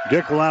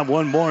 Dick will have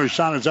one more.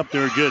 Shot is up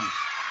there, good.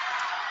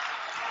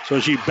 So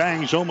she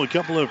bangs home a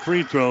couple of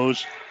free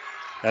throws.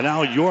 And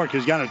now York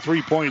has got a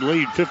 3-point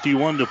lead,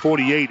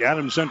 51-48.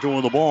 Adams Central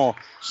with the ball.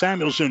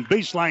 Samuelson,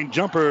 baseline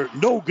jumper,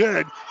 no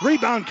good.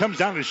 Rebound comes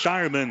down to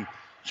Shireman.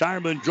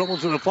 Shireman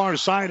dribbles to the far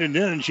side, and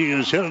then she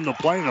is hit on the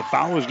play, and a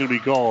foul is going to be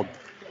called.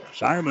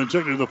 Shireman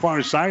took it to the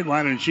far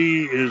sideline, and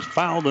she is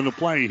fouled in the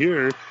play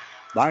here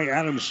by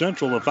Adams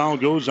Central. The foul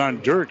goes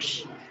on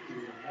Dirks.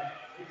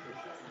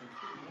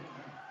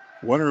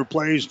 Winner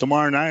plays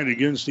tomorrow night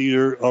against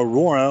either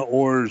Aurora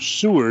or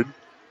Seward.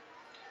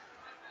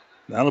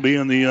 That'll be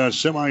in the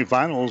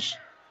semifinals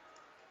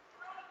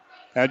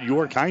at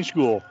York High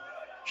School.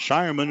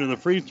 Shireman to the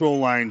free throw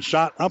line.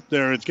 Shot up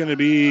there. It's going to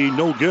be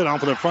no good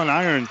off of the front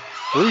iron.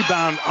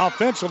 Rebound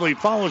offensively.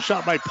 Follow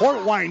shot by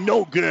Portwine.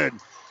 No good.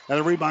 And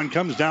the rebound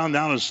comes down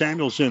to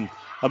Samuelson.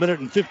 1 minute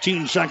and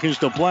 15 seconds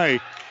to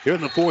play here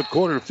in the fourth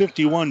quarter.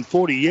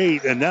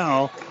 51-48. And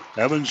now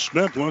Evan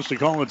Smith wants to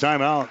call a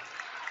timeout.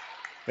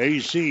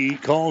 AC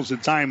calls the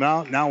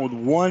timeout now with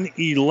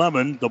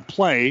 1:11 to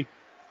play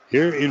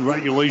here in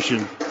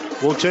regulation.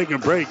 We'll take a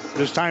break.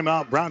 This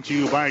timeout brought to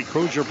you by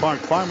Crozier Park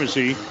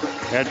Pharmacy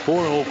at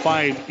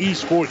 405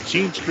 East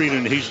 14th Street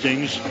in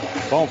Hastings.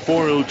 Call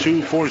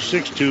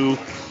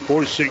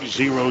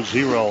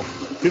 402-462-4600.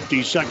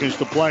 50 seconds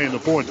to play in the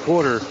fourth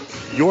quarter.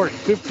 York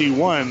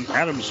 51,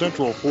 Adams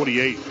Central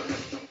 48.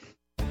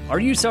 Are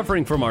you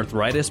suffering from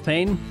arthritis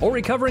pain or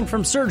recovering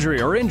from surgery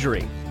or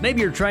injury?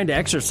 Maybe you're trying to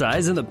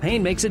exercise and the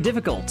pain makes it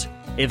difficult.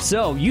 If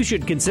so, you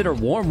should consider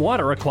warm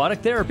water aquatic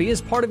therapy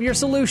as part of your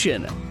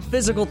solution.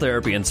 Physical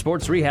Therapy and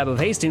Sports Rehab of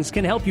Hastings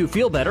can help you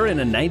feel better in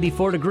a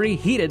 94-degree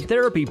heated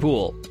therapy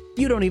pool.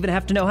 You don't even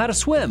have to know how to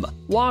swim.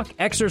 Walk,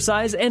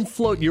 exercise, and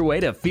float your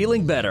way to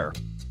feeling better.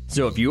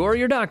 So if you or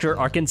your doctor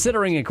are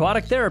considering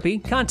aquatic therapy,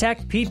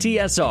 contact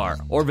PTSR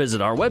or visit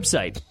our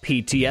website,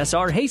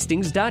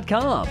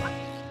 ptsrhastings.com.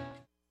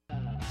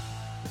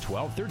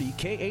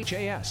 1230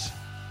 KHAS.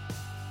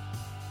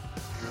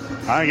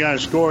 I got a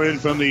score in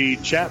from the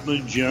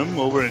Chapman Gym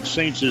over at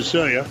St.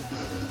 Cecilia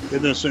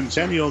in the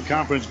Centennial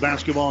Conference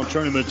basketball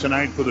tournament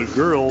tonight for the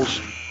girls.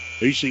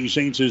 Hastings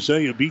St.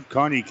 Cecilia beat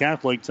Kearney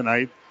Catholic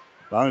tonight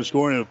by a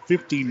score of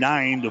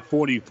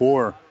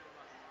 59-44.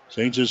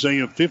 St.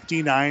 Cecilia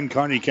 59,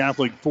 Kearney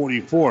Catholic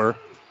 44.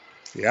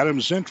 The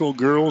Adams Central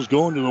girls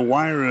going to the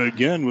wire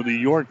again with the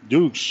York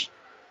Dukes.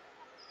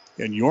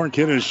 And York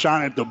hit a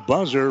shot at the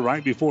buzzer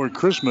right before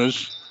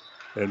Christmas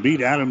and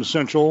beat Adams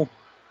Central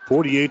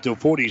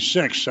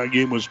 48-46. That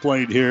game was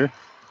played here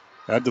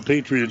at the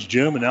Patriots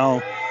gym, and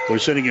now we're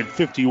sitting at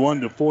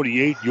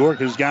 51-48. York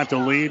has got the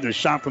lead. The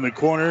shot from the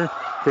corner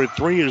for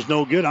three is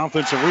no good.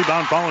 Offensive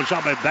rebound, followed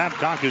shot by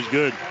Babcock is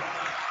good.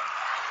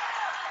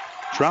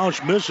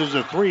 Troush misses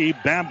a three.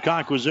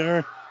 Babcock was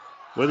there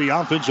with the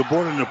offensive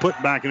board and the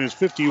putback, and it's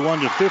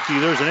 51-50.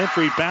 There's an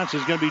entry pass.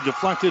 It's going to be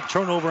deflected.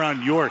 Turnover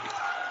on York.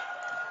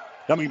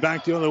 Coming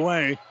back the other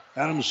way,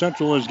 Adams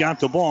Central has got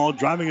the ball,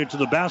 driving it to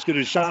the basket.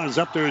 His shot is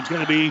up there. It's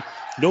going to be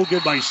no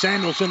good by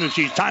Samuelson, and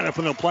she's tied up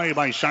in the play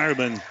by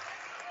Shireman.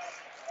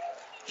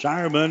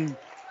 Shireman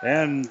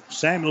and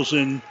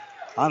Samuelson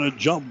on a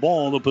jump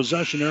ball. The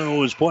possession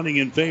arrow is pointing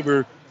in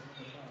favor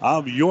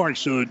of York,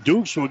 so the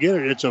Dukes will get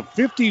it. It's a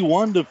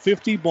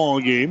 51-50 ball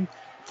game.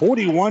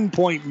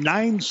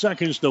 41.9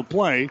 seconds to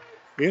play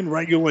in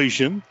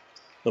regulation.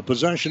 The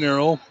possession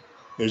arrow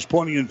is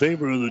pointing in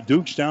favor of the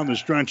Dukes down the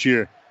stretch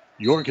here.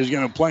 York is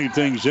going to play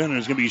things in, and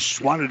it's going to be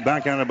swatted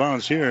back out of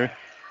bounds here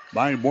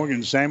by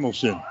Morgan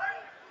Samuelson.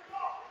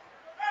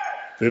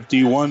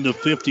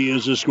 51-50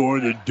 is the score.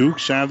 The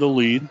Dukes have the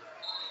lead.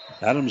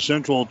 Adams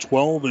Central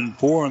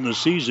 12-4 on the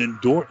season.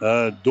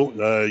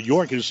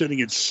 York is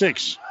sitting at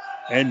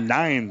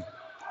 6-9.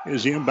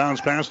 Is the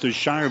inbounds pass to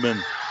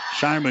Shireman.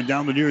 Shireman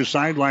down the near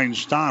sideline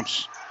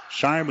stops.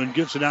 Shireman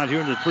gets it out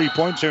here in the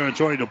three-point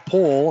territory to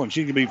Pohl, and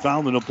she can be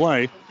fouled in the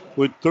play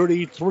with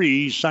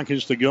 33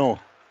 seconds to go.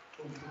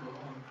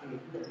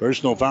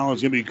 Personal foul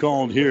is going to be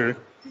called here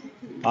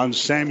on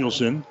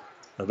Samuelson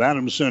of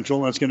Adams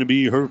Central. That's going to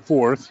be her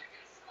fourth.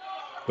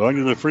 Going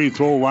to the free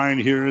throw line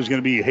here is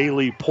going to be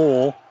Haley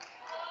Pohl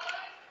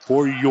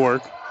for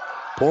York.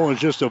 Pohl is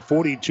just a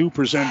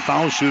 42%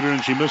 foul shooter,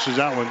 and she misses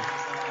that one.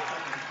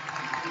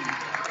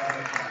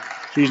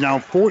 She's now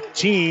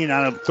 14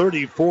 out of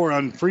 34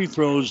 on free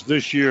throws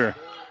this year.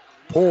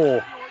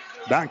 Pohl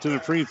back to the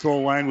free throw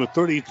line with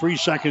 33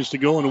 seconds to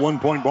go in a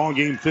one-point ball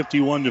game,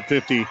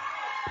 51-50.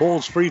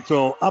 Pohl's free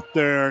throw up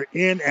there,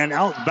 in and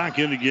out, back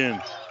in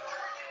again.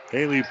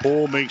 Haley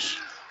Pohl makes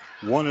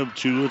one of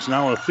two. It's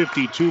now a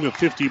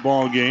 52-50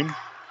 ball game.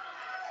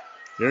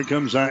 There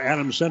comes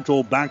Adams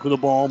Central back with the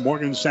ball.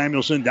 Morgan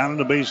Samuelson down in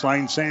the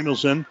baseline.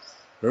 Samuelson,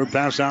 her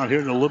pass out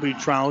here to Libby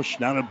Troush.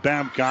 Down to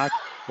Babcock.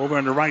 Over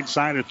on the right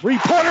side, a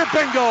three-pointer,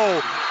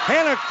 bingo!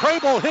 Hannah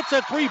Crable hits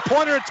a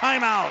three-pointer,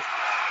 timeout.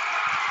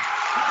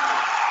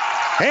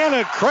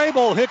 Hannah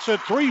Crable hits a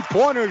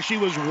three-pointer. She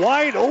was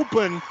wide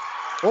open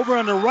over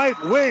on the right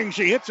wing.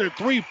 She hits a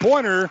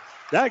three-pointer.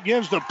 That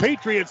gives the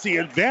Patriots the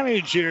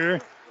advantage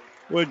here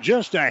with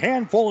just a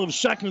handful of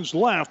seconds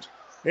left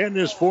in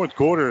this fourth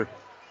quarter.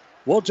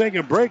 We'll take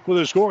a break with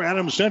a score.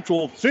 Adams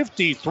Central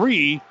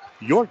 53,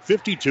 York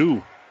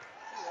 52.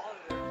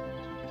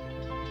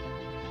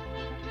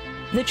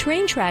 The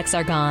train tracks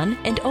are gone,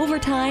 and over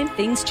time,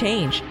 things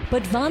change.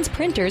 But Vaughn's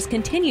Printers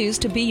continues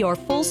to be your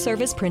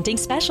full-service printing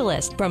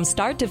specialist. From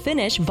start to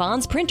finish,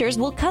 Vaughn's Printers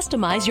will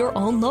customize your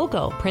own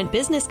logo, print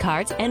business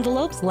cards,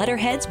 envelopes,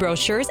 letterheads,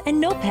 brochures, and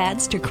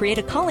notepads to create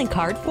a calling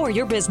card for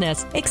your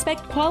business.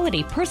 Expect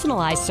quality,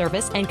 personalized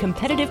service and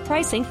competitive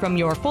pricing from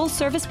your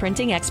full-service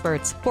printing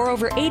experts. For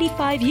over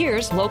 85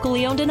 years,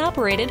 locally owned and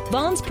operated,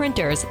 Vaughn's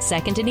Printers,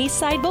 2nd and East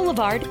Side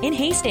Boulevard in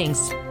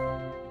Hastings.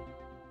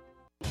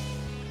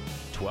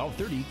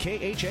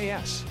 1230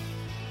 KHAS.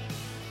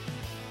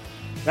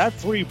 That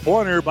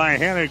three-pointer by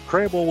Hannah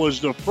Crable was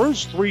the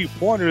first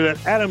three-pointer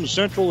that Adams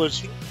Central has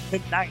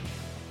hit tonight.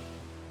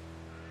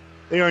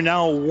 They are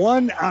now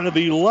 1 out of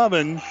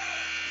 11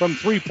 from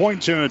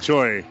three-point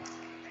territory.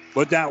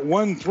 But that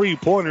one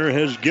three-pointer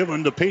has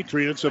given the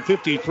Patriots a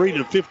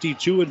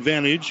 53-52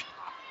 advantage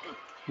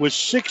with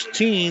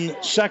 16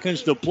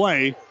 seconds to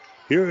play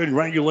here in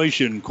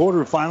regulation.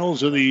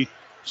 Quarterfinals of the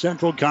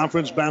Central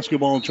Conference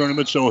basketball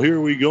tournament. So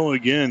here we go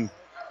again.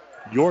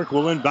 York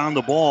will inbound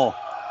the ball.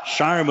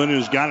 Shireman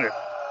has got it.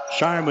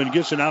 Shireman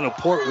gets it out of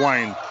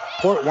Portwine.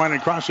 Portwine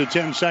across the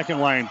 10-second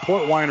line.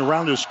 Portwine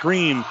around the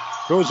screen.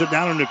 Throws it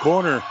down in the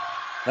corner.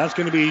 That's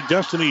going to be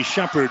Destiny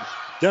Shepard.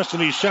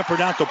 Destiny Shepard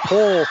out to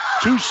Pohl.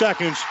 2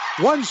 seconds.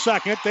 1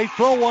 second. They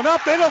throw one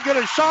up. They don't get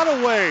a shot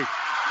away.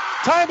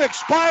 Time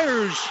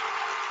expires.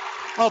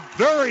 A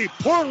very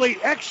poorly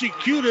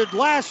executed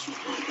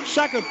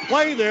last-second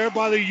play there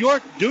by the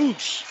York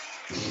Dukes.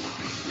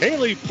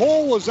 Haley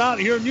Pohl was out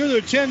here near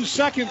the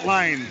 10-second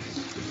line.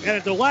 And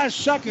at the last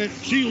second,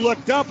 she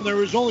looked up, and there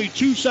was only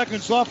 2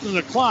 seconds left in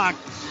the clock.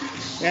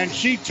 And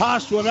she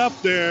tossed one up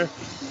there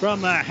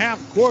from a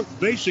half court,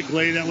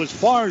 basically, that was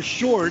far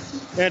short.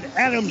 And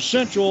Adams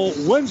Central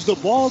wins the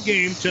ball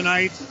game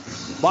tonight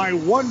by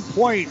 1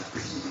 point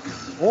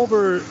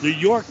over the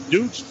York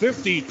Dukes,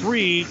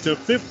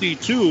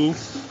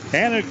 53-52.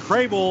 Hannah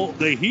Crable,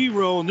 the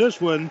hero in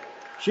this one,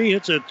 she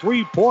hits a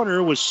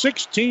three-pointer with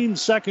 16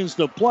 seconds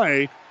to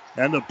play,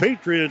 and the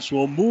Patriots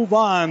will move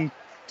on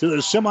to the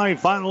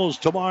semifinals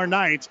tomorrow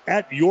night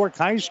at York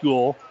High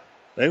School.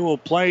 They will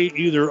play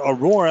either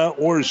Aurora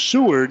or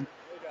Seward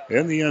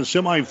in the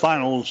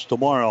semifinals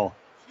tomorrow.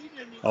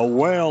 A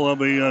whale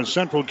of a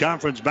Central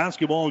Conference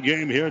basketball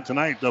game here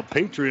tonight. The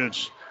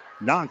Patriots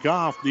knock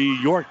off the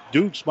York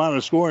Dukes by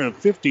a score of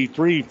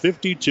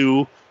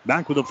 53-52.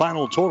 Back with the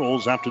final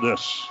totals after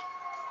this.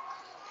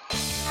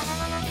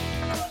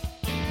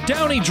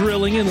 Downey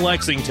Drilling in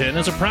Lexington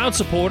is a proud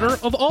supporter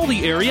of all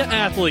the area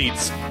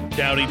athletes.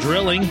 Downey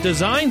Drilling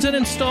designs and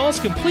installs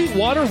complete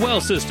water well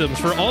systems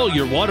for all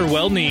your water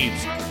well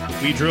needs.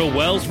 We drill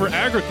wells for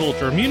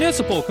agriculture,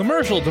 municipal,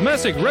 commercial,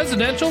 domestic,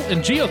 residential,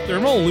 and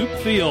geothermal loop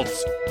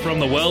fields. From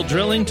the well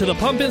drilling to the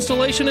pump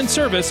installation and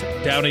service,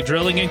 Downey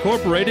Drilling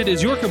Incorporated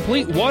is your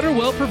complete water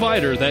well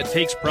provider that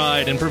takes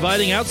pride in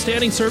providing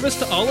outstanding service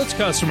to all its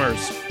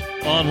customers.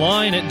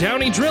 Online at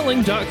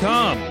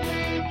downeydrilling.com.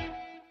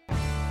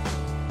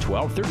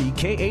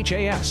 1230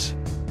 KHAS.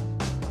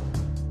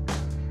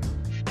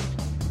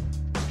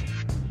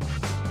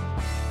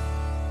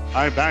 All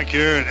right, back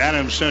here at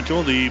Adams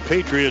Central, the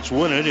Patriots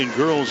win it in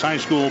girls high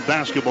school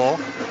basketball.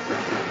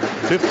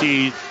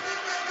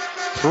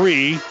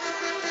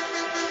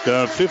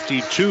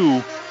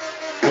 53-52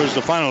 was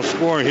the final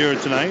score here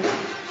tonight.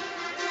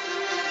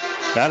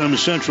 Adams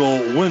Central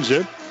wins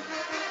it.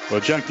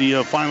 We'll check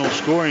the final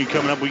scoring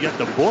coming up. We got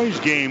the boys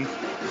game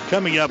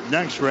coming up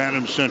next for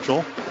Adams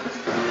Central.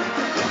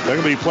 They're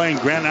going to be playing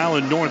Grand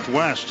Island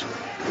Northwest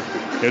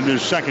in their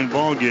second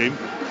ball game.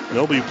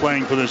 They'll be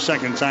playing for the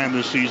second time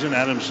this season.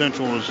 Adams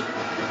Central was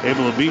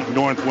able to beat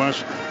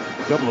Northwest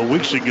a couple of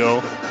weeks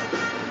ago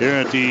here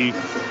at the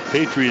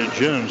Patriot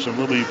Gym. So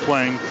we'll be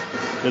playing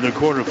in the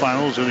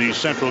quarterfinals of the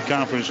Central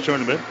Conference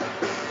Tournament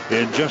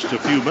in just a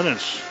few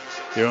minutes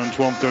here on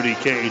 1230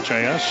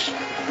 KHIS.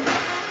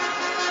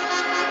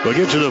 We'll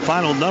get to the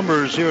final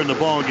numbers here in the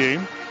ball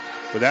game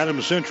with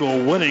Adams Central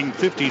winning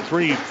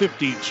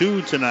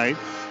 53-52 tonight.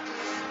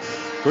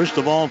 First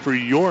of all, for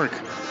York,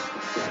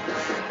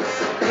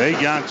 they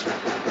got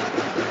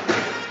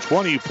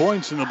 20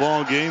 points in the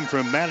ball game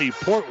from Maddie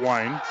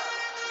Portwine.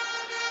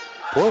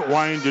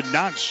 Portwine did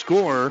not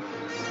score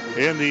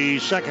in the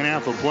second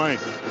half of play.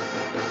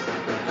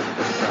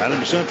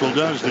 Adams Central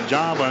does the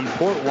job on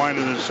Portwine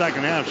in the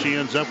second half. She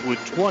ends up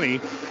with 20.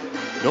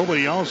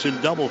 Nobody else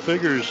in double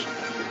figures.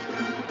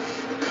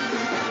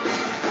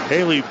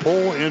 Haley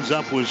Pohl ends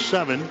up with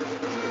 7.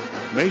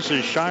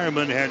 Mesa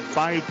Shireman had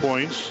 5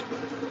 points.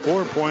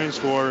 4 points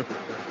for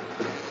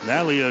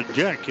Nalia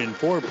Dick, and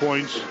 4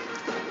 points.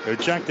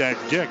 Check that,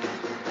 Dick.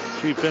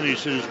 She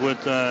finishes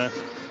with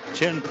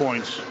 10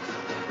 points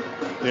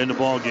in the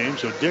ball game.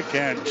 So Dick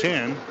had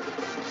 10.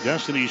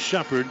 Destiny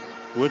Shepard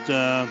with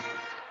a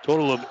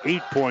total of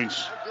 8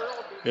 points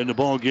in the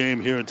ball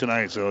game here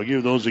tonight. So I'll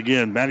give those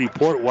again. Maddie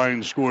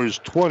Portwine scores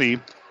 20.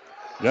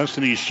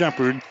 Destiny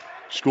Shepard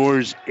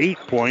scores 8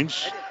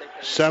 points.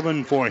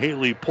 7 for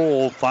Haley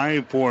Pohl,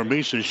 5 for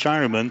Mesa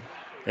Shireman,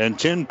 and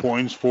 10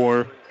 points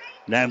for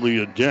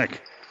Natalia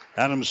Dick.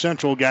 Adams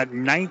Central got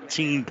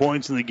 19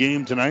 points in the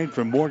game tonight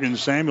from Morgan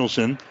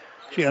Samuelson.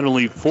 She had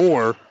only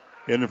 4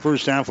 in the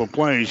first half of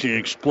play. She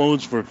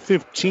explodes for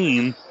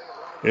 15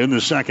 in the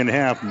second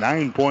half.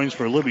 9 points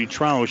for Libby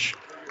Trausch.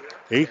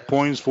 8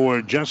 points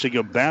for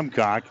Jessica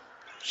Babcock.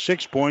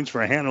 6 points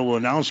for Hannah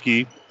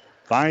Lanowski.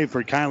 5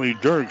 for Kylie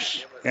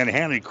Dirks. And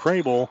Hannah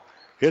Crable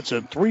hits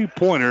a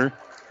 3-pointer,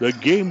 the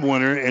game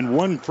winner, and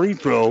 1 free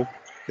throw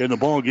in the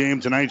ball game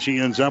tonight. She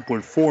ends up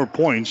with 4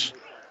 points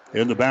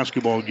in the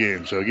basketball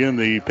game. So again,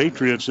 the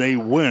Patriots, they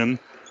win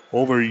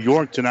over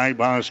York tonight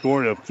by a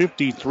score of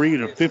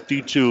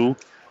 53-52.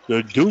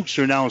 The Dukes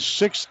are now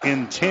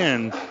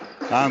 6-10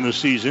 on the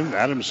season.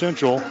 Adams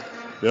Central,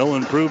 they'll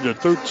improve to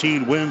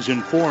 13 wins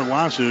and 4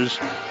 losses.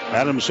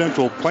 Adams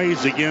Central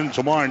plays again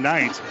tomorrow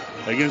night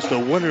against the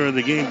winner of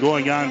the game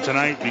going on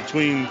tonight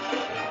between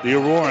the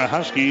Aurora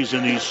Huskies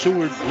and the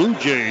Seward Blue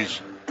Jays.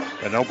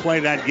 And they'll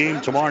play that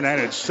game tomorrow night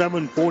at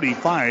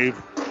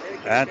 7:45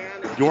 at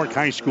York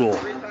High School.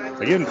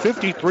 Again,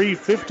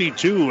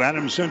 53-52.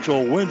 Adams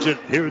Central wins it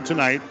here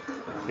tonight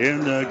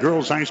in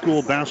girls high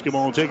school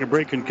basketball. We'll take a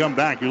break and come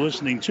back. You're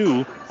listening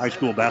to High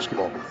School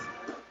Basketball.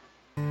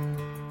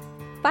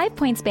 5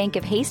 Points Bank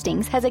of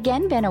Hastings has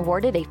again been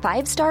awarded a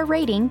 5-star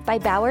rating by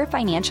Bauer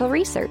Financial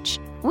Research.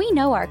 We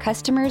know our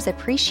customers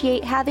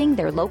appreciate having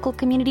their local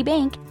community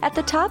bank at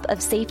the top of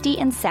safety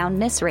and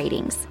soundness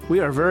ratings.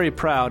 We are very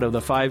proud of the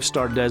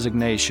 5-star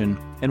designation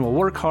and will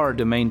work hard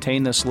to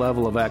maintain this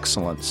level of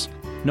excellence.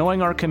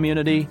 Knowing our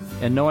community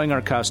and knowing our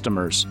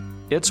customers,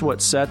 it's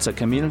what sets a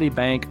community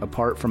bank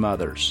apart from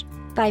others.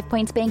 5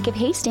 Points Bank of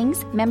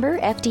Hastings, member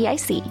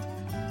FDIC.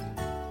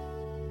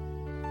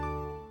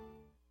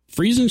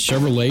 Friesen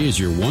Chevrolet is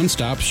your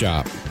one-stop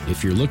shop.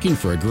 If you're looking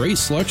for a great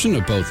selection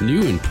of both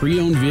new and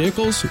pre-owned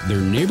vehicles, their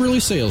neighborly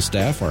sales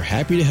staff are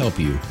happy to help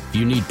you. If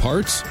you need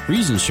parts,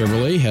 Friesen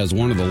Chevrolet has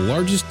one of the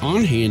largest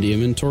on-hand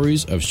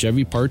inventories of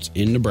Chevy parts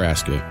in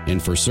Nebraska. And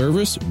for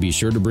service, be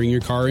sure to bring your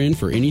car in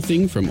for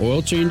anything from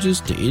oil changes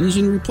to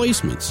engine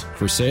replacements.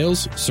 For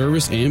sales,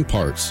 service, and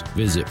parts,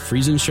 visit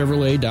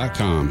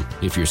FriesenChevrolet.com.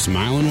 If you're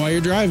smiling while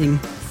you're driving,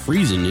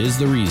 Friesen is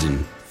the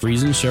reason.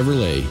 Friesen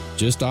Chevrolet,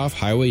 just off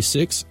Highway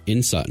 6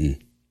 in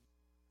Sutton.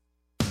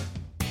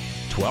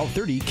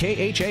 1230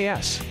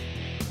 KHAS.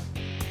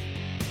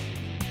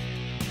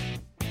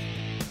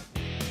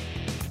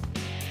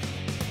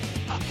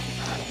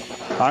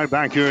 All right,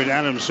 back here at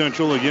Adams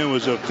Central again,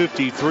 was a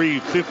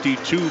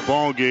 53-52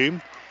 ball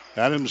game.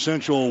 Adams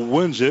Central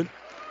wins it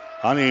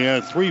on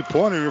a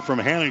three-pointer from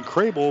Hannah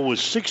Crable with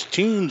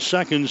 16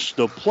 seconds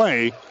to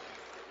play.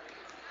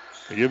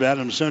 They give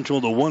Adams Central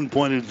the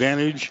 1-point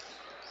advantage.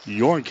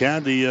 York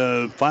had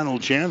the final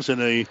chance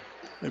and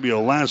maybe a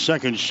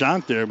last-second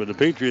shot there, but the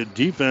Patriot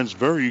defense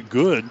very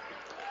good.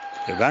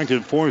 In fact,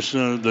 it forced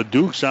the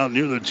Dukes out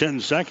near the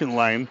 10-second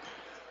line.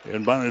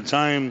 And by the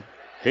time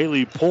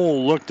Haley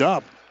Pohl looked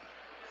up,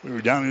 we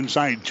were down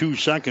inside 2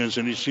 seconds,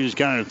 and she's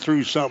kind of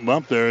threw something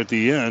up there at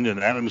the end,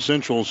 and Adams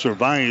Central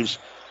survives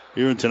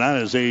here tonight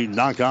as they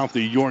knock off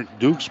the York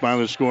Dukes by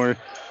the score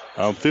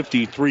of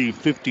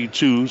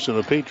 53-52. So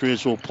the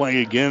Patriots will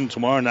play again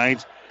tomorrow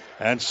night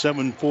at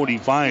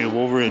 7:45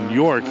 over in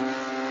York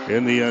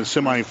in the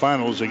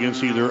semifinals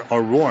against either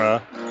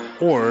Aurora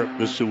or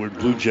the Seward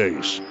Blue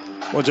Jays.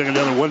 We'll take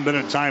another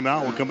 1-minute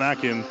timeout. We'll come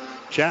back and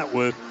chat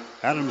with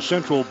Adams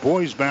Central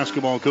boys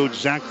basketball coach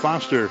Zach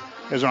Foster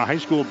as our high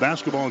school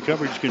basketball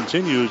coverage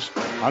continues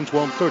on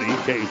 1230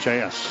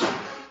 KHAS.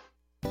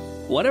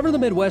 Whatever the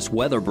Midwest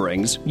weather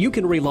brings, you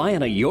can rely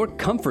on a York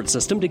comfort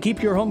system to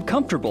keep your home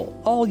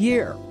comfortable all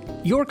year.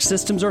 York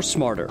systems are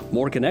smarter,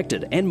 more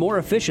connected, and more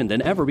efficient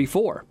than ever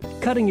before,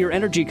 cutting your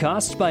energy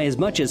costs by as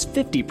much as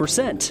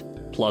 50%.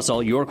 Plus,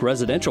 all York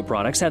residential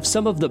products have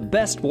some of the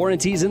best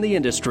warranties in the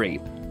industry.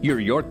 Your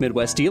York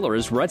Midwest dealer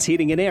is Ruts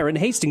Heating and Air in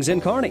Hastings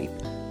and Kearney.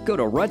 Go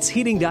to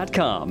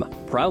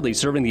rutsheating.com, proudly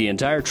serving the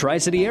entire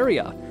Tri-City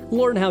area.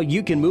 Learn how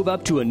you can move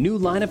up to a new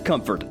line of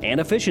comfort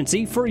and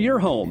efficiency for your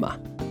home.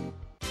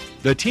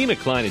 The team at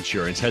Klein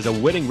Insurance has a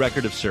winning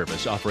record of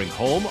service, offering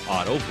home,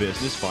 auto,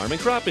 business, farm, and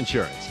crop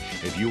insurance.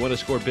 If you want to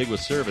score big with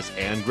service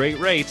and great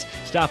rates,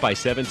 stop by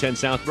 710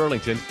 South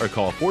Burlington or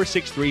call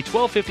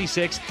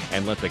 463-1256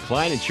 and let the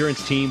Klein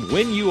Insurance team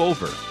win you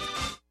over.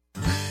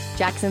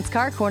 Jackson's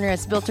Car Corner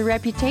has built a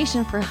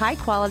reputation for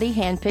high-quality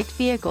hand-picked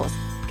vehicles.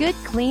 Good,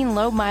 clean,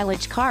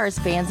 low-mileage cars,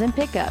 vans, and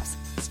pickups.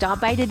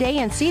 Stop by today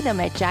and see them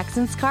at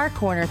Jackson's Car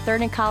Corner,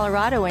 3rd and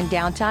Colorado in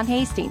downtown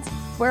Hastings,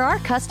 where our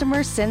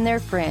customers send their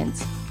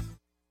friends.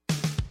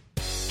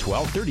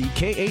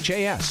 1230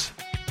 KHAS.